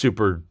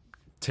 super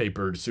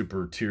tapered,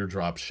 super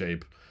teardrop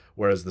shape,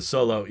 whereas the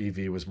Solo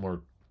EV was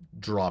more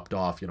dropped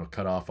off, you know,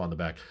 cut off on the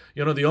back.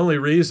 You know, the only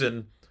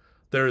reason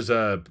there's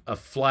a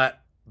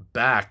flat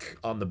back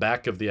on the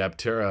back of the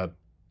Aptera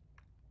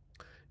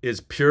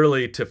is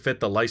purely to fit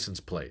the license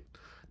plate.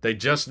 They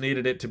just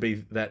needed it to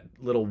be, that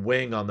little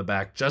wing on the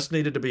back just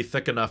needed to be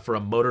thick enough for a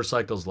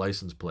motorcycle's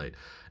license plate.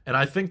 And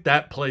I think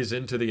that plays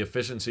into the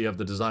efficiency of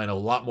the design a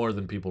lot more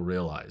than people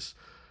realize.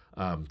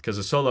 Because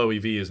a Solo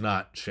EV is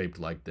not shaped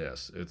like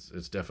this.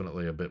 It's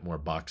definitely a bit more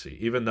boxy,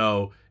 even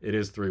though it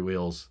is 3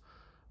 wheels.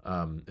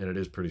 And it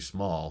is pretty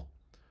small.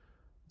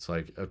 It's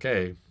like,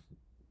 okay,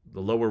 the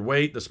lower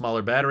weight, the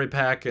smaller battery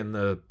pack, and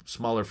the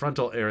smaller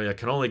frontal area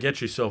can only get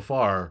you so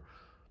far.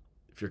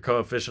 If your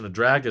coefficient of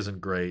drag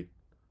isn't great,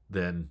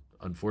 then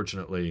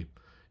unfortunately,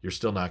 you're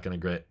still not going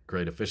to get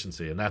great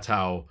efficiency. And that's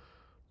how,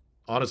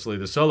 honestly,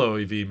 the Solo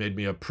EV made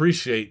me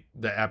appreciate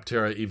the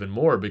Aptera even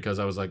more, because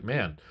I was like,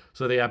 man,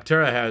 so the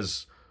Aptera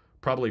has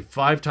probably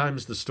 5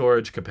 times the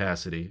storage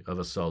capacity of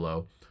a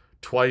Solo,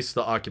 twice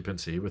the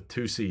occupancy with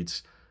 2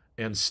 seats,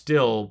 and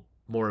still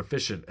more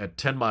efficient at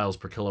 10 miles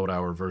per kilowatt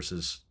hour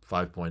versus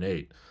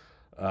 5.8.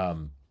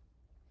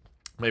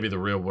 Maybe the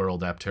real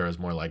world Aptera is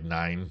more like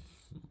 9,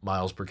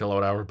 miles per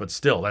kilowatt hour, but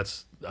still,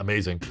 that's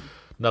amazing.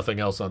 Nothing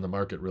else on the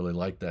market really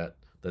like that.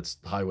 That's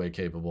highway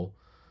capable.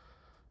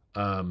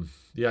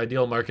 The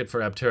ideal market for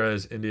Aptera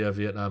is India,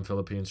 Vietnam,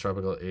 Philippines,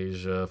 tropical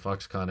Asia.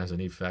 Foxconn has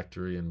an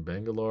e-factory in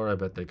Bangalore. I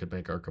bet they could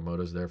make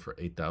Arcimotos there for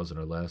 8,000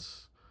 or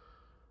less.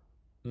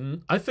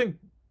 I think,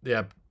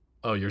 yeah.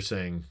 Oh, you're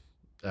saying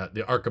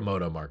the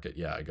Arcimoto market.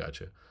 Yeah, I got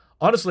you.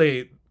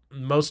 Honestly,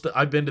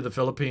 I've been to the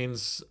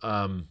Philippines.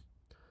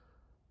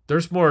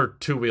 There's more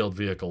two-wheeled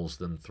vehicles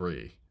than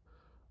three.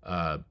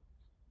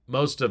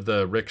 Most of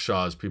the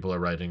rickshaws people are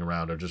riding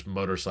around are just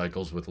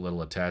motorcycles with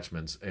little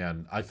attachments,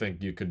 and I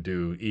think you could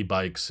do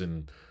e-bikes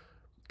and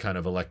kind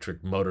of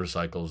electric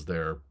motorcycles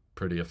there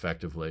pretty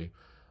effectively.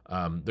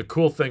 The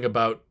cool thing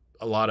about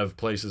a lot of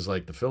places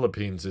like the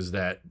Philippines is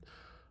that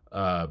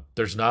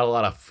there's not a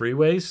lot of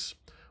freeways,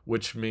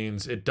 which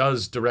means it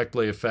does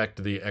directly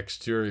affect the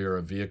exterior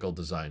of vehicle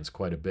designs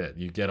quite a bit.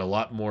 You get a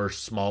lot more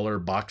smaller,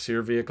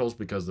 boxier vehicles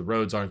because the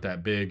roads aren't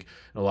that big.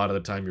 And a lot of the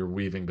time you're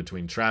weaving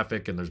between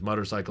traffic and there's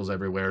motorcycles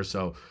everywhere.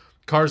 So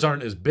cars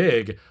aren't as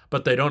big,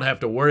 but they don't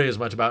have to worry as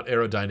much about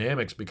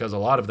aerodynamics because a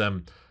lot of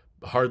them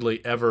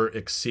hardly ever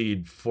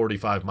exceed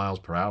 45 miles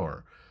per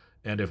hour.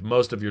 And if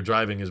most of your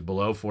driving is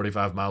below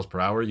 45 miles per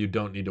hour, you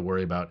don't need to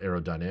worry about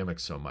aerodynamics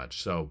so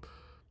much. So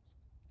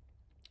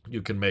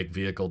you can make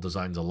vehicle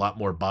designs a lot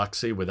more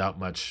boxy without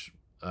much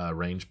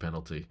range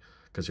penalty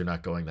because you're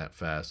not going that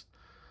fast.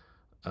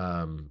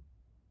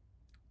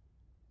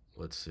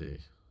 Let's see.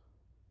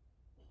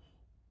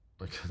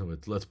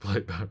 Let's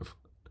play.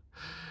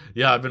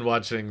 Yeah, I've been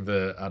watching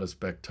the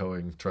out-of-spec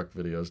towing truck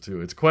videos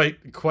too. It's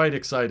quite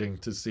exciting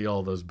to see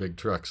all those big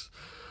trucks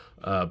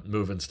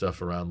moving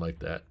stuff around like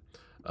that.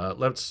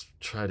 Let's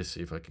try to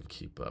see if I can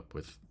keep up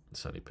with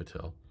Sunny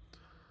Patel.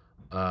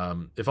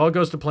 If all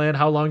goes to plan,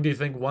 how long do you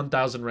think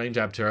 1000 range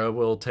Aptera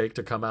will take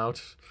to come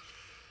out?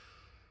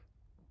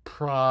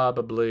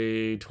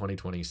 Probably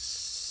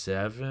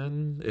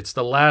 2027. It's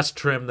the last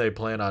trim they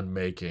plan on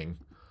making.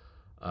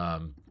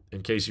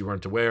 In case you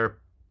weren't aware,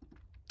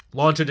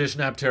 Launch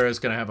Edition Aptera is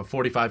going to have a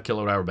 45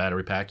 kilowatt-hour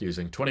battery pack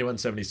using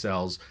 2170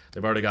 cells.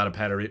 They've already got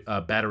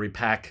a battery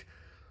pack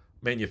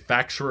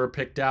manufacturer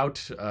picked out,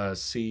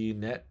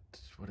 CNET.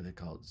 What are they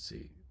called? It's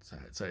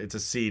a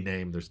C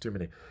name. There's too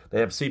many. They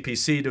have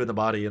CPC doing the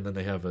body, and then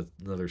they have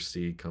another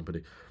C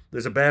company.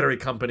 There's a battery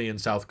company in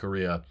South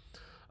Korea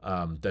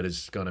that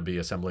is going to be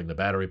assembling the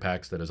battery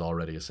packs that has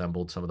already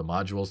assembled some of the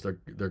modules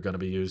they're going to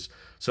be used.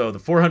 So the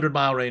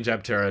 400-mile range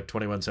Aptera,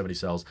 2170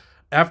 cells.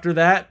 After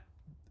that,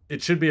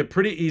 it should be a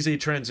pretty easy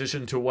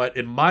transition to what,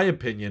 in my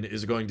opinion,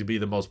 is going to be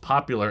the most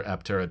popular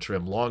Aptera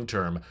trim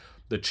long-term,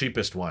 the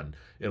cheapest one.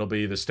 It'll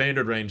be the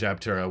standard range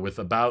Aptera with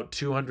about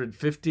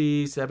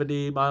 250,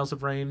 70 miles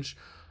of range.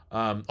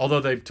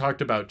 Although they've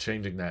talked about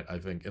changing that, I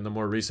think. In the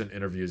more recent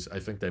interviews, I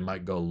think they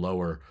might go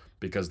lower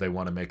because they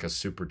want to make a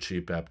super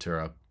cheap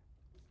Aptera.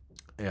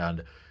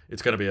 And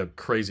it's going to be a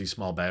crazy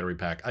small battery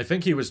pack. I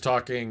think he was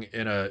talking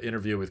in an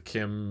interview with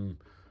Kim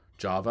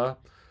Java.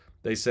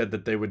 They said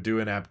that they would do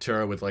an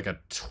Aptera with like a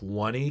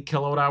 20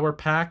 kilowatt-hour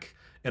pack,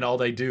 and all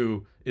they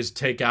do is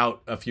take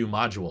out a few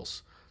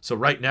modules. So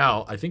right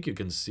now, I think you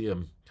can see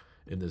them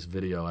in this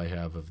video I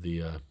have of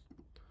the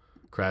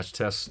crash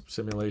test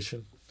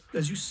simulation.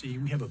 As you see,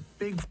 we have a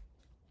big...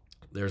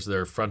 There's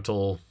their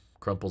frontal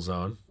crumple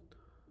zone.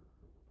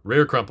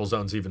 Rear crumple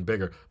zone's even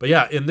bigger. But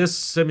yeah, in this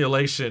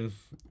simulation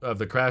of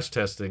the crash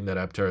testing that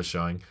Aptera is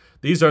showing,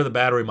 these are the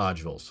battery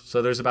modules.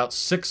 So there's about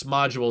 6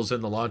 modules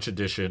in the Launch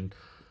Edition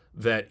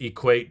that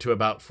equate to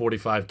about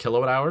 45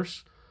 kilowatt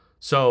hours.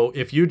 So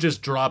if you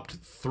just dropped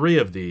 3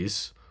 of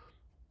these,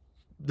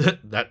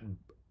 that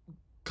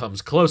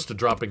comes close to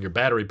dropping your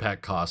battery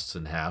pack costs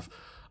in half.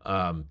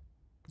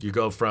 You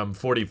go from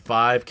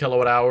 45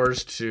 kilowatt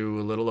hours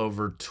to a little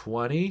over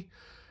 20.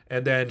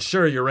 And then,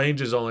 sure, your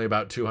range is only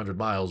about 200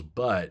 miles,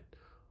 but,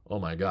 oh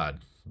my God,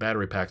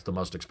 battery pack's the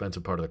most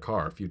expensive part of the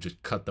car. If you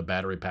just cut the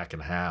battery pack in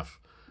half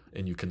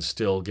and you can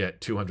still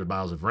get 200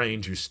 miles of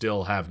range, you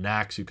still have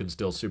NACS, you can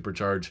still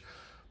supercharge.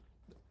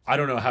 I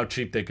don't know how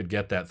cheap they could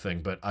get that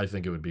thing, but I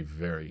think it would be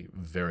very,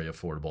 very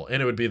affordable.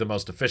 And it would be the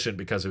most efficient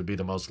because it would be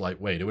the most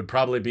lightweight. It would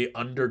probably be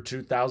under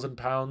 2,000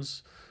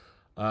 pounds.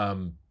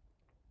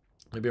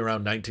 Maybe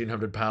around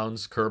 1,900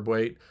 pounds curb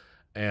weight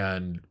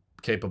and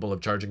capable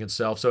of charging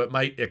itself. So it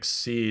might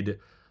exceed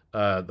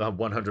the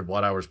 100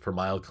 watt hours per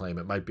mile claim.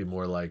 It might be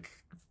more like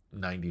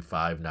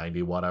 95,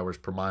 90 watt hours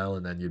per mile.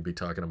 And then you'd be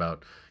talking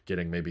about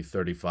getting maybe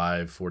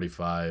 35,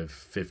 45,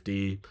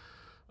 50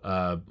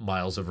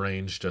 miles of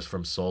range just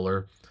from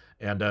solar.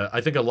 And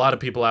I think a lot of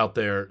people out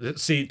there,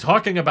 see,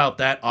 talking about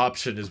that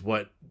option is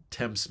what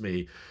tempts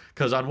me.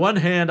 Because on one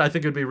hand, I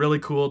think it'd be really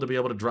cool to be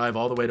able to drive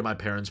all the way to my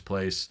parents'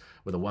 place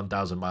with a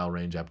 1,000-mile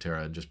range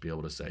Aptera and just be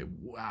able to say,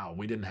 wow,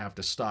 we didn't have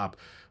to stop.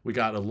 We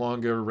got a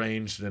longer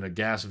range than a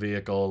gas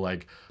vehicle.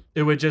 Like,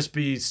 it would just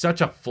be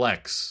such a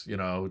flex, you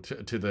know,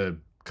 to the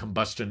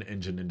combustion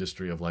engine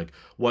industry of, like,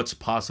 what's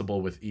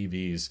possible with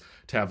EVs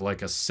to have,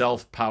 like, a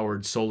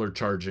self-powered solar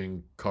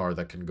charging car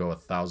that can go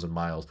 1,000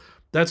 miles.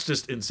 That's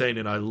just insane,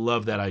 and I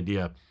love that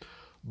idea.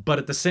 But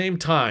at the same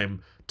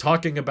time,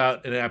 talking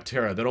about an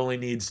Aptera that only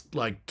needs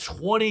like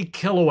 20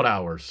 kilowatt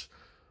hours.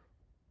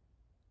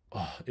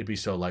 Oh, it'd be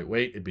so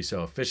lightweight. It'd be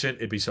so efficient.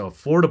 It'd be so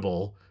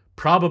affordable.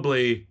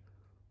 Probably,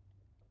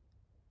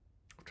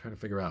 I'm trying to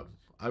figure out,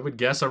 I would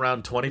guess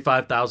around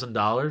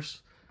 $25,000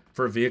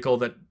 for a vehicle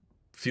that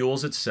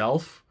fuels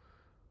itself.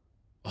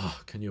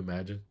 Oh, can you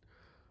imagine?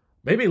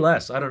 Maybe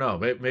less. I don't know.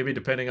 Maybe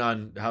depending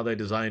on how they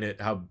design it,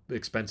 how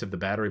expensive the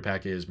battery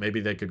pack is, maybe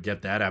they could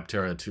get that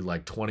Aptera to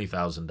like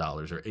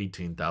 $20,000 or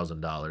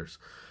 $18,000.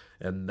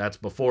 And that's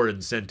before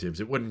incentives.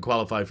 It wouldn't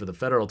qualify for the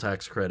federal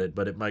tax credit,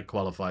 but it might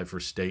qualify for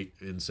state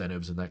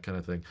incentives and that kind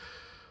of thing.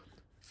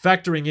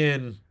 Factoring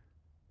in,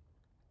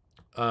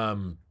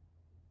 factoring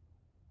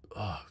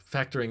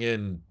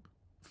in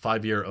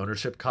 5-year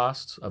ownership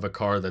costs of a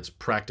car that's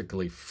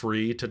practically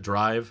free to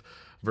drive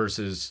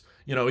versus,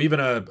 you know, even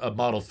a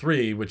Model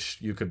 3, which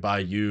you could buy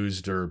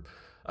used, or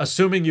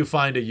assuming you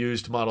find a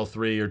used Model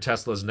 3 or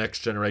Tesla's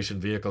next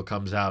generation vehicle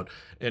comes out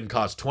and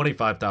costs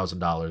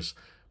 $25,000,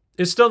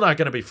 it's still not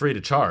going to be free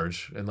to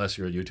charge unless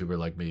you're a YouTuber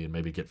like me and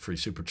maybe get free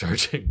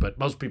supercharging. But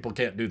most people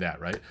can't do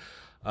that, right?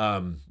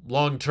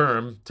 Long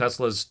term,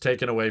 Tesla's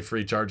taken away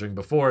free charging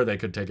before. They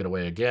could take it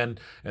away again.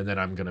 And then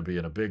I'm going to be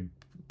in a big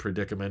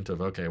predicament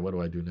of, okay, what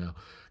do I do now?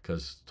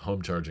 Because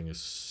home charging is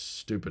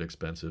stupid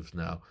expensive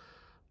now.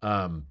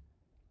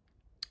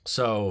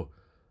 So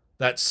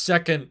that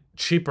second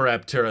cheaper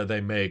Aptera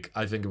they make,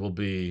 I think it will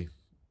be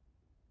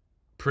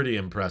pretty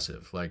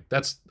impressive. Like,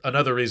 that's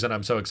another reason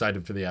I'm so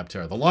excited for the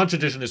Aptera. The launch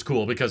edition is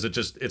cool because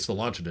it's the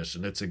launch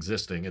edition. It's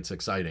existing. It's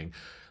exciting.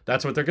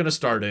 That's what they're going to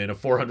start in, a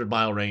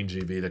 400-mile range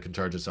EV that can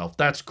charge itself.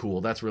 That's cool.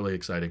 That's really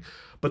exciting.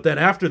 But then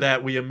after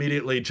that, we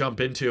immediately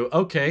jump into,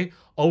 okay,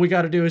 all we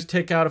got to do is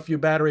take out a few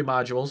battery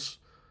modules.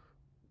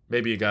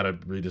 Maybe you got to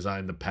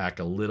redesign the pack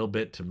a little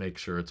bit to make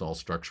sure it's all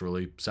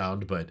structurally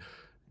sound, but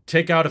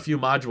take out a few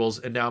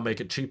modules and now make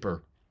it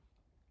cheaper.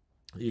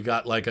 You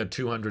got like a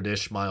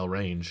 200-ish mile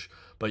range,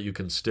 but you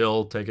can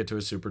still take it to a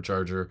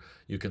supercharger.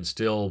 You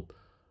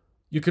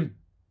can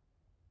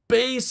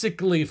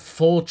basically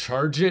full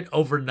charge it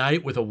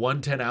overnight with a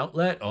 110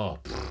 outlet. Oh,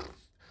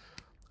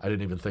 I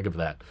didn't even think of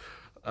that.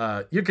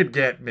 You could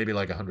get maybe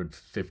like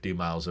 150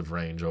 miles of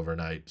range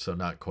overnight, so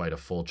not quite a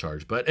full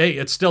charge. But hey,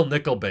 it's still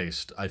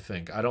nickel-based, I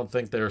think. I don't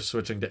think they're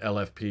switching to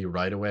LFP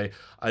right away.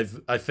 I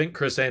think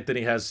Chris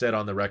Anthony has said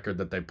on the record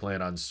that they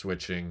plan on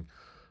switching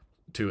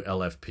to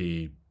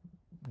LFP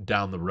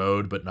down the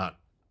road, but not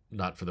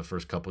for the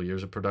first couple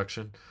years of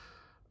production.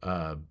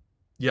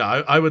 Yeah,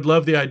 I would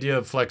love the idea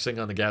of flexing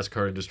on the gas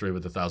car industry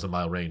with a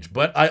 1,000-mile range.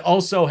 But I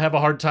also have a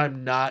hard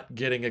time not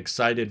getting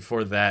excited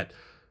for that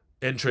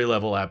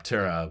entry-level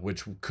Aptera,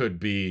 which could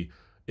be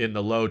in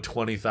the low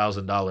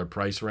 $20,000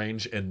 price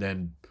range and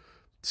then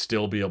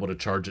still be able to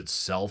charge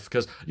itself.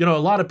 Because, you know, a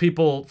lot of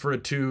people, for a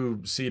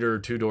two-seater,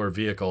 two-door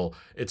vehicle,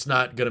 it's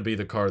not going to be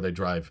the car they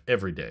drive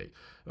every day.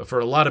 For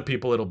a lot of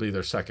people, it'll be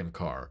their second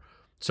car.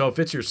 So if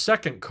it's your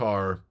second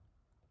car,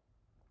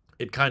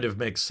 it kind of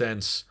makes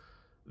sense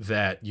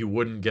that you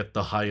wouldn't get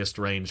the highest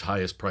range,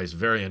 highest price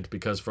variant,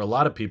 because for a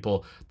lot of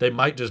people, they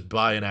might just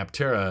buy an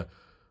Aptera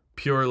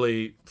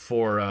purely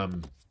for,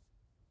 I'm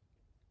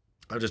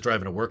just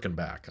driving to work and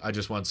back. I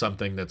just want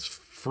something that's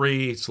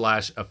free /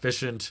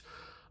 efficient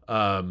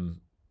to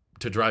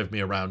drive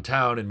me around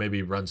town and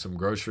maybe run some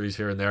groceries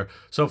here and there.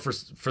 So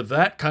for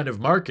that kind of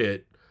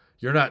market,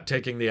 you're not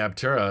taking the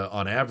Aptera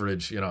on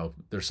average. You know,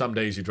 there's some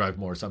days you drive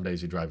more, some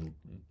days you drive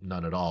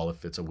none at all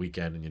if it's a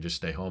weekend and you just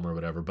stay home or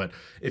whatever. But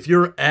if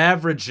you're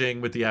averaging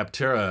with the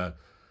Aptera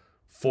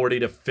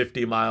 40 to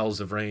 50 miles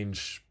of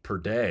range per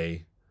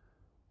day,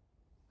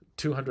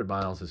 200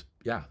 miles is,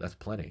 yeah, that's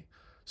plenty.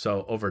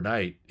 So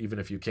overnight, even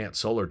if you can't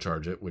solar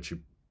charge it, which you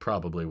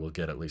probably will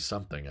get at least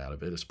something out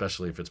of it,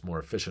 especially if it's more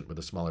efficient with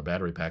a smaller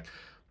battery pack,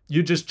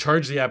 you just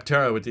charge the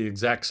Aptera with the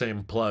exact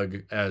same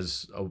plug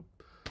as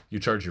you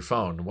charge your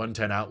phone,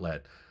 110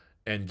 outlet,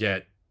 and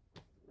get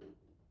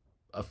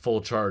a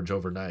full charge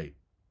overnight.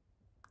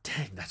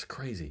 Dang, that's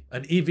crazy.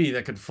 An EV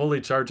that could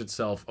fully charge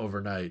itself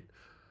overnight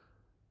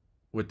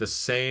with the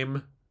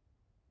same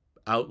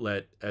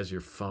outlet as your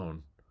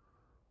phone.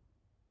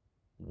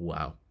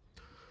 Wow.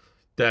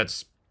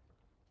 That's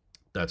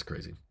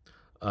crazy.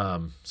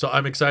 So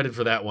I'm excited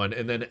for that one.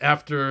 And then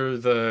after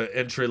the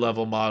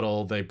entry-level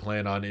model, they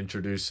plan on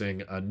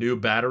introducing a new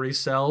battery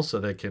cell so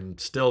they can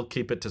still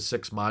keep it to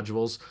 6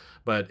 modules,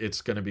 but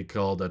it's going to be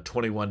called a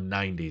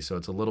 2190. So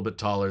it's a little bit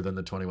taller than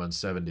the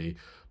 2170,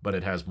 but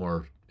it has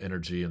more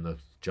energy in the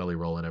jelly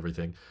roll and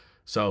everything.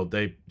 So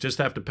they just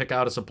have to pick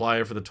out a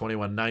supplier for the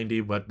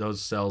 2190, but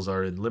those cells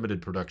are in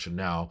limited production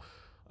now.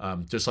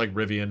 Just like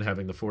Rivian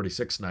having the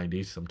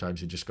 4690,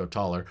 sometimes you just go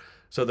taller.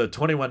 So the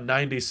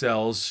 2190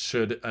 cells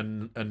should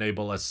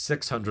enable a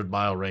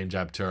 600-mile range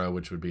Aptera,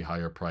 which would be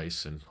higher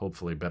price and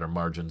hopefully better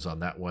margins on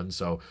that one.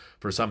 So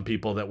for some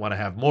people that want to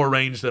have more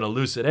range than a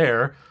Lucid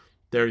Air,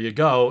 there you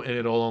go. And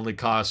it'll only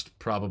cost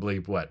probably,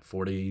 what,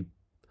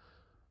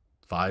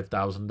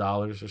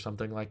 $45,000 or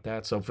something like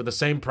that. So for the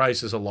same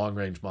price as a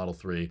long-range Model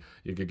 3,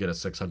 you could get a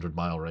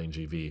 600-mile range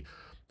EV,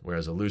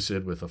 whereas a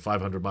Lucid with a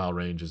 500-mile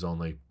range is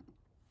only,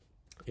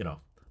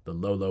 the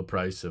low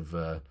price of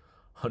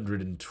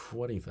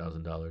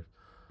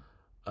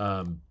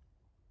 $120,000.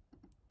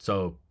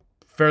 So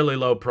fairly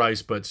low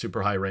price, but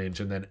super high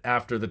range. And then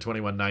after the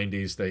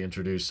 2190s, they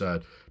introduced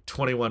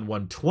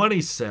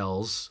 21120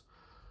 cells,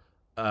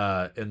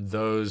 and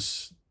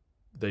those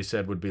they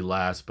said would be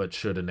last, but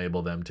should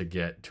enable them to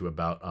get to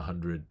about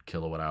 100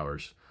 kilowatt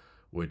hours,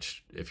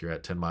 which if you're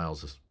at 10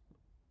 miles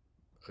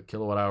a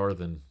kilowatt hour,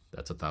 then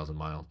that's 1,000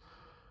 miles.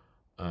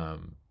 I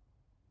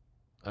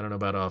don't know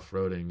about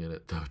off-roading in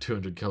it though.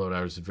 200 kilowatt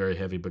hours is very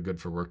heavy, but good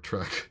for work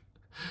truck.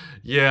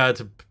 Yeah, it's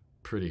a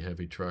pretty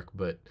heavy truck,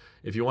 but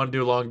if you want to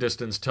do long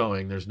distance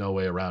towing, there's no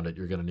way around it.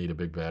 You're going to need a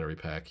big battery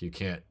pack. You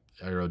can't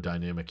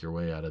aerodynamic your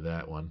way out of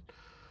that one.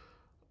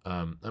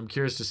 I'm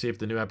curious to see if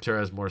the new Aptera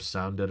has more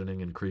sound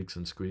deadening and creaks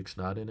and squeaks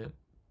not in it.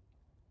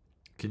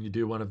 Can you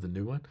do one of the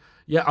new one?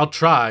 Yeah, I'll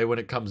try when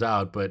it comes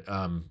out, but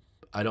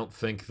I don't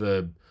think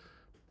the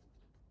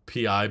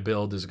PI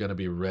build is going to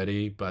be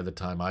ready by the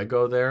time I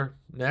go there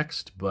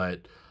next,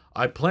 but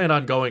I plan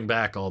on going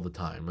back all the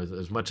time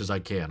as much as I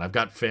can. I've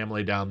got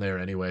family down there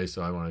anyway,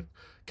 so I want to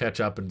catch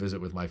up and visit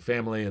with my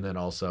family, and then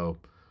also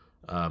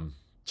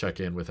check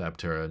in with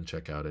Aptera and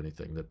check out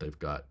anything that they've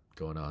got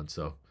going on.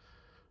 So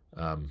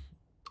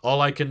all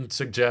I can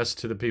suggest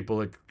to the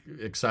people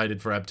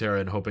excited for Aptera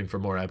and hoping for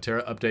more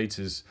Aptera updates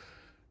is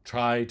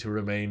try to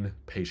remain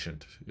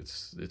patient.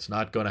 It's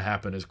not going to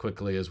happen as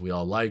quickly as we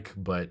all like,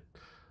 but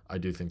I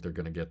do think they're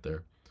going to get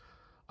there.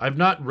 I've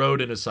not rode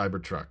in a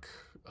Cybertruck.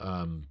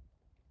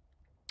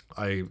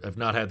 I have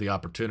not had the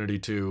opportunity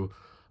to.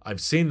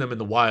 I've seen them in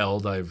the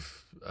wild.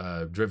 I've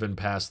driven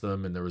past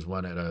them, and there was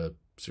one at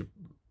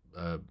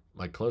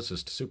my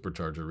closest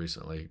supercharger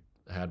recently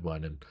had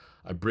one, and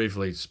I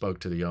briefly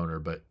spoke to the owner,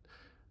 but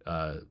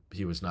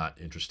he was not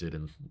interested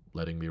in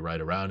letting me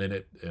ride around in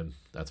it, and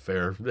that's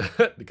fair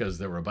because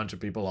there were a bunch of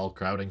people all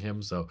crowding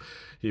him, so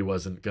he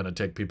wasn't going to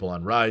take people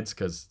on rides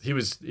because it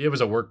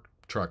was a work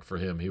truck for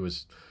him. He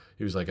was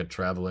like a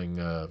traveling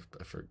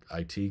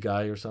IT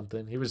guy or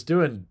something.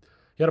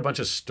 He had a bunch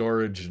of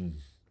storage and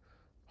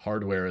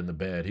hardware in the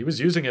bed. He was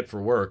using it for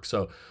work,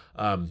 so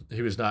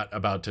he was not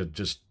about to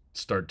just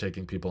start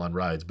taking people on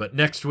rides. But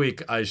next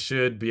week, I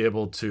should be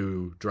able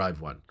to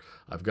drive one.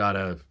 I've got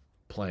a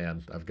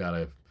plan. I've got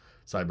a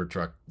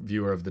Cybertruck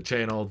viewer of the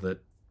channel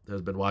that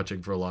has been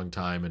watching for a long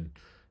time, and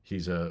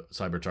he's a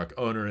Cybertruck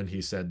owner, and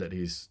he said that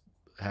he's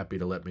happy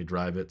to let me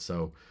drive it.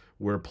 So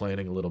we're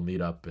planning a little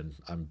meetup,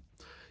 and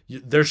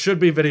there should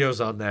be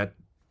videos on that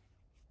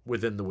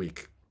within the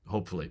week,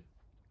 hopefully.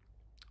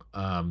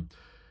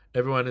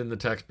 Everyone is in the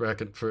tax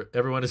bracket for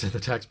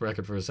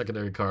a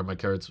secondary car. Oh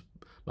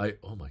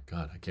my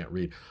God, I can't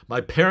read. My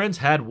parents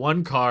had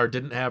one car,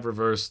 didn't have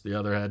reverse. The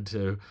other had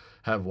to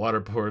have water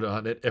poured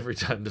on it every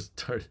time to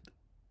start it.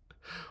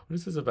 What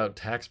is this about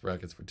tax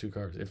brackets for two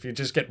cars? If you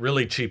just get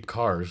really cheap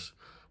cars,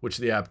 which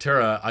the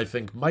Aptera, I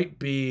think, might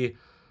be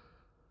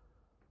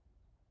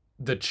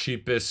the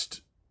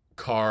cheapest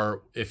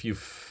car if you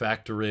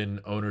factor in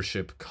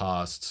ownership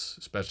costs,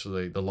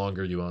 especially the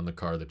longer you own the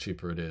car, the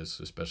cheaper it is,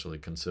 especially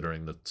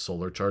considering the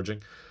solar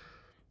charging.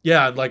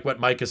 Yeah, like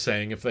what Mike is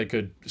saying, if they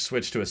could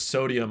switch to a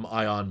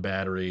sodium-ion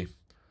battery,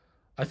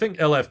 I think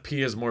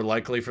LFP is more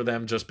likely for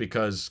them just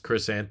because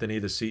Chris Anthony,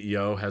 the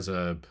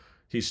CEO,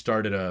 he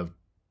started a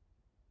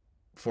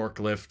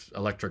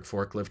electric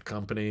forklift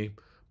company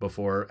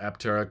before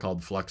Aptera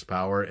called Flux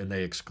Power, and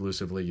they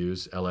exclusively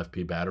use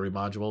LFP battery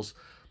modules.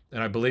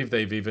 And I believe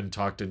they've even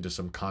talked into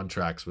some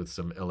contracts with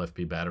some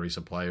LFP battery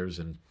suppliers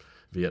in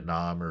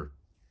Vietnam or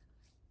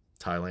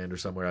Thailand or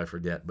somewhere, I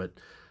forget. But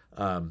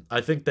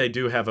I think they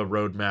do have a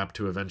roadmap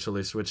to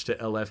eventually switch to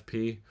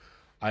LFP.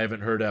 I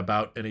haven't heard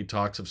about any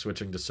talks of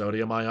switching to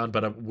sodium ion,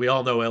 but we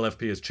all know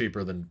LFP is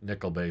cheaper than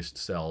nickel-based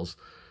cells.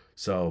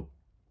 So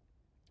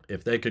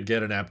if they could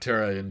get an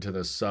Aptera into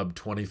the sub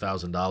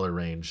 $20,000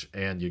 range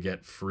and you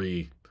get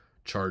free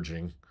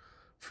charging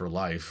for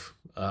life,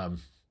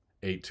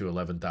 8 to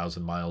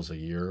 11,000 miles a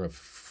year of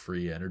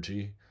free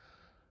energy,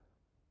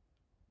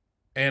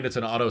 and it's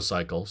an auto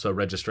cycle, so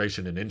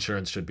registration and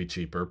insurance should be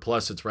cheaper.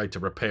 Plus, it's right to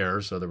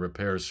repair, so the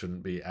repairs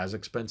shouldn't be as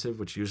expensive,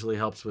 which usually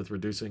helps with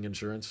reducing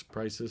insurance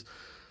prices.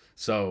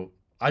 So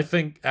I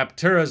think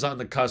Aptera is on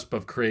the cusp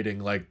of creating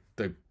like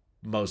the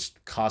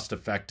most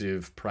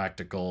cost-effective,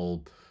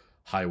 practical,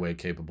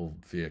 highway-capable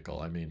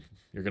vehicle. I mean,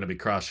 you're going to be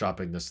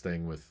cross-shopping this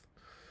thing with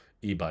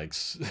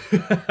e-bikes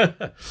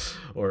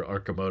or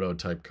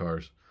Arcimoto-type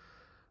cars.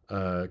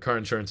 Car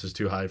insurance is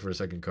too high for a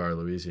second car.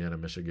 Louisiana,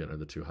 Michigan are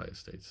the two highest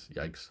states.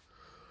 Yikes.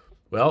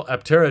 Well,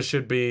 Aptera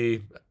should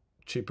be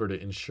cheaper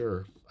to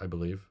insure, I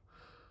believe.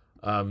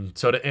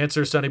 So to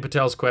answer Sunny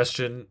Patel's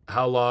question,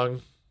 how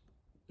long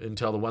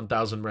until the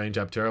 1,000 range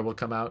Aptera will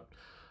come out?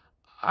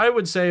 I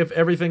would say if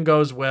everything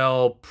goes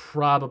well,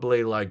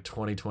 probably like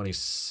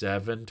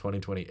 2027,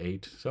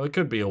 2028. So it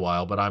could be a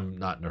while, but I'm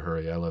not in a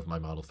hurry. I love my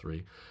Model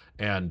 3.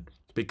 And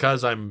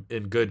because I'm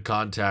in good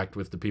contact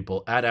with the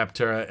people at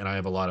Aptera and I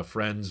have a lot of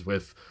friends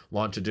with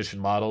launch edition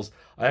models,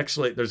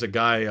 there's a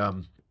guy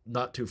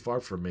not too far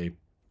from me.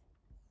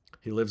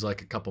 He lives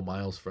like a couple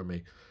miles from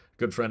me.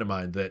 Good friend of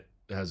mine that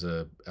has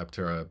a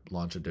Aptera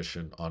launch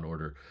edition on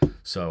order.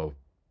 So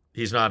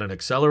he's not an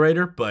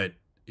accelerator, but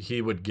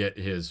he would get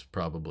his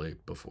probably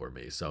before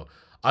me. So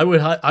I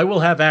will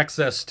have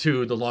access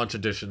to the launch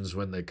editions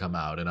when they come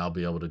out, and I'll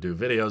be able to do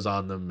videos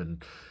on them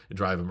and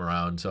drive them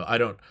around. So I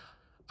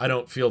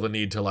don't feel the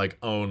need to like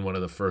own one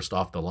of the first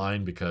off the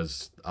line,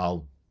 because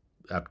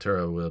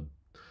Aptera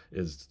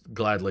is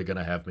gladly going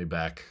to have me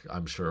back,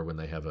 I'm sure, when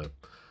they have a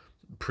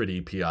pretty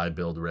PI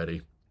build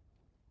ready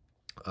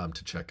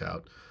to check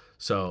out.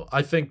 So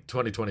I think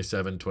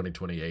 2027,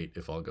 2028,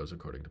 if all goes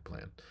according to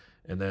plan.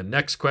 And then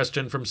next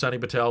question from Sunny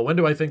Patel. When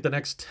do I think the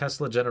next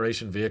Tesla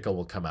generation vehicle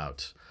will come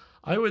out?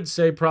 I would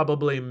say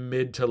probably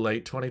mid to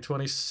late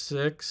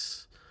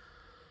 2026.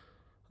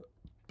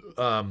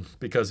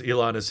 Because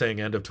Elon is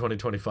saying end of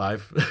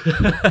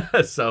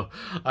 2025. So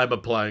I'm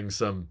applying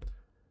some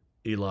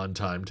Elon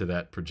time to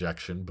that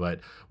projection. But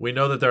we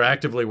know that they're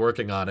actively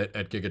working on it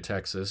at Giga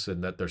Texas,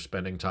 and that they're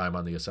spending time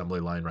on the assembly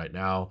line right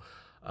now.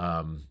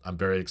 I'm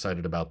very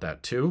excited about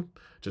that too,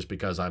 just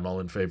because I'm all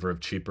in favor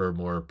of cheaper,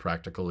 more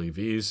practical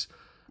EVs.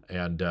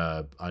 And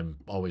I'm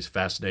always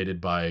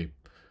fascinated by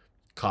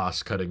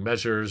cost-cutting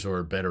measures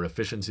or better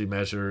efficiency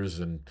measures,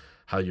 and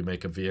how you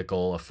make a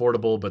vehicle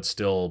affordable but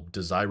still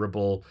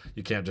desirable.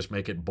 You can't just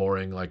make it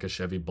boring like a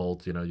Chevy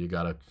Bolt. You know, you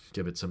got to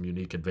give it some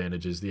unique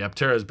advantages. The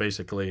Aptera is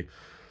basically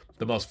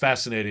the most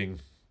fascinating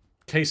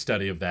case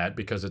study of that,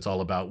 because it's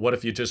all about, what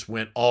if you just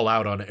went all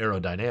out on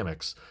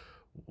aerodynamics?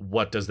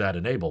 What does that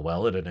enable?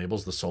 Well, it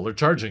enables the solar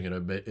charging.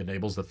 It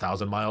enables the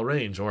 1,000-mile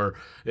range, or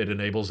it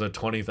enables a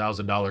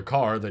 $20,000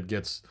 car that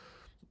gets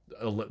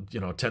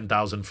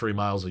 10,000 free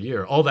miles a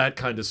year. All that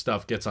kind of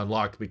stuff gets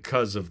unlocked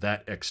because of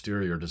that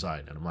exterior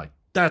design. And I'm like,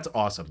 that's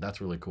awesome. That's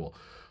really cool.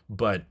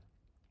 But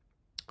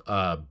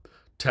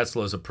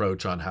Tesla's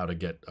approach on how to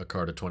get a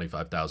car to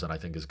 25,000, I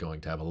think, is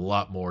going to have a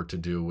lot more to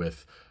do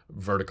with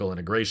vertical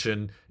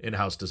integration,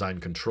 in-house design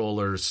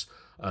controllers,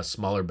 a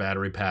smaller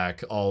battery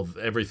pack,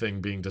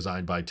 everything being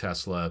designed by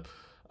Tesla,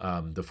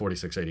 the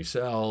 4680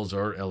 cells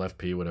or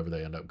LFP, whatever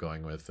they end up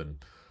going with, and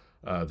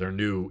their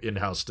new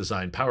in-house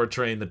design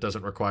powertrain that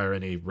doesn't require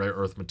any rare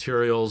earth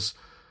materials.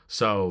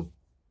 So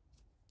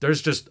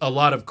there's just a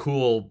lot of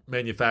cool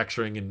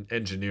manufacturing and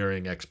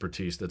engineering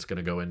expertise that's going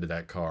to go into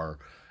that car.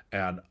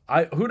 And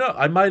who knows,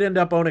 I might end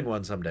up owning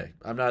one someday.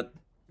 I'm not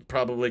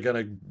probably going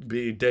to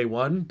be day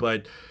one,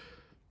 but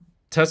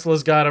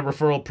Tesla's got a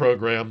referral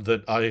program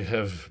that I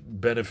have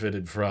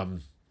benefited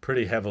from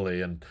pretty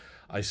heavily. And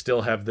I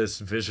still have this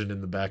vision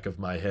in the back of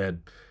my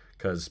head,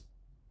 because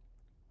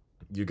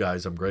you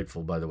guys, I'm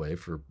grateful, by the way,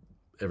 for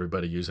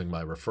everybody using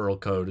my referral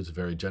code. It's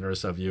very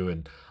generous of you.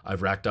 And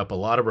I've racked up a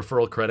lot of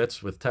referral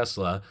credits with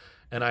Tesla.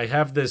 And I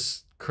have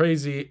this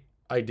crazy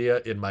idea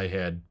in my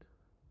head.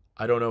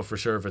 I don't know for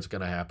sure if it's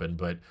going to happen,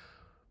 but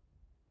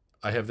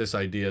I have this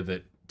idea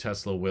that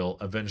Tesla will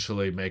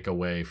eventually make a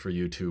way for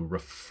you to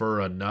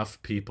refer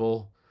enough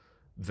people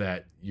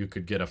that you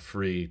could get a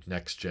free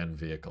next-gen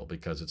vehicle,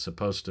 because it's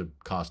supposed to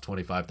cost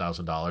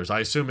 $25,000. I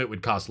assume it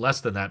would cost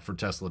less than that for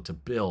Tesla to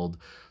build.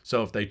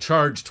 So if they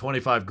charge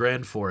 25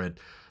 grand for it,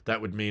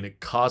 that would mean it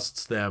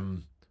costs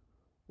them,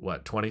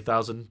 what,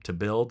 20,000 to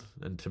build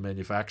and to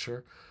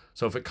manufacture?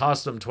 So if it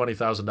costs them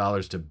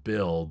 $20,000 to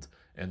build,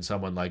 and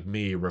someone like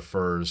me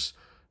refers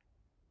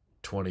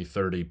 20,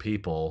 30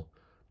 people,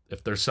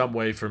 if there's some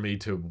way for me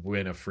to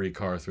win a free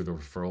car through the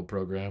referral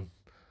program,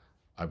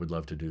 I would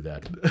love to do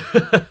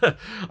that.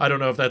 I don't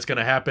know if that's going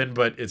to happen,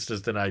 but it's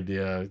just an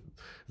idea.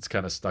 It's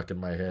kind of stuck in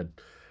my head.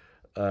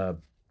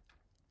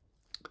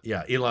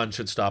 Yeah, Elon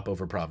should stop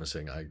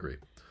over-promising. I agree.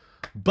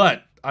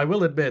 But I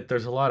will admit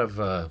there's a lot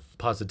of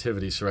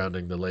positivity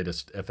surrounding the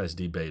latest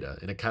FSD beta,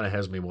 and it kind of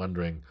has me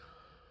wondering,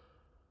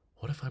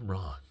 what if I'm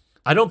wrong?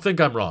 I don't think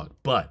I'm wrong,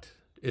 but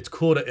it's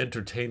cool to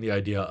entertain the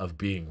idea of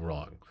being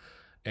wrong.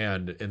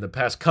 And in the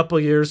past couple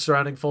years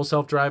surrounding full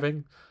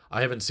self-driving,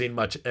 I haven't seen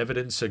much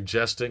evidence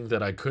suggesting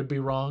that I could be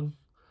wrong.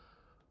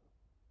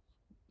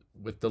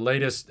 With the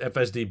latest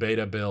FSD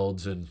beta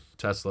builds and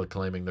Tesla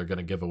claiming they're going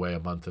to give away a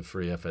month of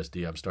free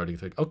FSD, I'm starting to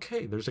think,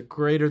 okay, there's a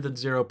greater than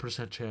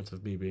 0% chance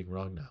of me being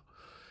wrong now.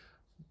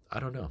 I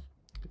don't know.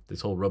 If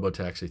this whole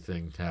robotaxi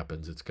thing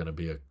happens, it's going to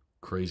be a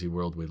crazy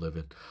world we live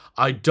in.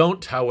 I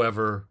don't,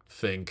 however,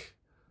 think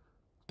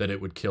that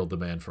it would kill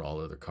demand for all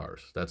other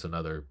cars. That's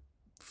another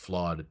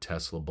flawed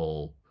Tesla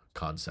bull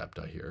concept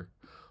I hear.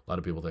 A lot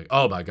of people think,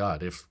 oh my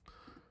God, if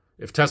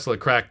Tesla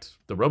cracked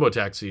the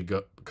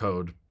robotaxi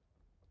code,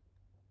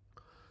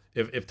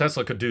 if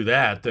Tesla could do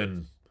that,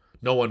 then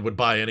no one would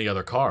buy any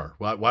other car.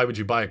 Why would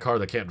you buy a car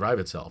that can't drive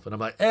itself? And I'm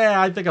like,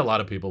 I think a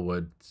lot of people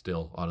would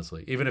still,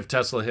 honestly. Even if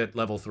Tesla hit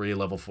level 3,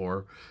 level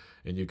 4,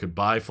 and you could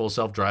buy full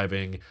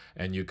self-driving,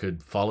 and you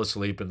could fall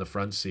asleep in the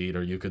front seat,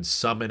 or you could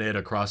summon it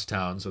across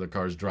town so the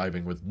car's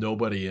driving with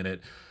nobody in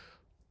it,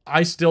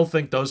 I still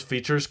think those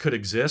features could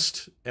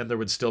exist, and there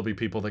would still be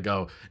people that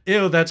go,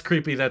 ew, that's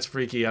creepy, that's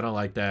freaky, I don't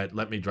like that,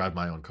 let me drive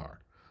my own car.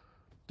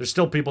 There's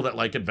still people that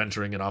like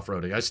adventuring and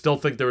off-roading. I still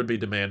think there would be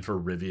demand for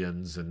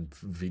Rivians and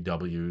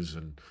VWs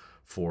and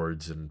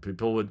Fords, and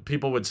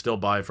people would still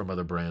buy from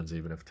other brands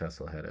even if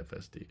Tesla had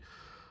FSD.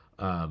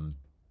 Um,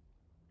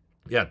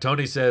 yeah,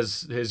 Tony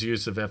says his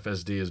use of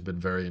FSD has been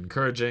very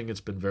encouraging. It's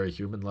been very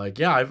human-like.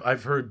 Yeah,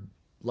 I've heard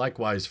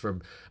likewise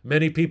from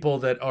many people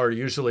that are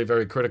usually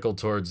very critical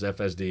towards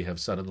FSD have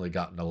suddenly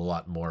gotten a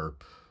lot more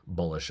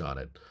bullish on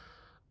it.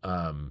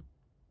 Um,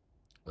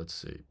 let's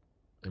see.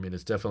 I mean,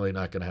 it's definitely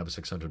not going to have a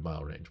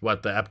 600-mile range.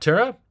 What, the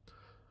Aptera?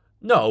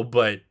 No,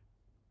 but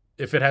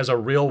if it has a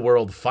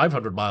real-world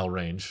 500-mile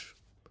range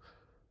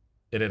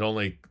and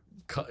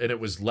it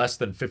was less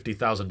than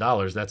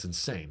 $50,000, that's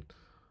insane.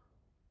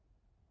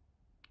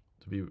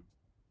 To be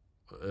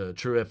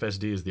true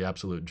FSD is the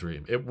absolute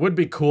dream. It would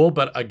be cool,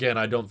 but again,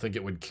 I don't think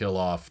it would kill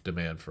off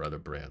demand for other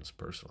brands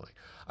personally.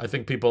 I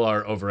think people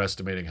are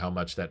overestimating how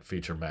much that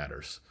feature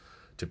matters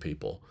to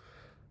people.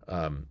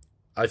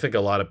 I think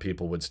a lot of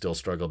people would still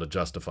struggle to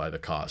justify the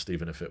cost,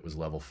 even if it was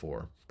level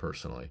 4,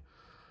 personally.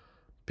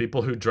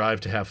 People who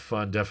drive to have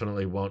fun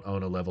definitely won't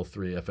own a level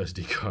 3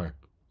 FSD car.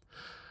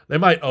 They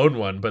might own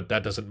one, but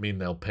that doesn't mean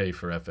they'll pay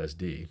for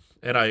FSD.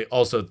 And I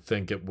also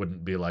think it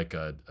wouldn't be like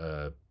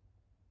a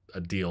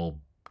deal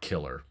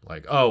killer.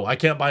 Like, oh, I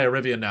can't buy a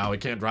Rivian now.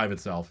 It can't drive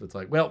itself. It's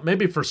like, well,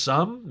 maybe for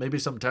maybe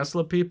some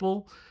Tesla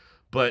people,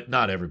 but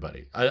not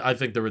everybody. I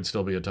think there would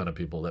still be a ton of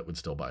people that would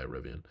still buy a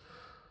Rivian.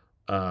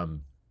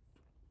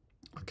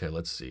 Okay,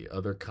 let's see.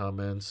 Other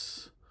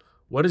comments.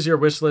 What is your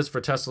wish list for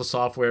Tesla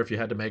software if you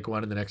had to make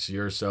one in the next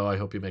year or so? I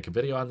hope you make a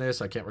video on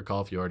this. I can't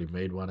recall if you already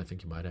made one. I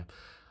think you might have.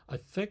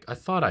 I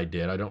thought I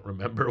did. I don't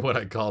remember what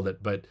I called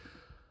it, but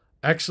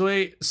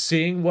actually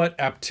seeing what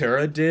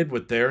Aptera did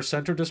with their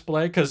center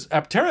display, because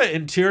Aptera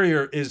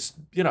interior is,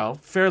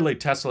 fairly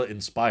Tesla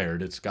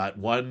inspired. It's got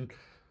one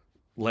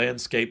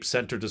landscape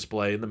center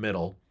display in the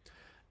middle.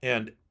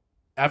 And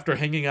after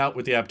hanging out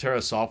with the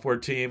Aptera software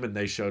team, and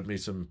they showed me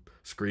some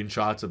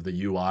screenshots of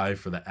the UI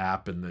for the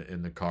app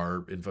in the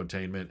car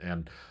infotainment,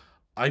 and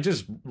I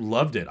just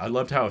loved it. I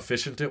loved how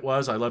efficient it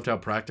was. I loved how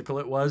practical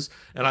it was.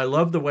 And I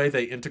loved the way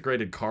they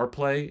integrated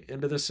CarPlay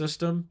into the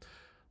system.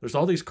 There's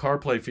all these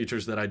CarPlay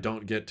features that I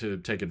don't get to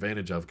take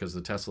advantage of because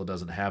the Tesla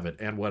doesn't have it.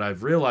 And what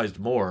I've realized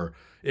more,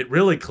 it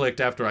really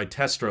clicked after I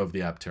test drove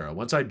the Aptera.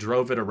 Once I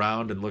drove it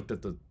around and looked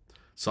at the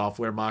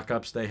software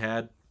mock-ups they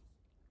had,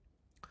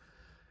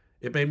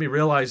 it made me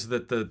realize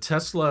that the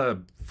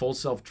Tesla full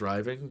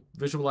self-driving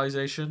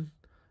visualization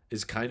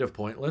is kind of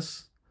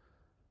pointless.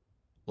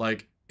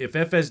 Like, if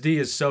FSD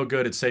is so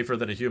good it's safer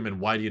than a human,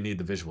 why do you need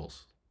the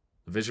visuals?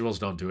 The visuals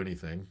don't do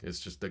anything. It's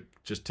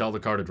just tell the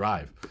car to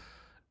drive.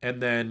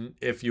 And then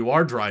if you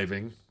are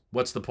driving,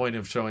 what's the point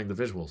of showing the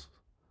visuals?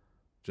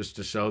 Just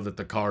to show that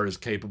the car is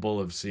capable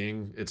of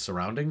seeing its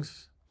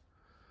surroundings?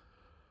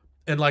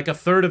 And like a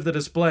third of the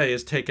display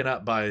is taken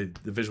up by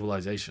the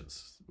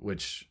visualizations,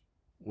 which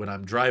when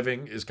I'm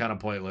driving is kind of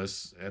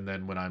pointless. And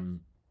then when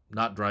I'm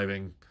not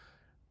driving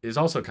is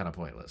also kind of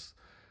pointless.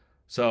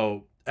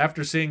 So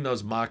after seeing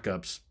those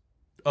mock-ups,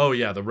 oh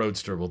yeah, the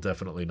Roadster will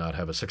definitely not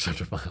have a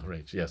 600-mile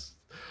range. Yes.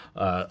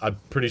 I'm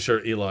pretty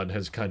sure Elon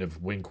has kind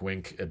of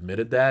wink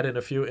admitted that in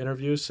a few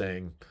interviews,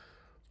 saying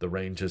the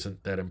range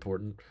isn't that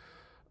important.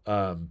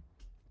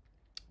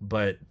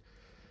 But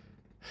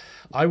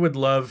I would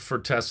love for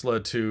Tesla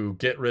to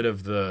get rid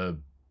of the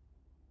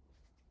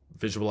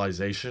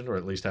visualization, or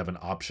at least have an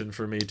option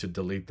for me to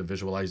delete the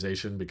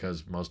visualization,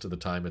 because most of the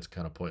time it's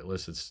kind of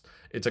pointless.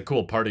 It's a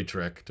cool party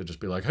trick to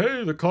just be like,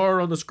 hey, the car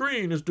on the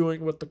screen is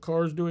doing what the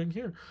car is doing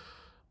here.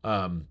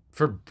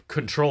 For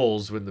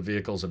controls when the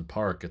vehicle's in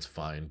park, it's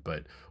fine,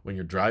 but when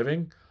you're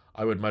driving,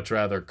 I would much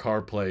rather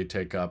CarPlay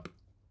take up,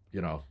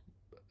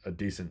 a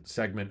decent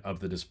segment of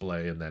the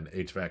display, and then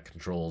HVAC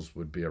controls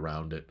would be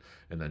around it,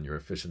 and then your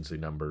efficiency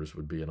numbers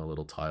would be in a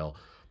little tile.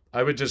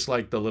 I would just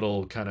like the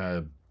little kind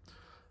of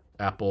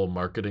Apple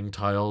marketing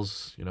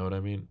tiles, you know what I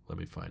mean? Let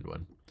me find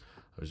one.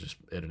 I was just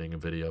editing a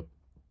video.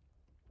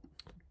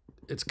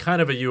 It's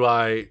kind of a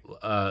UI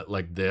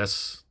like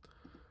this,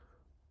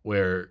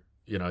 where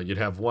you'd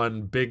have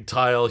one big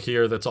tile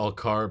here that's all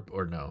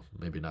or no,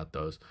 maybe not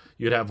those.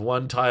 You'd have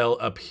one tile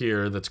up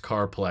here that's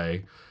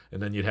CarPlay,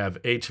 and then you'd have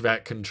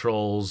HVAC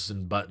controls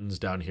and buttons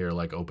down here,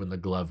 like open the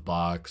glove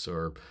box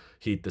or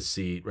heat the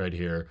seat right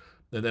here.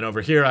 And then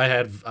over here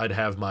I'd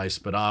have my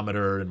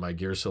speedometer and my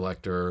gear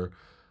selector,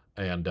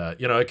 and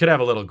it could have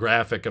a little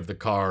graphic of the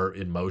car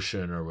in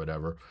motion or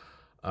whatever.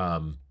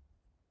 But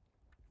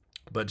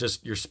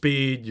just your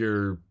speed,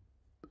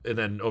 and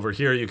then over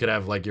here you could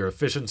have like your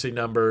efficiency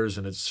numbers,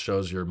 and it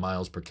shows your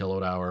miles per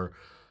kilowatt hour,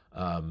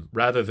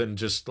 rather than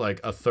just like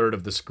a third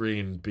of the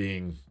screen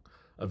being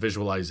a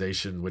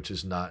visualization, which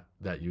is not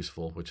that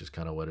useful, which is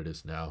kind of what it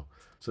is now.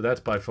 So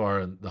that's by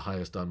far the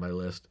highest on my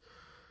list.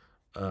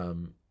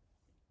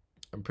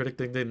 I'm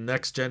predicting the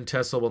next gen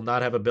Tesla will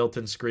not have a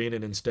built-in screen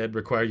and instead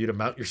require you to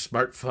mount your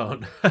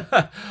smartphone.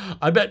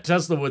 I bet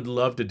Tesla would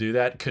love to do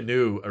that.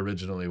 Canoo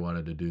originally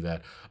wanted to do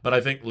that, but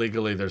I think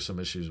legally there's some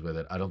issues with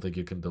it. I don't think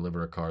you can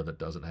deliver a car that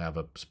doesn't have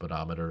a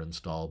speedometer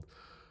installed.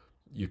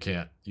 You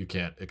can't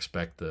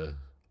expect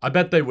I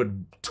bet they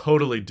would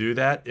totally do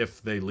that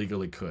if they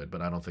legally could,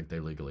 but I don't think they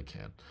legally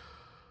can.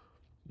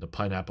 The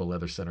pineapple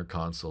leather center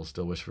console,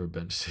 still wish for a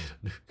bench seat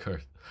on new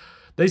cars.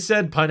 They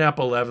said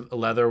pineapple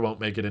leather won't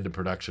make it into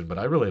production, but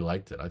I really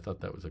liked it. I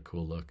thought that was a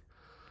cool look.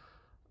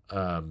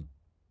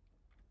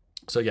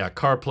 So yeah,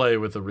 CarPlay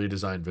with a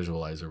redesigned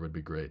visualizer would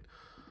be great.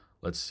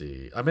 Let's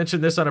see. I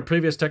mentioned this on a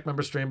previous Tech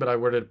Member stream, but I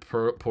worded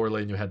it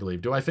poorly and you had to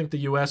leave. Do I think the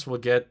US will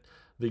get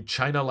the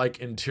China-like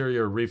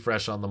interior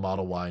refresh on the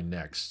Model Y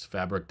next?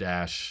 Fabric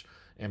dash,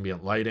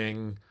 ambient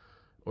lighting,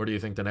 or do you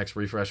think the next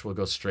refresh will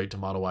go straight to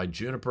Model Y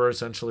Juniper?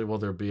 Essentially, will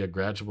there be a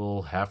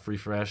gradual half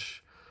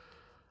refresh?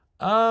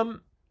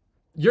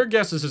 Your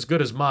guess is as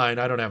good as mine.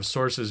 I don't have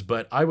sources,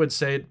 but I would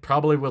say it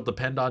probably will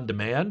depend on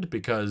demand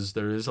because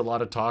there is a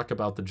lot of talk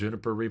about the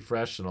Juniper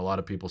refresh, and a lot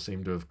of people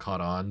seem to have caught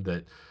on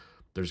that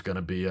there's going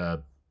to be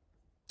a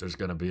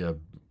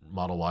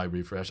Model Y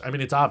refresh. I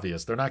mean, it's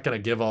obvious. They're not going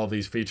to give all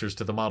these features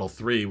to the Model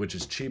 3, which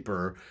is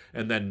cheaper,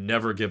 and then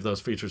never give those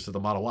features to the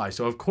Model Y.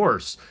 So, of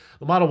course,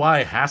 the Model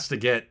Y has to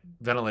get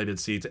ventilated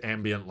seats,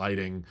 ambient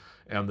lighting,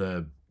 and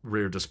the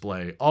rear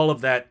display. All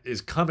of that is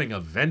coming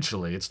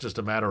eventually. It's just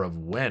a matter of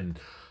when.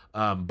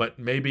 But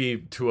maybe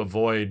to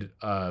avoid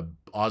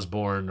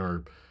Osborne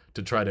or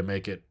to try to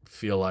make it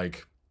feel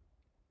like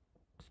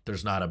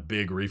there's not a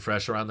big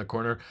refresh around the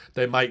corner,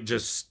 they might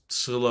just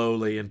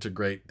slowly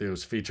integrate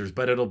those features,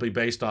 but it'll be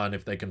based on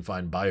if they can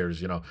find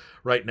buyers. You know,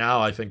 right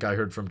now, I think I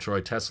heard from Troy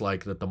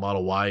Teslike that the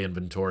Model Y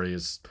inventory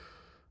is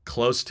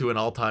close to an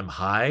all-time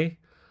high.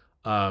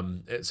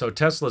 So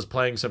Tesla's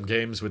playing some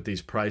games with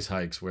these price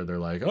hikes where they're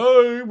like,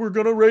 hey, we're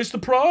going to raise the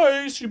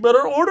price. You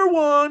better order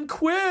one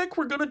quick.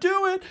 We're going to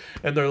do it.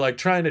 And they're like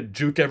trying to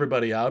juke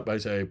everybody out by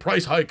saying,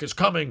 price hike is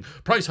coming.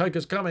 Price hike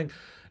is coming.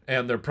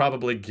 And they're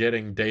probably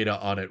getting data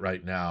on it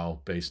right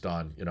now based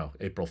on, you know,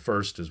 April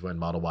 1st is when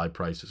Model Y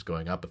price is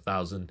going up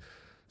 1,000.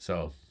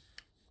 So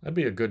that'd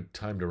be a good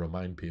time to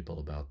remind people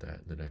about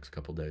that in the next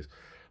couple days.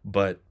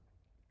 But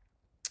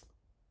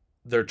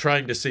they're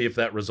trying to see if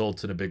that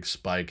results in a big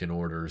spike in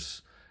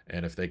orders.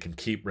 And if they can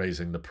keep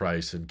raising the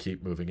price and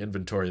keep moving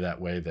inventory that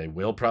way, they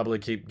will probably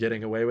keep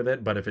getting away with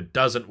it. But if it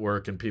doesn't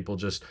work and people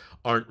just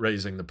aren't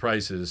raising the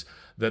prices,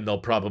 then they'll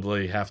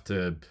probably have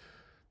to...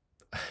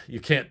 You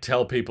can't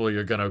tell people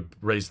you're going to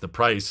raise the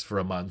price for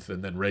a month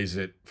and then raise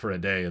it for a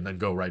day and then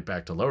go right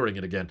back to lowering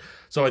it again.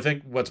 So I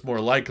think what's more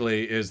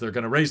likely is they're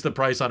going to raise the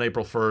price on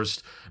April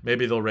 1st.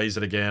 Maybe they'll raise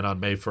it again on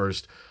May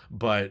 1st.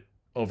 But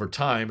over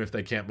time, if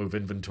they can't move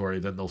inventory,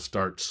 then they'll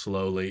start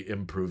slowly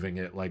improving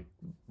it. Like,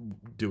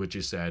 do what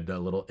you said, a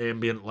little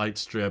ambient light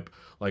strip,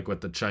 like what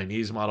the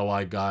Chinese Model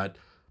Y got,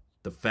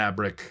 the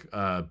fabric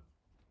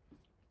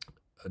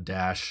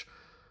dash,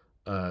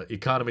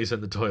 economies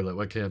in the toilet.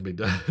 What can be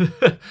done?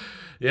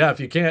 Yeah,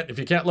 if you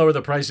can't lower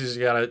the prices,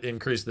 you got to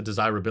increase the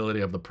desirability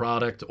of the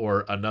product.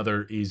 Or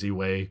another easy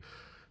way,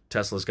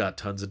 Tesla's got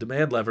tons of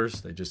demand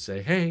levers. They just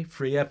say, hey,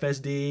 free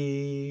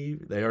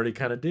FSD. They already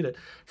kind of did it.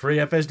 Free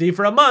FSD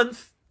for a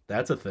month.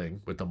 That's a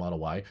thing with the Model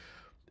Y.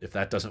 If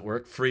that doesn't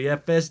work, free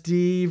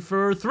FSD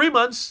for 3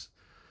 months.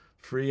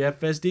 Free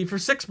FSD for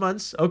 6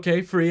 months.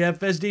 Okay, free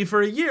FSD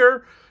for a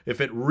year. If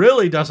it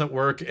really doesn't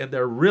work and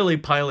they're really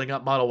piling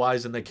up Model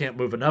Ys and they can't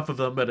move enough of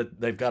them,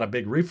 but they've got a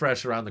big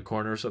refresh around the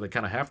corner, so they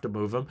kind of have to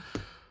move them.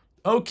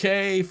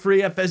 Okay,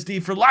 free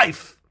FSD for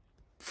life.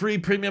 Free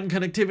premium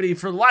connectivity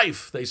for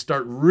life. They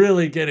start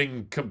really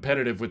getting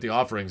competitive with the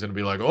offerings and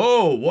be like,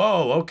 oh,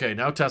 whoa, okay,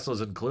 now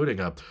Tesla's including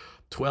a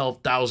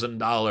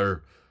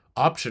 $12,000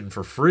 option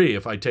for free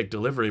if I take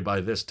delivery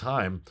by this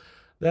time.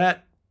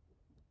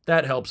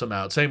 That helps them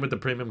out. Same with the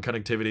premium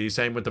connectivity.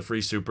 Same with the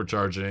free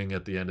supercharging.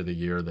 At the end of the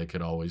year, they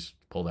could always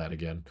pull that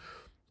again.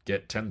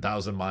 Get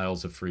 10,000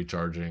 miles of free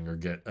charging or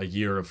get a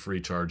year of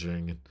free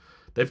charging.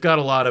 They've got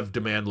a lot of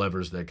demand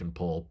levers they can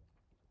pull.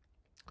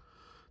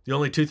 The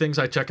only two things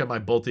I check on my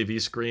Bolt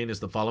EV screen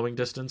is the following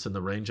distance and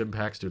the range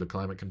impacts due to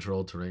climate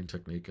control, terrain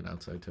technique, and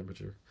outside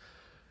temperature.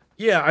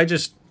 Yeah,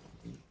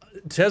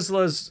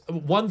 Tesla's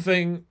one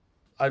thing.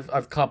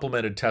 I've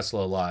complimented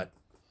Tesla a lot.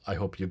 I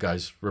hope you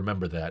guys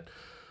remember that.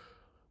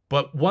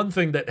 But one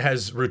thing that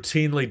has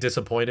routinely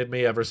disappointed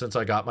me ever since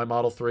I got my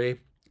Model 3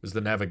 is the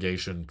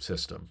navigation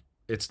system.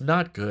 It's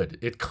not good.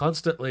 It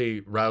constantly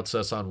routes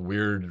us on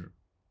weird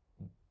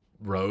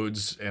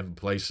roads and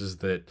places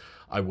that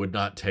I would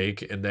not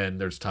take. And then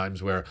there's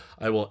times where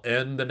I will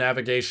end the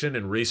navigation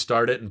and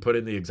restart it and put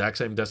in the exact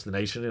same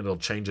destination and it'll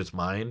change its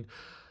mind.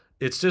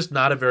 It's just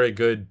not a very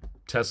good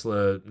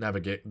Tesla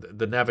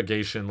the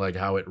navigation, like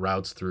how it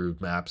routes through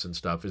maps and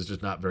stuff, is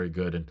just not very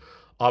good. And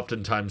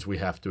oftentimes we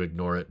have to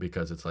ignore it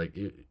because it's like,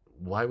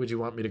 why would you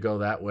want me to go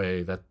that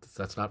way?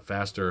 That's not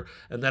faster.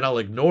 And then I'll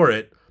ignore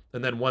it.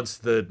 And then once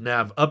the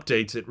nav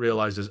updates, it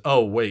realizes,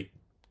 oh, wait,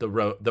 the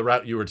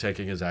route you were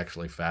taking is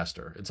actually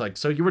faster. It's like,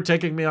 so you were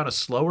taking me on a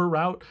slower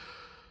route?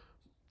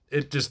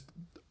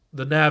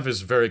 The nav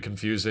is very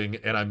confusing,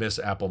 and I miss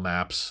Apple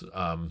Maps.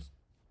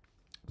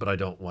 But I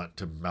don't want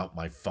to mount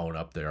my phone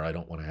up there. I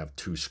don't want to have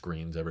two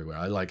screens everywhere.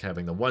 I like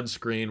having the one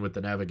screen with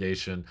the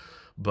navigation,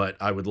 but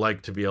I would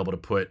like to be able to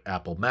put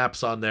Apple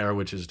Maps on there,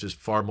 which is just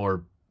far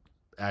more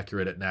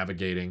accurate at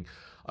navigating.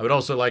 I would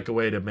also like a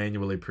way to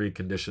manually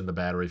precondition the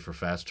battery for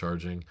fast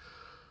charging.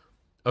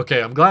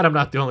 Okay, I'm glad I'm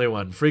not the only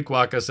one.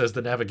 Freakwaka says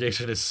the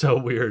navigation is so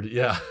weird.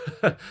 Yeah.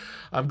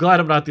 I'm glad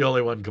I'm not the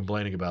only one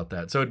complaining about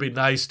that. So it'd be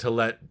nice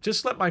to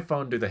just let my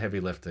phone do the heavy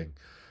lifting,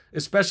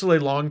 especially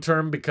long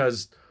term,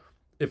 because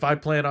if I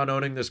plan on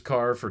owning this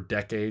car for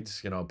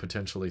decades,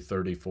 potentially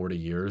 30, 40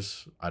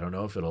 years, I don't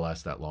know if it'll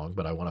last that long,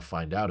 but I want to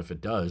find out if it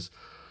does.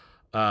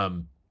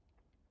 Then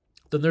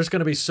there's going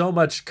to be so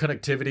much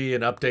connectivity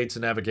and updates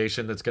and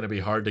navigation that's going to be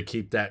hard to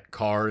keep that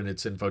car and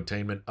its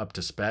infotainment up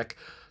to spec.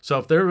 So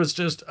if there was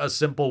just a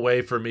simple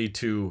way for me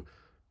to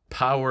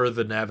power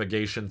the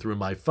navigation through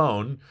my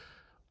phone,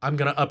 I'm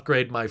going to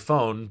upgrade my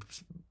phone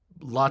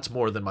lots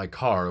more than my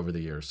car over the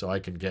years. So I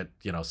can get,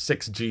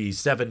 6G,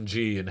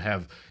 7G and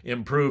have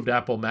improved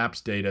Apple Maps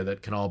data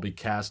that can all be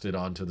casted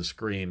onto the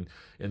screen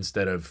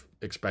instead of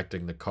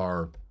expecting the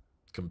car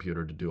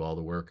computer to do all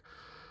the work.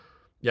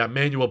 Yeah,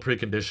 manual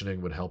preconditioning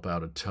would help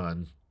out a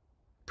ton.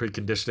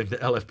 Preconditioning the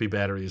LFP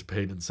battery is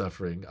pain and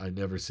suffering. I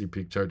never see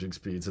peak charging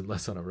speeds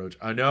unless on a road.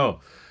 I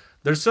know.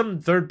 There's some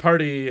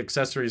third-party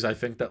accessories, I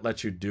think, that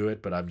let you do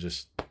it, but I'm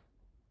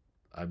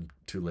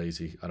too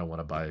lazy. I don't want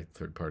to buy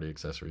third-party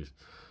accessories.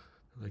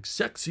 Like,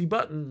 sexy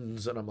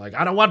buttons. And I'm like,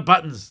 I don't want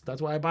buttons.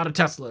 That's why I bought a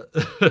Tesla.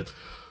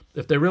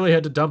 If they really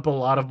had to dump a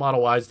lot of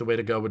Model Ys, the way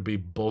to go would be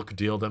bulk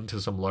deal them to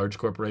some large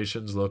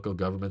corporations, local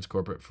governments,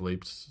 corporate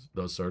fleets,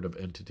 those sort of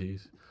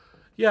entities.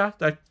 Yeah,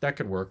 that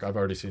could work. I've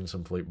already seen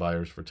some fleet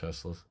buyers for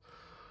Teslas.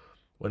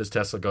 When is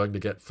Tesla going to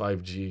get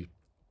 5G?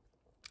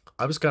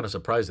 I was kind of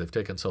surprised they've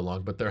taken so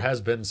long, but there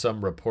has been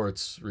some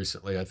reports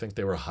recently. I think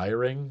they were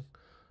hiring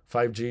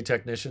 5G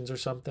technicians or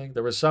something.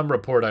 There was some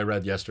report I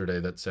read yesterday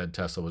that said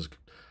Tesla was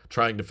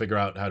trying to figure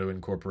out how to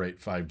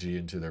incorporate 5G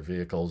into their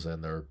vehicles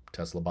and their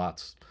Tesla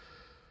bots.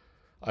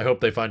 I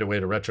hope they find a way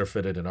to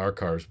retrofit it in our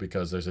cars,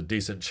 because there's a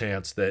decent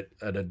chance that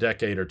in a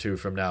decade or two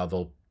from now,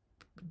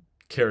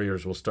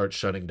 carriers will start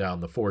shutting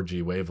down the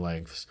 4G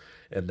wavelengths,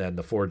 and then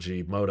the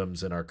 4G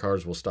modems in our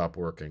cars will stop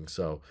working.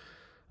 So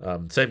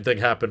same thing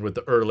happened with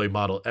the early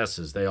Model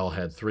S's. They all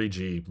had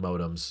 3G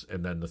modems,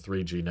 and then the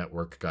 3G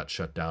network got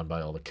shut down by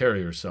all the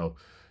carriers. So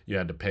you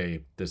had to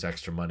pay this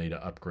extra money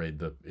to upgrade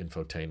the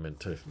infotainment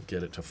to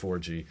get it to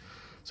 4G.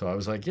 So I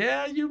was like,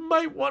 yeah, you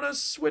might want to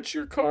switch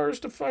your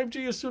cars to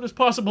 5G as soon as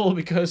possible,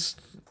 because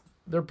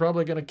they're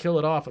probably going to kill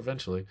it off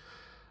eventually.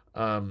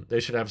 They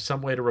should have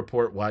some way to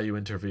report why you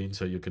intervene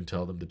so you can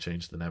tell them to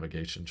change the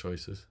navigation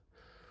choices.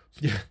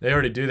 Yeah, they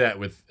already do that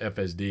with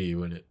FSD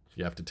when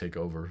you have to take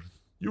over.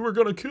 You were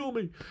going to kill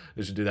me.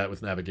 They should do that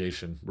with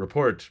navigation.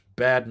 Report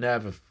bad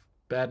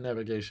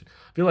navigation.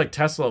 I feel like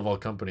Tesla of all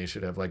companies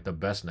should have like the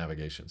best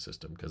navigation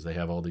system, because they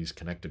have all these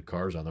connected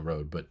cars on the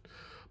road. But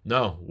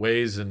no,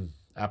 Waze and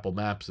Apple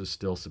Maps is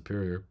still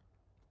superior.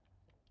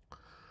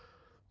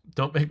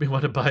 Don't make me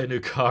want to buy a new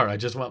car. I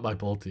just want my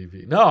Bolt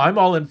EV. No, I'm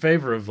all in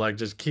favor of like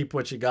just keep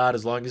what you got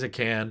as long as it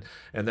can.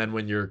 And then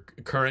when your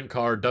current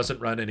car doesn't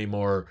run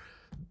anymore,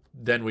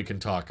 then we can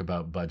talk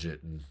about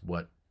budget and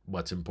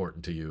what's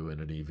important to you in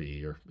an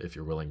EV, or if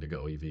you're willing to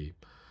go EV.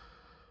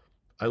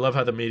 I love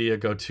how the media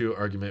go-to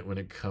argument when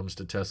it comes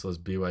to Tesla's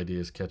BYD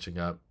is catching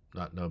up.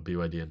 No,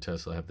 BYD and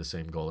Tesla have the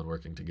same goal in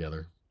working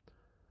together.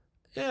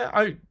 Yeah,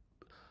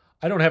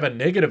 I don't have a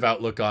negative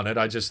outlook on it.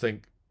 I just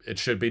think it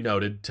should be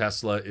noted,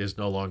 Tesla is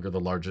no longer the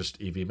largest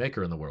EV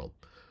maker in the world.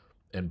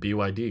 And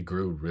BYD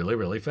grew really,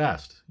 really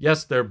fast.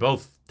 Yes, they're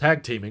both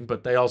tag teaming,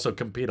 but they also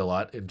compete a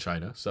lot in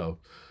China. So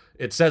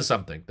it says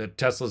something that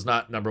Tesla's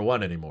not number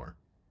one anymore.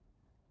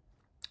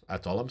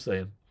 That's all I'm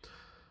saying.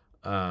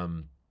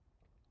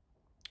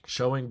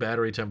 Showing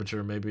battery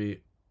temperature maybe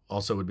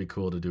also would be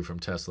cool to do from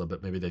Tesla,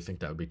 but maybe they think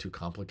that would be too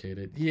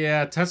complicated.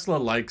 Yeah, Tesla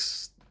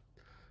likes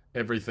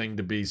everything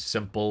to be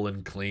simple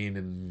and clean,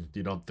 and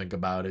you don't think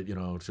about it.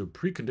 To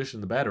precondition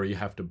the battery, you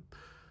have to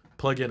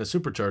plug in a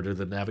supercharger,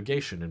 the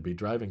navigation, and be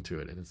driving to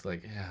it. And it's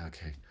like, yeah,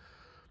 okay.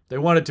 They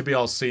want it to be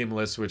all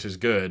seamless, which is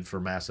good for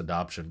mass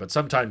adoption. But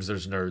sometimes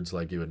there's nerds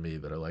like you and me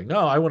that are like, no,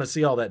 I want to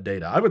see all that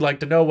data. I would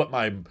like to know what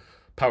my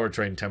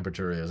powertrain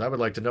temperature is. I would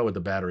like to know what the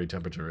battery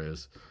temperature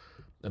is.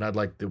 And I'd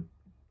like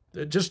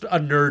just a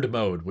nerd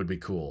mode would be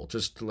cool.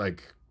 Just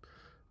like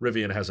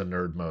Rivian has a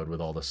nerd mode with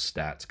all the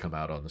stats come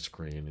out on the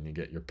screen, and you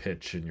get your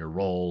pitch and your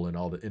roll and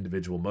all the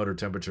individual motor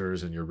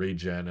temperatures and your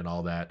regen and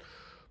all that.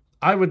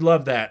 I would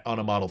love that on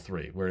a Model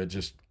 3, where it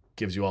just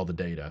gives you all the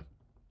data.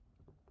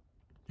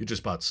 You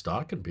just bought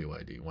stock in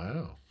BYD.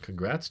 Wow.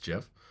 Congrats,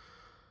 Jeff.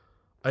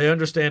 I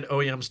understand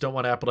OEMs don't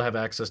want Apple to have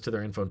access to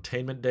their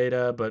infotainment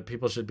data, but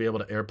people should be able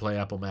to AirPlay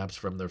Apple Maps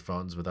from their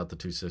phones without the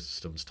two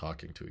systems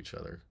talking to each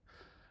other.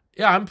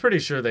 Yeah, I'm pretty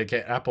sure they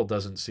can. Apple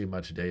doesn't see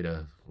much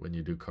data when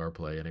you do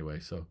CarPlay anyway.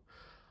 So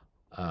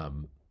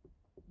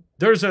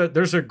there's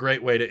a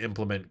great way to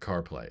implement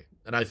CarPlay.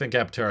 And I think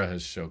Aptera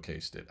has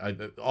showcased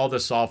it. All the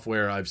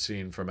software I've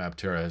seen from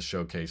Aptera has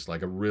showcased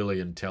like a really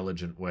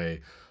intelligent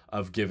way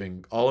of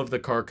giving all of the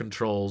car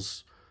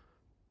controls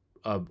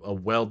a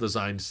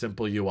well-designed,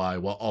 simple UI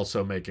while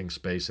also making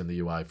space in the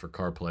UI for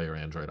CarPlay or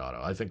Android Auto.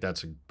 I think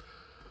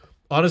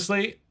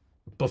honestly,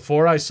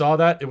 before I saw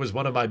that, it was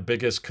one of my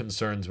biggest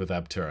concerns with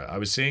Aptera. I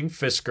was seeing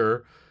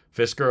Fisker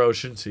Fisker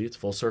Ocean, see, it's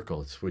full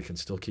circle. We can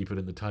still keep it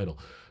in the title.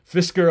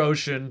 Fisker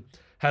Ocean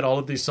had all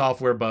of these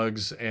software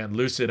bugs, and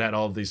Lucid had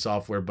all of these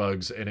software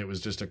bugs, and it was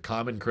just a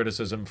common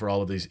criticism for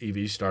all of these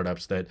EV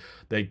startups that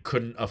they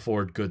couldn't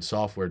afford good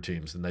software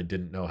teams, and they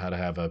didn't know how to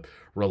have a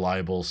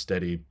reliable,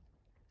 steady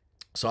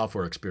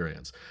software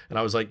experience. And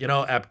I was like,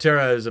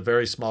 Aptera is a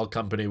very small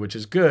company, which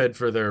is good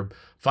for their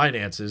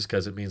finances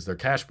because it means their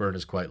cash burn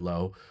is quite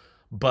low.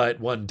 But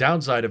one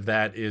downside of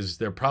that is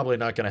they're probably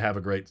not going to have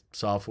a great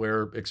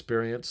software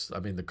experience. I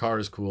mean, the car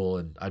is cool,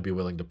 and I'd be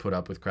willing to put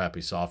up with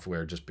crappy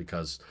software just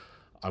because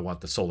I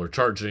want the solar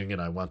charging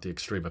and I want the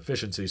extreme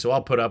efficiency. So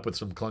I'll put up with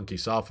some clunky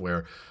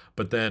software.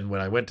 But then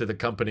when I went to the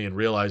company and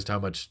realized how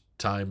much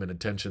time and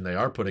attention they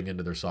are putting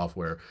into their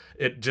software,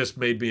 it just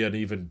made me an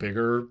even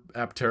bigger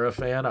Aptera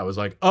fan. I was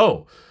like,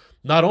 oh,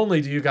 not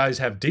only do you guys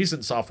have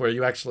decent software,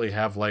 you actually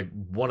have like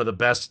one of the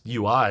best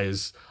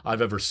UIs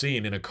I've ever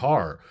seen in a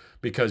car,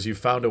 because you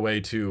found a way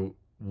to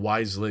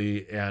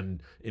wisely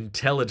and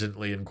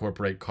intelligently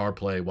incorporate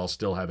CarPlay while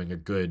still having a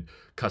good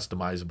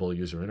customizable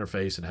user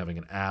interface and having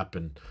an app.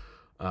 And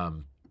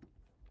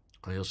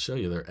I'll show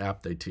you their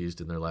app they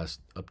teased in their last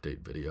update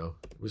video.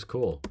 It was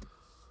cool.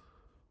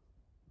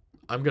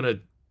 I'm going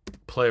to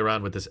play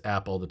around with this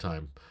app all the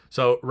time.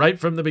 So right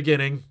from the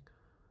beginning,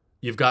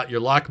 you've got your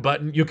lock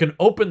button. You can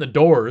open the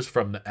doors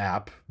from the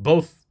app,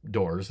 both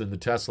doors. In the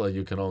Tesla,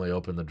 you can only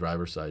open the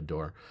driver's side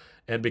door.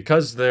 And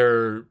because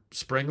they're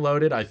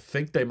spring-loaded, I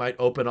think they might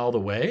open all the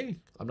way.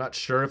 I'm not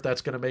sure if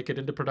that's going to make it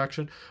into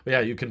production. But yeah,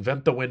 you can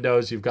vent the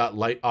windows. You've got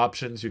light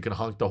options. You can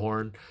honk the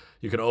horn.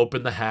 You can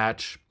open the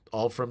hatch,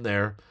 all from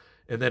there.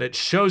 And then it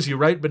shows you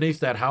right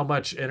beneath that how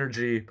much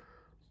energy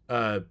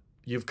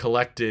you've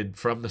collected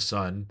from the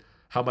sun,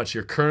 how much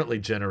you're currently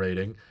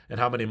generating, and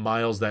how many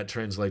miles that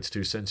translates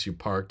to since you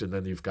parked. And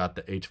then you've got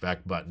the HVAC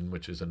button,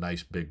 which is a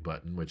nice big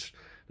button, which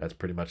that's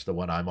pretty much the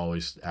one I'm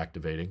always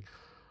activating.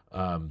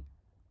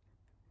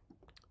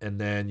 And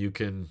then you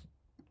can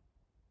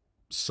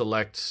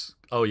select,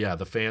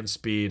 the fan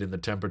speed and the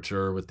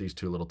temperature with these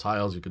two little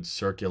tiles. You could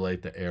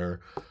circulate the air.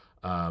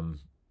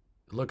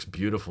 It looks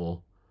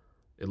beautiful.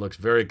 It looks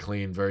very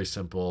clean, very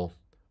simple.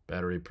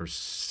 Battery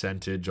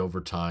percentage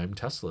over time.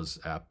 Tesla's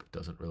app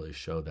doesn't really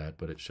show that,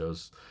 but it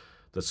shows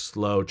the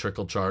slow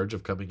trickle charge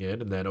of coming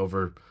in, and then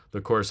over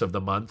the course of the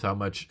month, how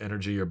much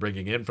energy you're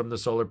bringing in from the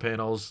solar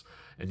panels.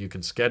 And you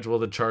can schedule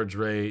the charge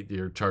rate,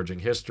 your charging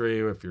history,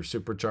 if you're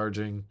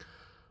supercharging.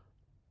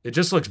 It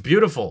just looks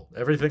beautiful.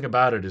 Everything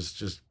about it is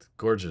just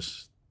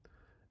gorgeous.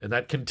 And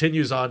that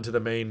continues on to the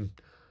main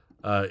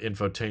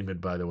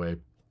infotainment, by the way.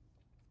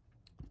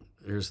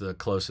 Here's the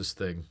closest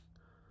thing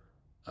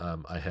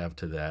I have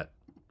to that.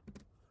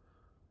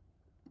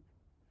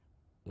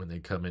 When they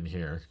come in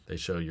here, they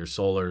show your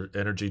solar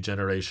energy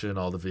generation,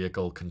 all the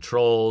vehicle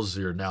controls.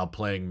 You're now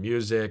playing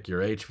music,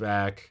 your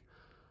HVAC.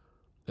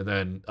 And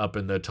then up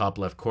in the top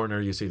left corner,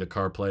 you see the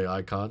CarPlay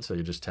icon. So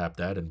you just tap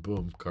that and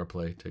boom,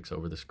 CarPlay takes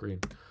over the screen.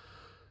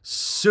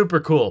 Super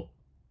cool.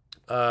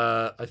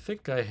 I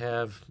think I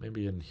have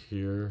maybe in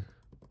here.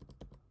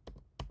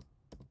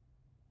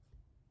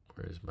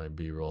 Where's my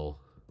B-roll?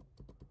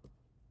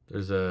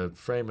 There's a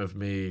frame of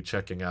me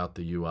checking out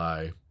the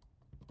UI.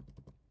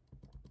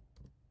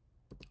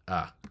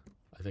 I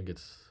think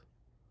it's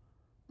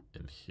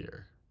in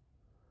here.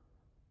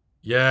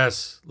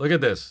 Yes, look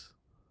at this.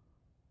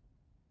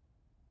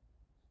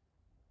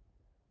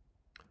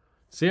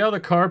 See how the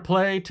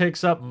CarPlay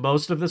takes up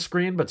most of the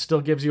screen, but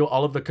still gives you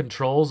all of the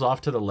controls off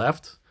to the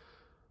left?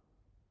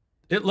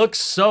 It looks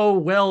so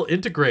well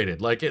integrated.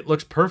 Like, it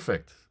looks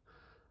perfect.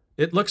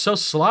 It looks so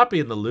sloppy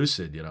in the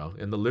Lucid,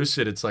 In the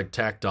Lucid, it's like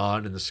tacked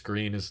on, and the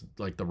screen is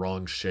like the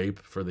wrong shape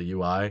for the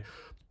UI.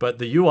 But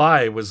the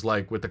UI was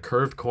like with the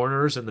curved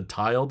corners and the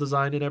tile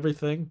design and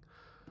everything.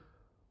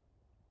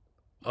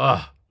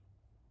 There,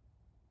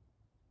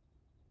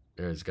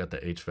 it's got the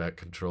HVAC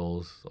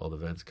controls, all the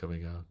vents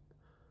coming out.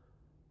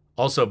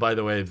 Also, by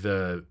the way,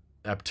 the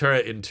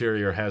Aptera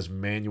interior has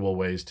manual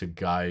ways to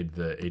guide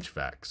the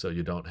HVAC, so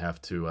you don't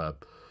have to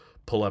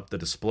pull up the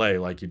display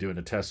like you do in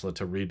a Tesla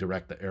to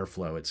redirect the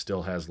airflow. It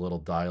still has little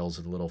dials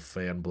and little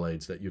fan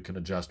blades that you can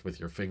adjust with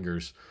your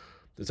fingers.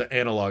 It's an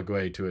analog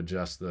way to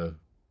adjust the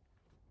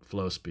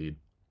flow speed,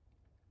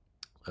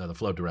 the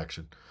flow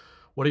direction.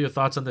 What are your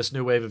thoughts on this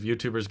new wave of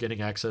YouTubers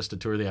getting access to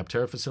tour the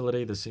Aptera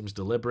facility? This seems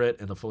deliberate,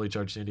 and the Fully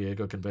Charged San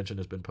Diego convention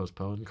has been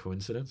postponed.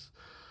 Coincidence?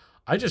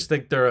 I just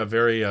think they're a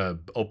very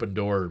open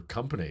door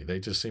company. They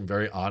just seem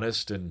very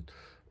honest, and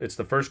it's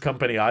the first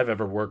company I've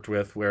ever worked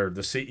with where the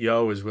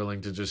CEO is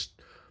willing to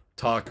just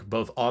talk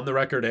both on the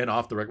record and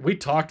off the record. We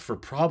talked for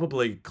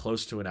probably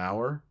close to an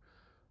hour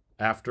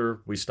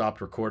after we stopped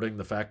recording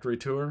the factory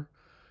tour,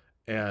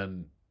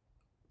 and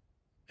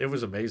it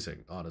was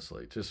amazing,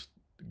 honestly. Just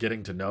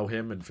getting to know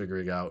him and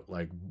figuring out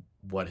like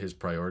what his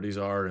priorities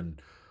are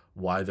and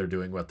why they're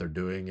doing what they're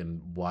doing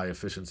and why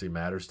efficiency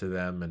matters to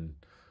them. And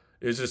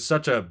it was just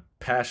such a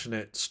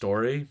passionate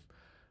story,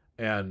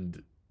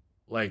 and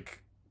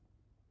like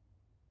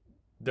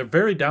they're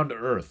very down to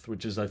earth,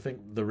 which is I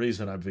think the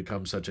reason I've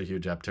become such a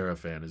huge Aptera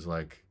fan. Is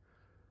like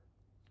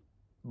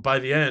by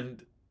the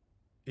end,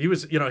 he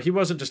was, he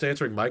wasn't just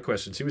answering my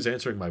questions, he was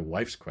answering my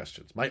wife's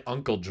questions. My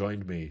uncle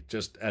joined me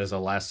just as a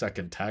last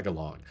second tag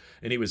along,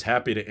 and he was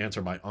happy to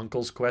answer my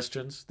uncle's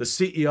questions. The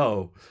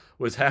CEO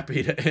was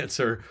happy to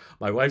answer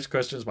my wife's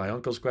questions, my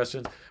uncle's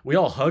questions. We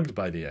all hugged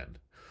by the end.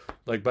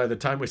 Like, by the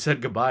time we said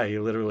goodbye, he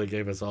literally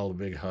gave us all a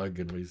big hug,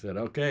 and we said,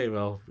 okay,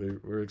 well,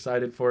 we're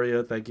excited for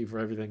you. Thank you for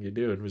everything you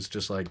do. And it was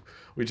just like,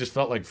 we just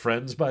felt like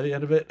friends by the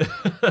end of it.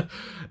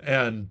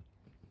 And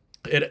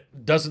it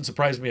doesn't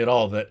surprise me at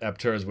all that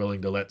Aptera is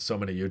willing to let so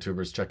many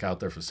YouTubers check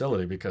out their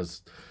facility,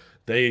 because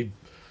they,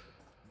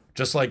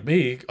 just like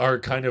me, are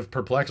kind of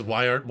perplexed.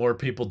 Why aren't more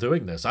people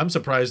doing this? I'm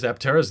surprised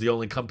Aptera is the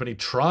only company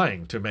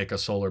trying to make a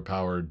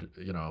solar-powered,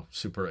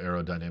 super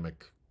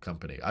aerodynamic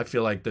company. I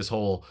feel like this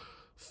whole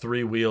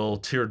three-wheel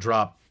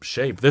teardrop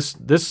shape,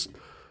 this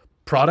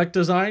product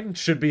design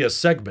should be a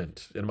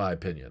segment, in my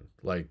opinion.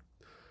 Like,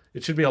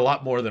 it should be a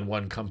lot more than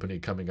one company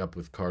coming up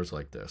with cars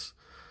like this.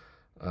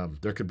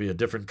 There could be a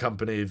different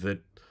company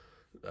that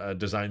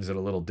designs it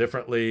a little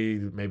differently.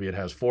 Maybe it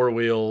has four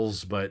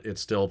wheels, but it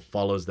still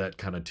follows that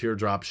kind of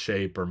teardrop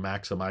shape or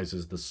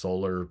maximizes the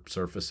solar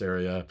surface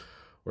area.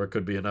 Or it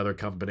could be another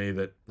company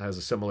that has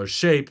a similar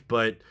shape,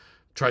 but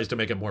tries to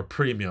make it more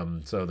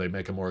premium. So they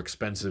make a more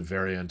expensive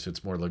variant.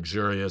 It's more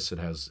luxurious. It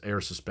has air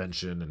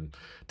suspension and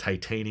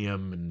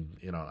titanium and,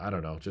 I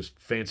don't know, just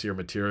fancier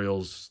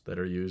materials that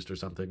are used or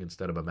something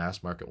instead of a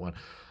mass market one.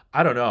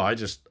 I don't know.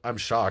 I'm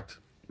shocked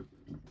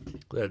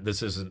that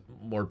this isn't,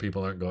 more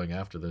people aren't going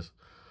after this.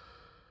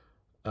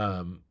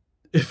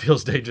 It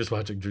feels dangerous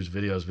watching Drew's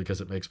videos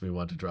because it makes me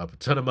want to drop a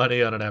ton of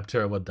money on an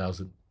Aptera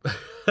 1000.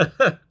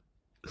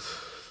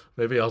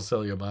 Maybe I'll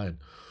sell you mine.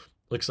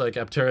 Looks like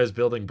Aptera is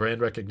building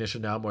brand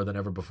recognition now more than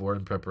ever before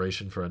in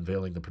preparation for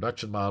unveiling the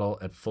production model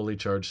at Fully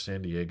Charged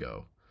San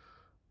Diego.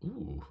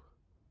 Ooh.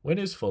 When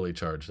is Fully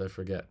Charged? I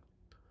forget.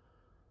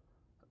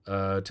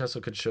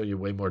 Tesla could show you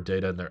way more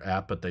data in their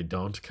app, but they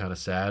don't. Kind of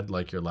sad,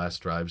 like your last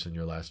drives and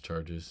your last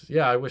charges.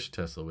 Yeah, I wish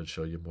Tesla would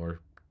show you more.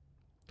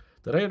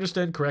 Did I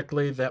understand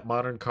correctly that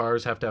modern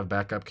cars have to have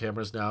backup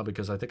cameras now?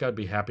 Because I think I'd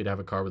be happy to have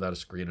a car without a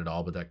screen at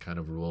all, but that kind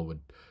of rule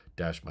would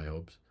dash my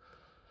hopes.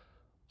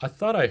 I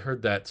thought I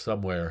heard that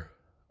somewhere.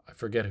 I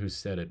forget who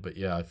said it, but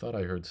yeah, I thought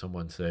I heard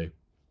someone say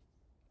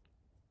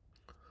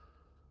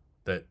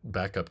that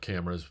backup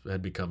cameras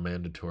had become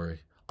mandatory.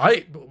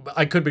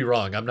 I could be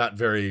wrong. I'm not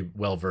very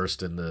well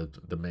versed in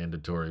the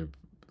mandatory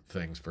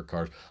things for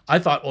cars. I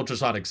thought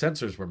ultrasonic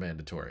sensors were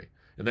mandatory,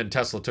 and then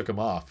Tesla took them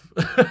off.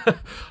 I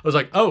was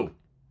like, oh,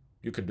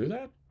 you can do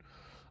that?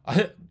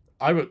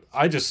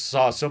 I just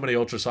saw so many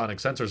ultrasonic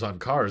sensors on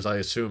cars, I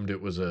assumed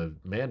it was a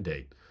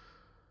mandate.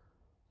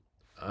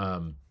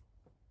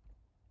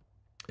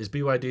 Is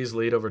BYD's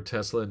lead over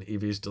Tesla and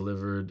EVs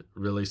delivered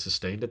really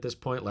sustained at this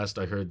point? Last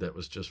I heard, that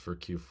was just for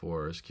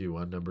Q4. Is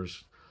Q1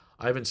 numbers?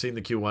 I haven't seen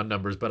the Q1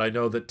 numbers, but I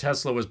know that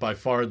Tesla was by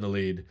far in the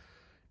lead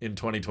in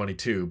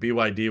 2022.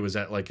 BYD was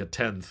at like a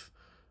 10th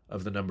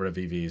of the number of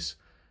EVs.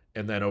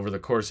 And then over the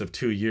course of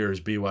 2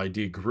 years,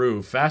 BYD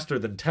grew faster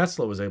than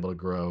Tesla was able to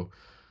grow.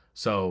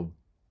 So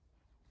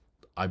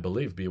I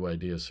believe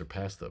BYD has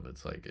surpassed them.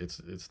 It's like,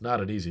 it's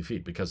not an easy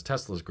feat because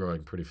Tesla's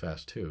growing pretty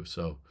fast too.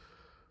 So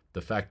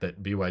the fact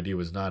that BYD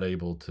was not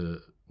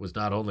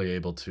only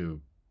able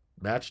to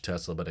match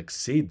Tesla, but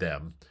exceed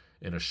them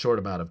in a short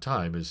amount of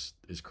time is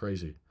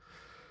crazy.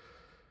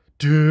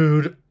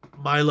 Dude,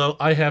 Milo,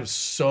 I have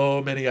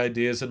so many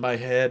ideas in my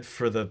head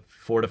for the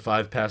 4 to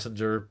 5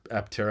 passenger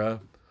Aptera.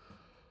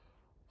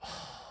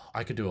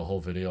 I could do a whole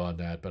video on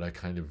that, but I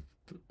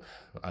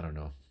don't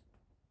know.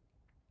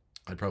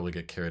 I'd probably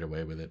get carried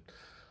away with it.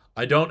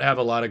 I don't have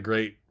a lot of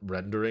great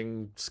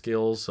rendering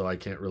skills, so I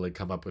can't really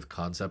come up with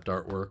concept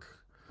artwork.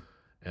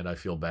 And I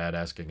feel bad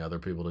asking other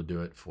people to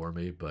do it for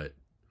me, but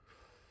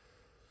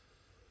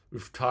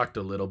we've talked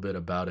a little bit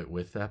about it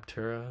with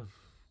Aptera.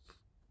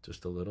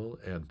 Just a little,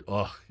 and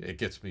it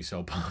gets me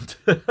so pumped.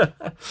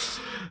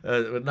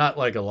 Not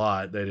like a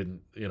lot. They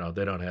didn't,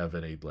 they don't have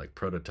any like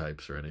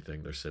prototypes or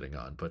anything they're sitting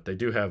on, but they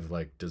do have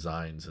like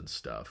designs and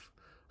stuff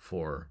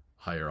for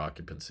higher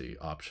occupancy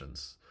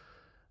options.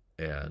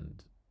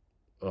 And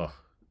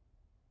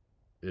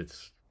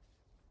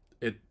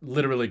it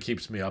literally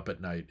keeps me up at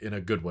night in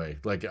a good way.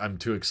 Like, I'm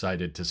too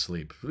excited to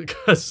sleep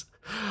because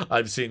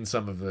I've seen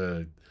some of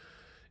the,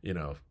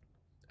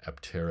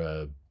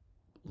 Aptera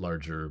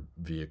larger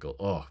vehicle.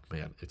 Oh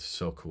man, it's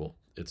so cool.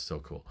 It's so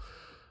cool.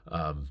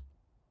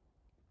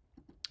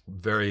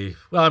 Very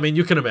well. I mean,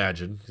 you can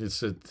imagine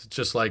it's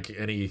just like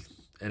any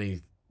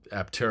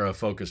Aptera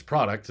focused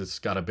product. It's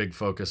got a big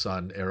focus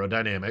on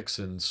aerodynamics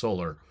and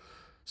solar.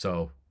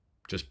 So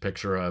just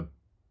picture a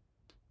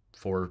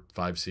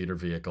 4-5 seater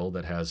vehicle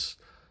that has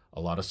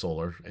a lot of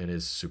solar and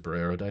is super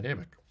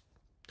aerodynamic.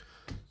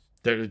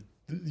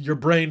 Your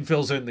brain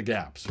fills in the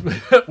gaps.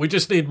 We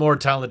just need more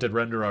talented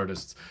render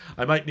artists.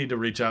 I might need to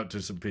reach out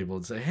to some people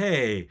and say,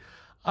 hey,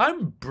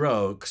 I'm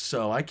broke,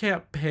 so I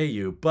can't pay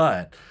you,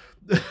 but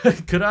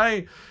could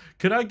I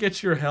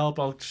get your help?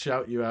 I'll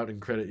shout you out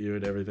and credit you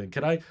and everything.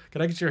 Can I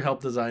get your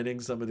help designing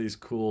some of these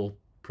cool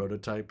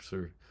prototypes?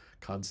 Or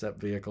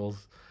concept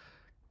vehicles,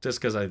 just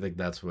because I think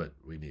that's what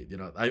we need. You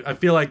know, I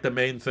feel like the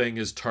main thing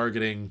is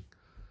targeting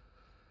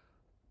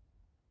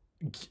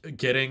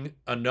getting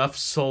enough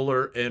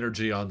solar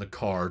energy on the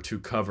car to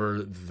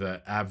cover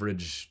the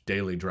average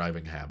daily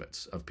driving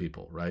habits of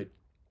people, right?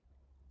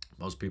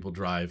 Most people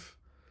drive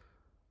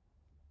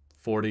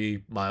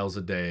 40 miles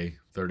a day,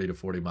 30 to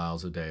 40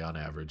 miles a day on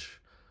average.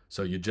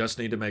 So you just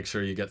need to make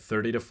sure you get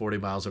 30 to 40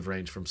 miles of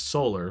range from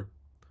solar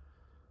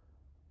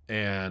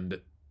and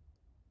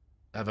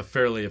have a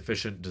fairly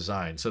efficient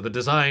design. So the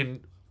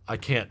design, I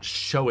can't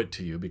show it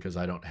to you because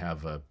I don't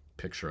have a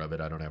picture of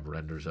it. I don't have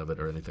renders of it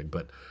or anything,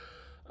 but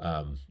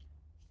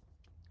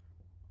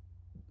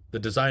the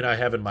design I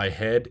have in my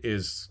head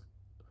is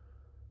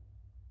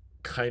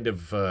kind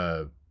of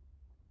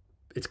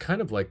it's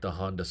kind of like the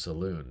Honda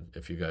Saloon,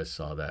 if you guys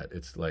saw that.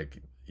 It's like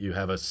you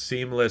have a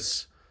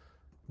seamless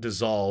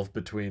dissolve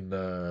between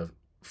the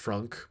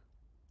frunk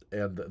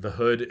and the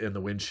hood and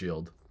the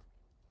windshield.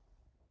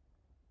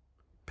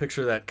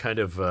 Picture that kind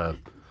of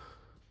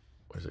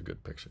where's a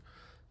good picture?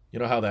 You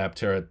know how the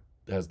Aptera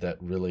has that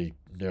really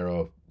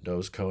narrow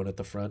nose cone at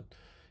the front?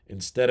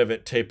 Instead of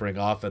it tapering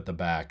off at the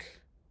back,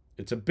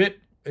 it's a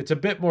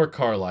bit more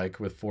car-like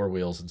with 4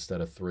 wheels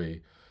instead of 3,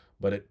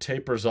 but it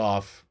tapers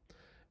off,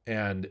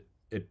 and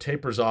it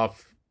tapers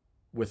off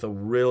with a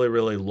really,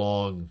 really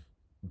long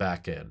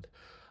back end.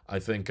 I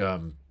think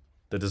the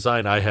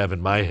design I have in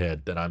my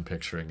head that I'm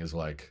picturing is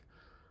like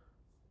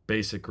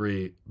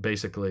basically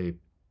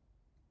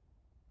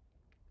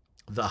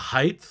the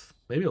height,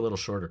 maybe a little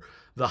shorter,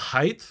 the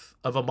height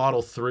of a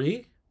Model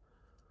 3,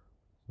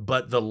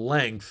 but the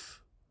length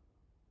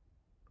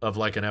of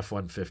like an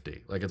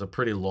F-150. Like it's a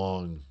pretty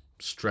long,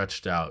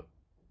 stretched out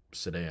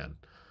sedan,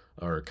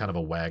 or kind of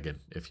a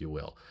wagon, if you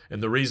will.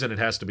 And the reason it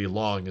has to be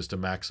long is to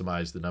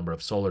maximize the number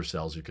of solar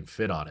cells you can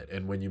fit on it.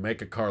 And when you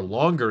make a car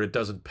longer, it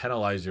doesn't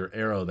penalize your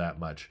aero that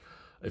much.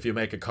 If you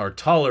make a car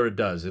taller, it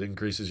does. It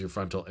increases your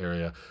frontal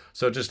area.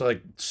 So just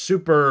like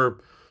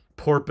super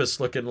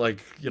porpoise looking,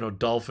 like, you know,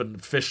 dolphin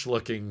fish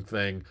looking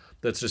thing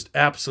that's just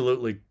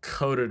absolutely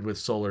coated with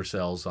solar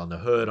cells on the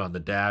hood, on the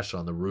dash,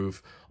 on the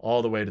roof,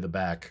 all the way to the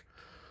back.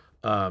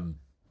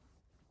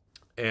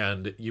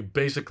 And you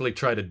basically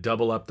try to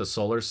double up the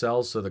solar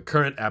cells. So the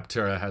current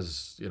Aptera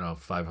has,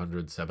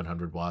 500,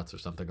 700 watts or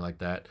something like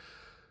that.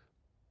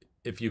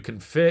 If you can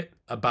fit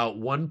about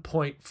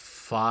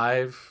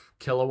 1.5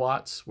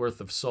 kilowatts worth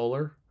of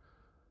solar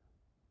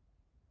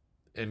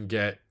and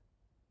get,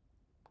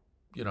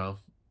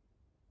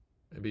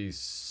 maybe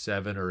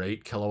 7 or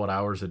 8 kilowatt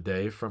hours a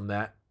day from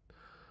that,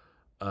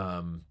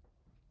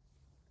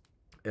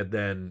 and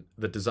then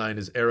the design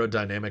is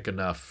aerodynamic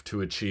enough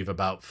to achieve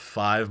about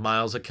 5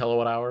 miles a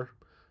kilowatt hour.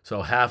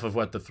 So half of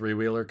what the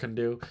 3-wheeler can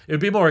do. It would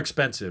be more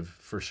expensive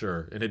for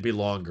sure, and it'd be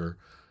longer.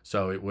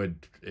 So it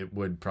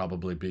would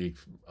probably be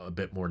a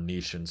bit more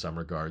niche in some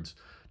regards.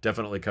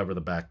 Definitely cover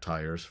the back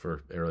tires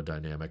for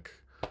aerodynamic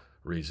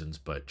reasons,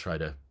 but try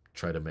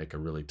to make a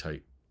really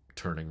tight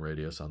turning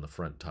radius on the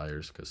front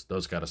tires, because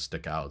those got to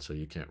stick out, so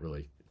you can't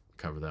really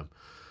cover them.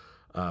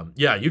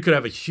 Yeah, you could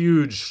have a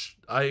huge.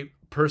 I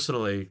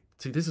personally.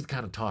 See, this is the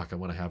kind of talk I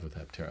want to have with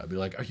Aptera. I'd be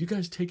like, are you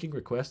guys taking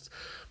requests?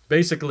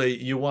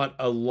 Basically, you want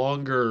a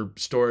longer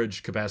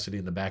storage capacity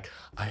in the back.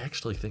 I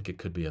actually think it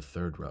could be a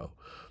 3rd row.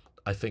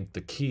 I think the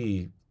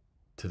key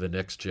to the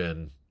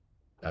next-gen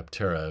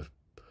Aptera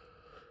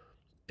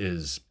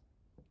is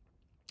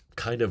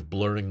kind of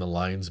blurring the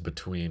lines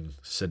between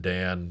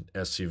sedan,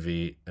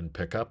 SUV, and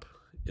pickup.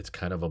 It's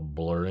kind of a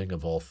blurring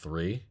of all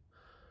three.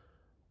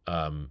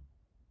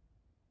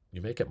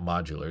 You make it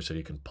modular so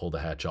you can pull the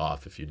hatch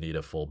off if you need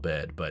a full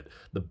bed, but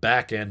the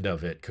back end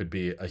of it could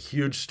be a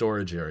huge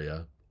storage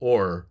area,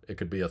 or it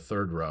could be a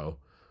 3rd row,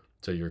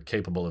 so you're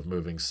capable of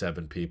moving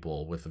 7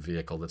 people with a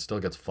vehicle that still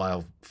gets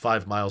 5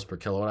 miles per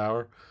kilowatt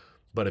hour.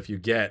 But if you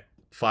get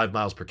 5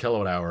 miles per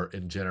kilowatt hour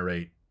and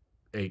generate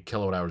 8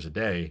 kilowatt hours a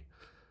day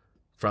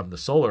from the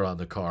solar on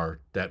the car,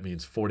 that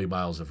means 40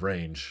 miles of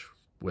range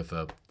with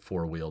a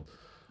 4-wheeled.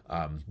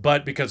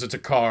 But because it's a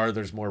car,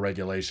 there's more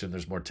regulation,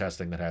 there's more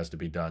testing that has to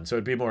be done. So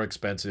it'd be more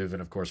expensive,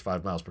 and of course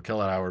 5 miles per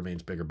kilowatt hour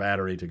means bigger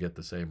battery to get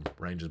the same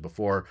range as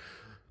before.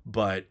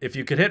 But if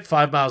you could hit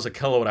 5 miles a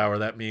kilowatt hour,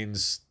 that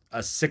means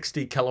a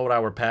 60 kilowatt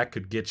hour pack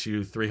could get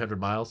you 300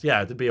 miles.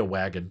 Yeah, it'd be a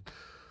wagon.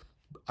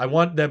 I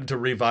want them to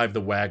revive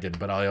the wagon,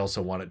 but I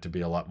also want it to be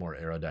a lot more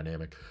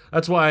aerodynamic.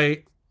 That's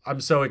why I'm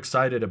so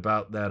excited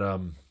about that. Let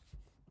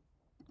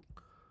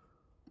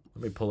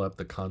me pull up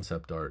the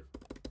concept art.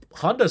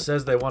 Honda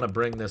says they want to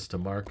bring this to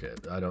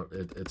market.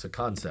 It's a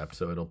concept,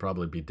 so it'll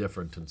probably be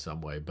different in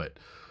some way, but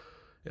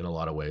in a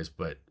lot of ways.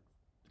 But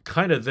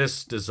kind of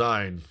this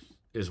design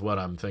is what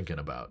I'm thinking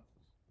about.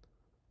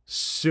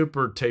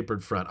 Super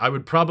tapered front. I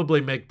would probably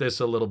make this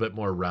a little bit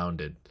more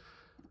rounded.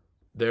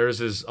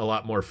 Theirs is a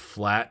lot more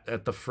flat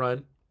at the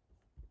front.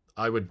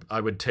 I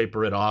would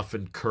taper it off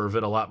and curve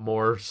it a lot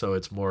more, so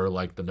it's more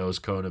like the nose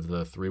cone of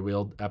the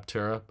 3-wheeled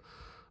Aptera.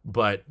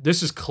 But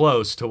this is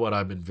close to what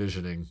I'm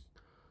envisioning.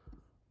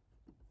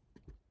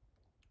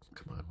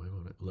 Come on, why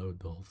won't it load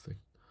the whole thing?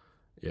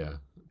 Yeah.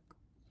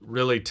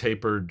 really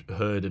tapered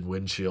hood and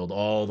windshield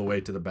all the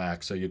way to the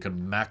back so you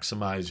can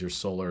maximize your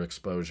solar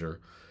exposure.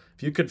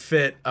 If you could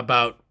fit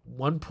about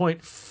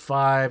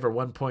 1.5 or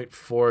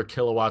 1.4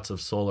 kilowatts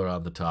of solar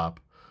on the top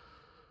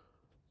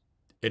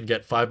and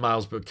get 5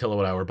 miles per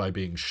kilowatt hour by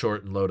being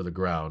short and low to the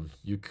ground,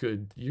 you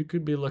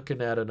could be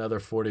looking at another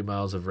 40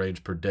 miles of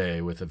range per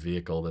day with a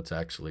vehicle that's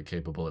actually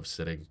capable of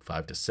sitting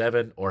 5 to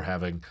 7 or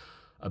having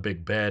a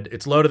big bed.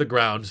 It's low to the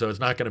ground, so it's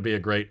not going to be a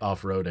great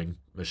off-roading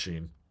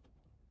machine.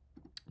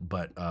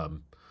 But I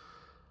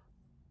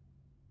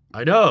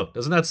know,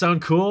 doesn't that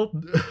sound cool?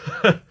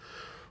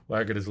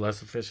 Wagon is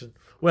less efficient.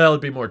 Well,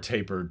 it'd be more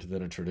tapered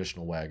than a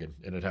traditional wagon,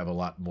 and it'd have a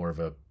lot more of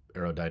a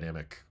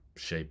aerodynamic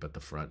shape at the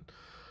front.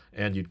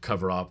 And you'd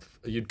cover up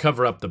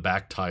the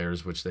back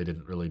tires, which they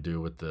didn't really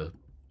do with the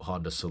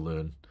Honda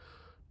Saloon.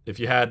 If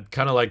you had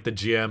kind of like the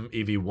GM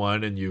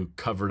EV1 and you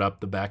covered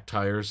up the back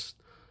tires,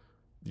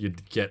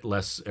 you'd get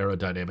less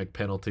aerodynamic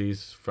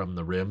penalties from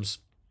the rims.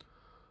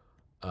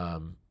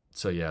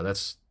 So yeah,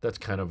 that's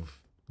kind of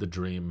the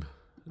dream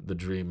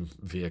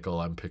vehicle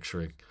I'm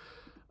picturing.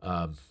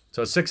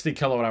 So a 60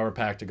 kilowatt hour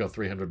pack to go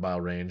 300-mile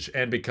range,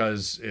 and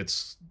because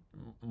it's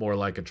more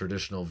like a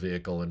traditional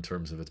vehicle in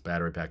terms of its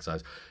battery pack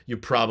size, you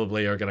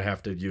probably are going to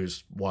have to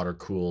use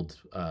water-cooled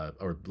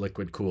or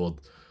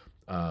liquid-cooled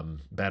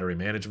battery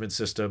management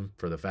system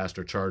for the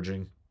faster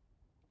charging.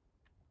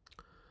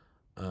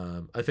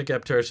 I think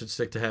Aptera should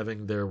stick to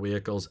having their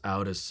vehicles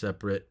out as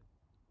separate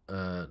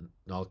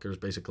Nalkers,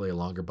 basically a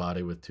longer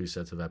body with 2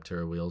 sets of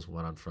Aptera wheels,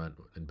 one on front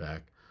and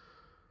back.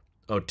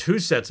 Oh, 2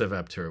 sets of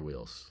Aptera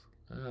wheels.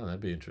 Oh,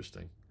 that'd be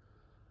interesting.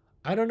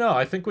 I don't know.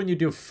 I think when you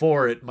do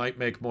 4, it might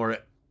make more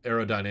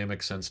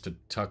aerodynamic sense to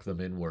tuck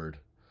them inward.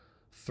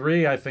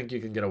 3, I think you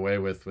can get away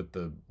with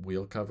the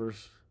wheel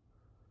covers.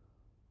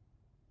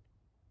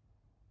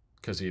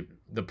 Because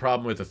the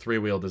problem with a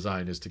 3-wheel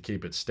design is to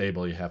keep it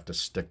stable, you have to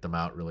stick them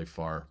out really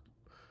far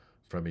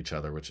from each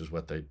other, which is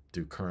what they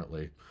do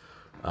currently.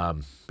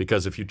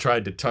 Because if you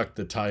tried to tuck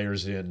the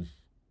tires in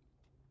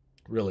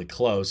really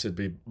close, it'd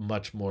be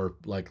much more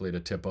likely to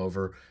tip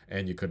over,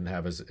 and you couldn't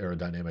have as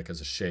aerodynamic as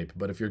a shape.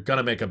 But if you're going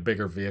to make a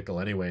bigger vehicle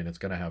anyway, and it's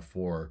going to have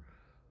 4,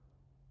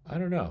 I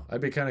don't know.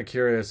 I'd be kind of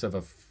curious of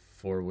a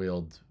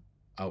 4-wheeled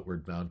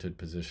outward mounted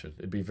position.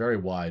 It'd be very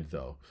wide,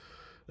 though.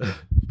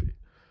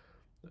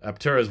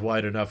 Aptera is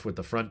wide enough with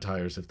the front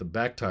tires. If the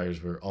back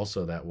tires were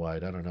also that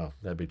wide, I don't know.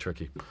 That'd be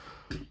tricky.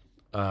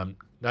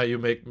 Now you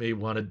make me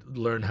want to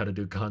learn how to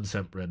do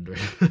concept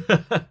rendering.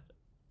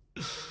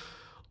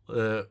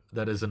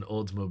 That is an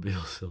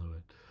Oldsmobile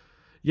silhouette.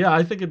 Yeah,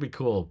 I think it'd be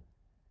cool.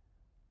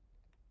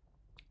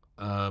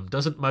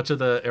 Doesn't much of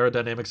the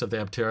aerodynamics of the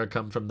Aptera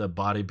come from the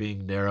body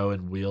being narrow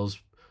and wheels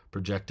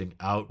projecting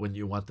out when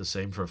you want the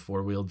same for a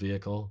 4-wheeled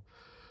vehicle?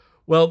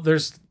 Well,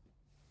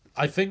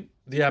 I think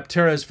the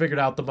Aptera has figured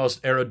out the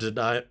most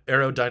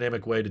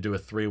aerodynamic way to do a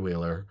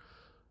 3-wheeler,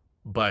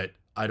 but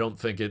I don't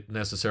think it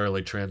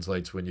necessarily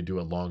translates when you do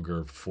a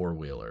longer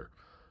 4-wheeler.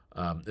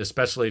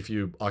 Especially if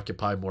you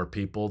occupy more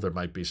people, there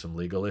might be some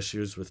legal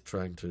issues with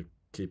trying to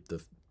keep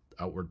the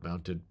outward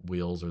mounted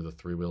wheels or the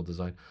 3-wheel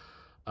design.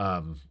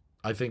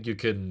 I think you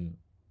can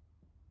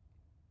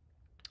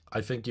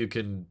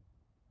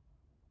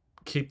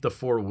keep the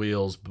 4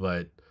 wheels,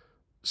 but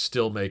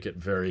still make it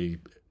very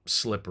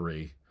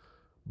slippery.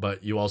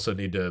 But you also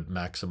need to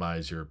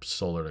maximize your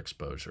solar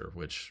exposure,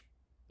 which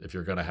if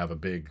you're going to have a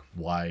big,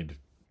 wide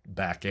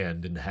back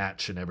end and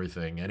hatch and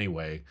everything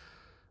anyway,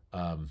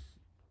 I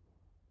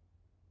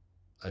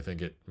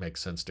think it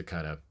makes sense to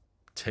kind of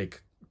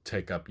take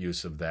up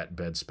use of that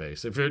bed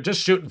space. If you're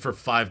just shooting for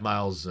 5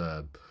 miles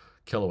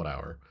kilowatt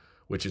hour,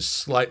 which is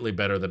slightly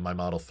better than my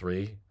Model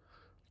 3,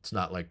 it's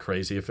not like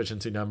crazy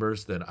efficiency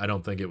numbers, then I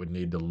don't think it would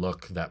need to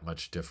look that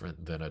much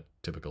different than a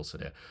typical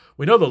sedan.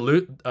 We know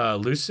the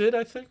Lucid,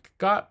 I think,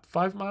 got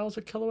 5 miles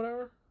a kilowatt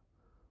hour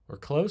or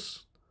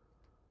close.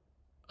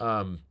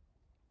 I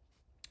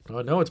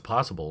know it's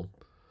possible.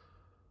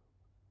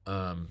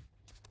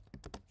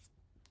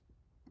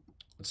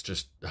 It's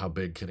just how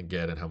big can it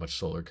get and how much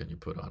solar can you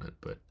put on it.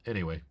 But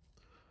anyway.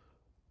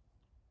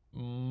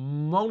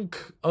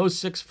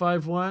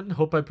 Monk0651,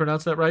 hope I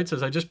pronounced that right,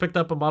 says, I just picked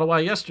up a Model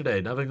Y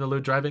yesterday. Loving the new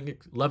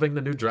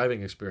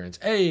driving experience.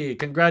 Hey,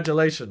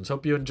 congratulations.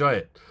 Hope you enjoy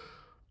it.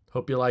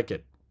 Hope you like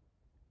it.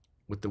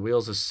 With the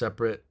wheels as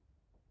separate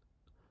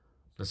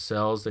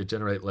nacelles, they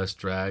generate less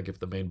drag. If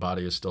the main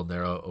body is still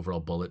narrow, overall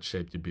bullet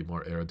shaped, you'd be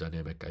more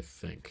aerodynamic, I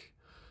think.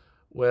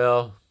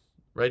 Well,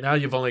 right now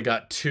you've only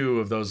got 2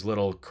 of those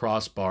little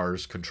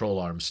crossbars, control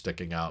arms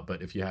sticking out,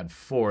 but if you had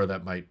 4,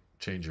 that might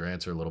change your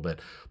answer a little bit.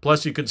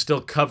 Plus, you can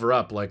still cover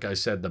up, like I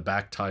said, the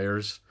back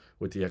tires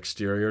with the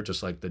exterior,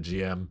 just like the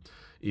GM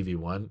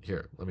EV1.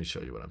 Here, let me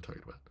show you what I'm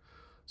talking about.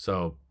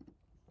 So,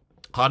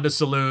 Honda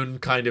Saloon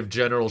kind of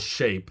general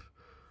shape,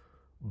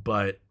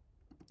 but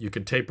you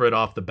can taper it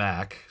off the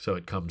back so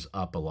it comes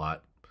up a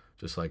lot,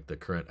 just like the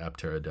current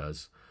Aptera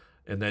does.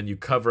 And then you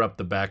cover up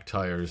the back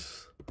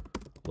tires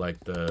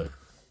like the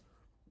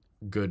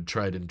good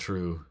tried and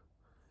true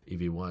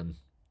EV1.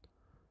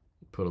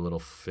 Put a little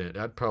fin.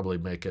 I'd probably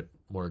make it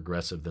more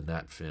aggressive than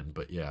that fin.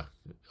 But yeah,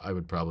 I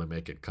would probably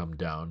make it come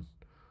down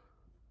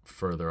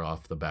further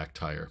off the back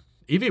tire.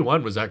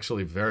 EV1 was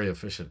actually very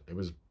efficient. It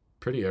was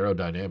pretty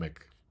aerodynamic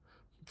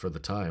for the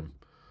time.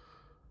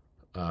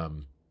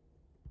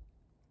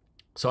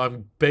 So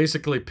I'm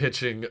basically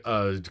pitching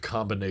a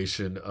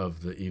combination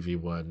of the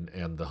EV1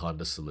 and the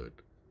Honda Salute.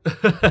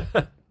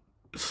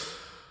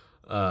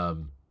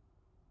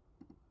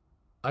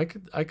 I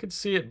could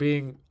see it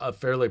being a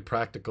fairly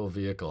practical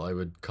vehicle. I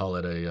would call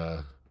it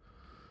a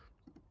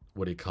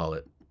what do you call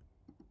it?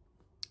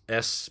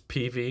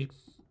 SPV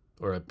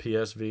or a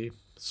PSV,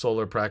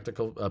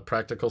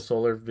 practical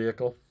solar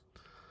vehicle.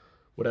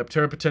 Would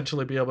Aptera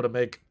potentially be able to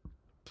make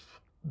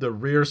the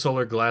rear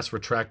solar glass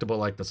retractable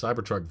like the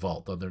Cybertruck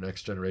Vault on their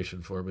next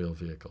generation four-wheel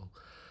vehicle?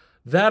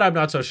 That I'm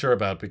not so sure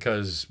about,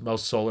 because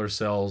most solar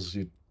cells,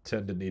 you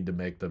tend to need to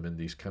make them in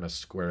these kind of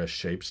squarish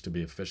shapes to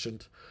be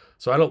efficient.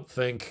 So I don't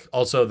think...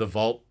 Also, the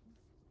Vault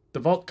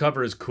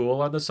cover is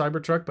cool on the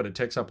Cybertruck, but it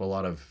takes up a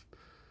lot of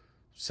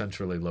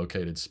centrally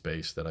located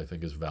space that I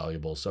think is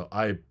valuable. So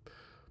I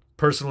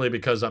personally,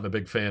 because I'm a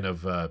big fan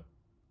of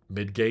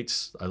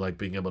mid-gates, I like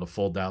being able to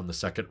fold down the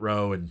second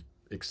row and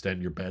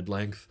extend your bed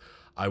length.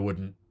 I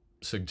wouldn't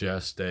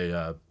suggest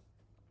a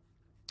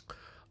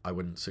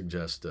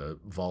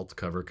vault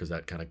cover, because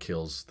that kind of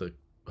kills the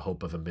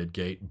hope of a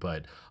mid-gate.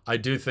 But I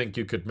do think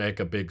you could make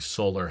a big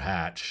solar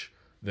hatch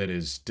that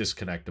is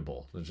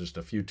disconnectable. There's just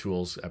a few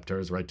tools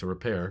Aptera is right to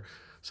repair.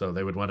 So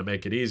they would want to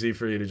make it easy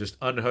for you to just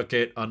unhook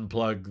it,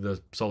 unplug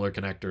the solar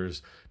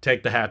connectors,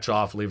 take the hatch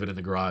off, leave it in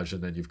the garage,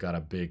 and then you've got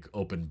a big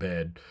open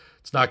bed.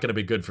 It's not going to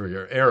be good for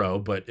your aero,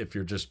 but if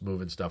you're just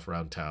moving stuff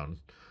around town,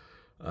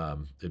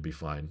 it'd be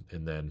fine.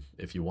 And then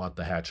if you want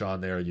the hatch on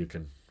there, you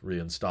can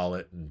reinstall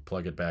it and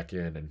plug it back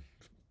in and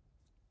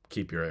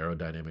keep your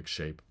aerodynamic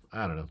shape.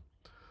 I don't know.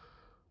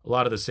 A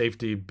lot of the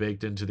safety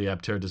baked into the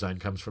Aptera design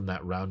comes from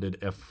that rounded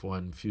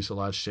F1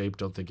 fuselage shape.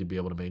 Don't think you'd be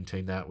able to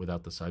maintain that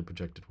without the side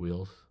projected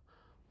wheels.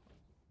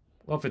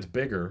 Well, if it's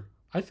bigger,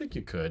 I think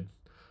you could.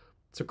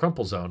 It's a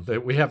crumple zone.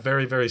 We have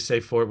very, very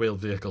safe four-wheel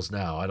vehicles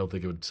now. I don't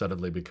think it would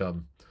suddenly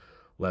become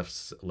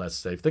less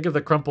safe. Think of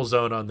the crumple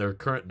zone on their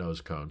current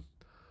nose cone.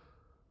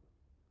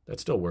 That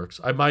still works.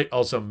 I might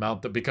also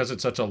mount because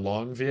it's such a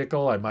long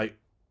vehicle, I might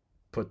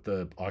put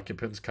the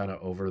occupants kind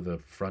of over the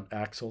front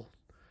axle.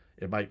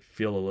 It might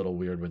feel a little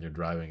weird when you're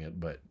driving it,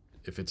 but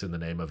if it's in the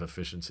name of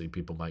efficiency,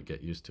 people might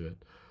get used to it.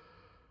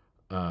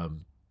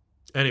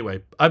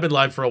 Anyway, I've been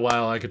live for a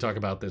while. I could talk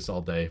about this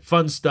all day.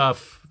 Fun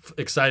stuff,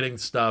 exciting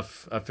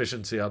stuff.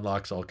 Efficiency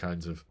unlocks all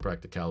kinds of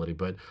practicality.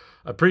 But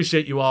I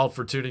appreciate you all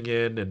for tuning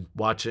in and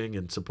watching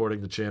and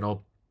supporting the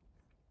channel.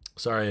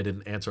 Sorry I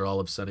didn't answer all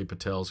of Sunny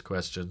Patel's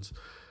questions.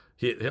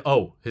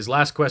 His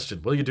last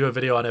question. Will you do a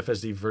video on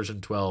FSD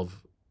version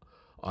 12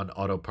 on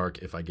Autopark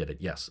if I get it?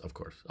 Yes, of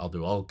course. I'll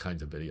do all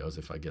kinds of videos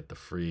if I get the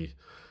free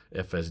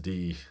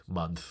FSD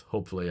month.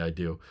 Hopefully I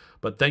do.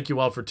 But thank you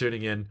all for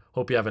tuning in.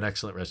 Hope you have an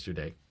excellent rest of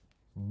your day.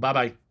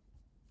 Bye-bye.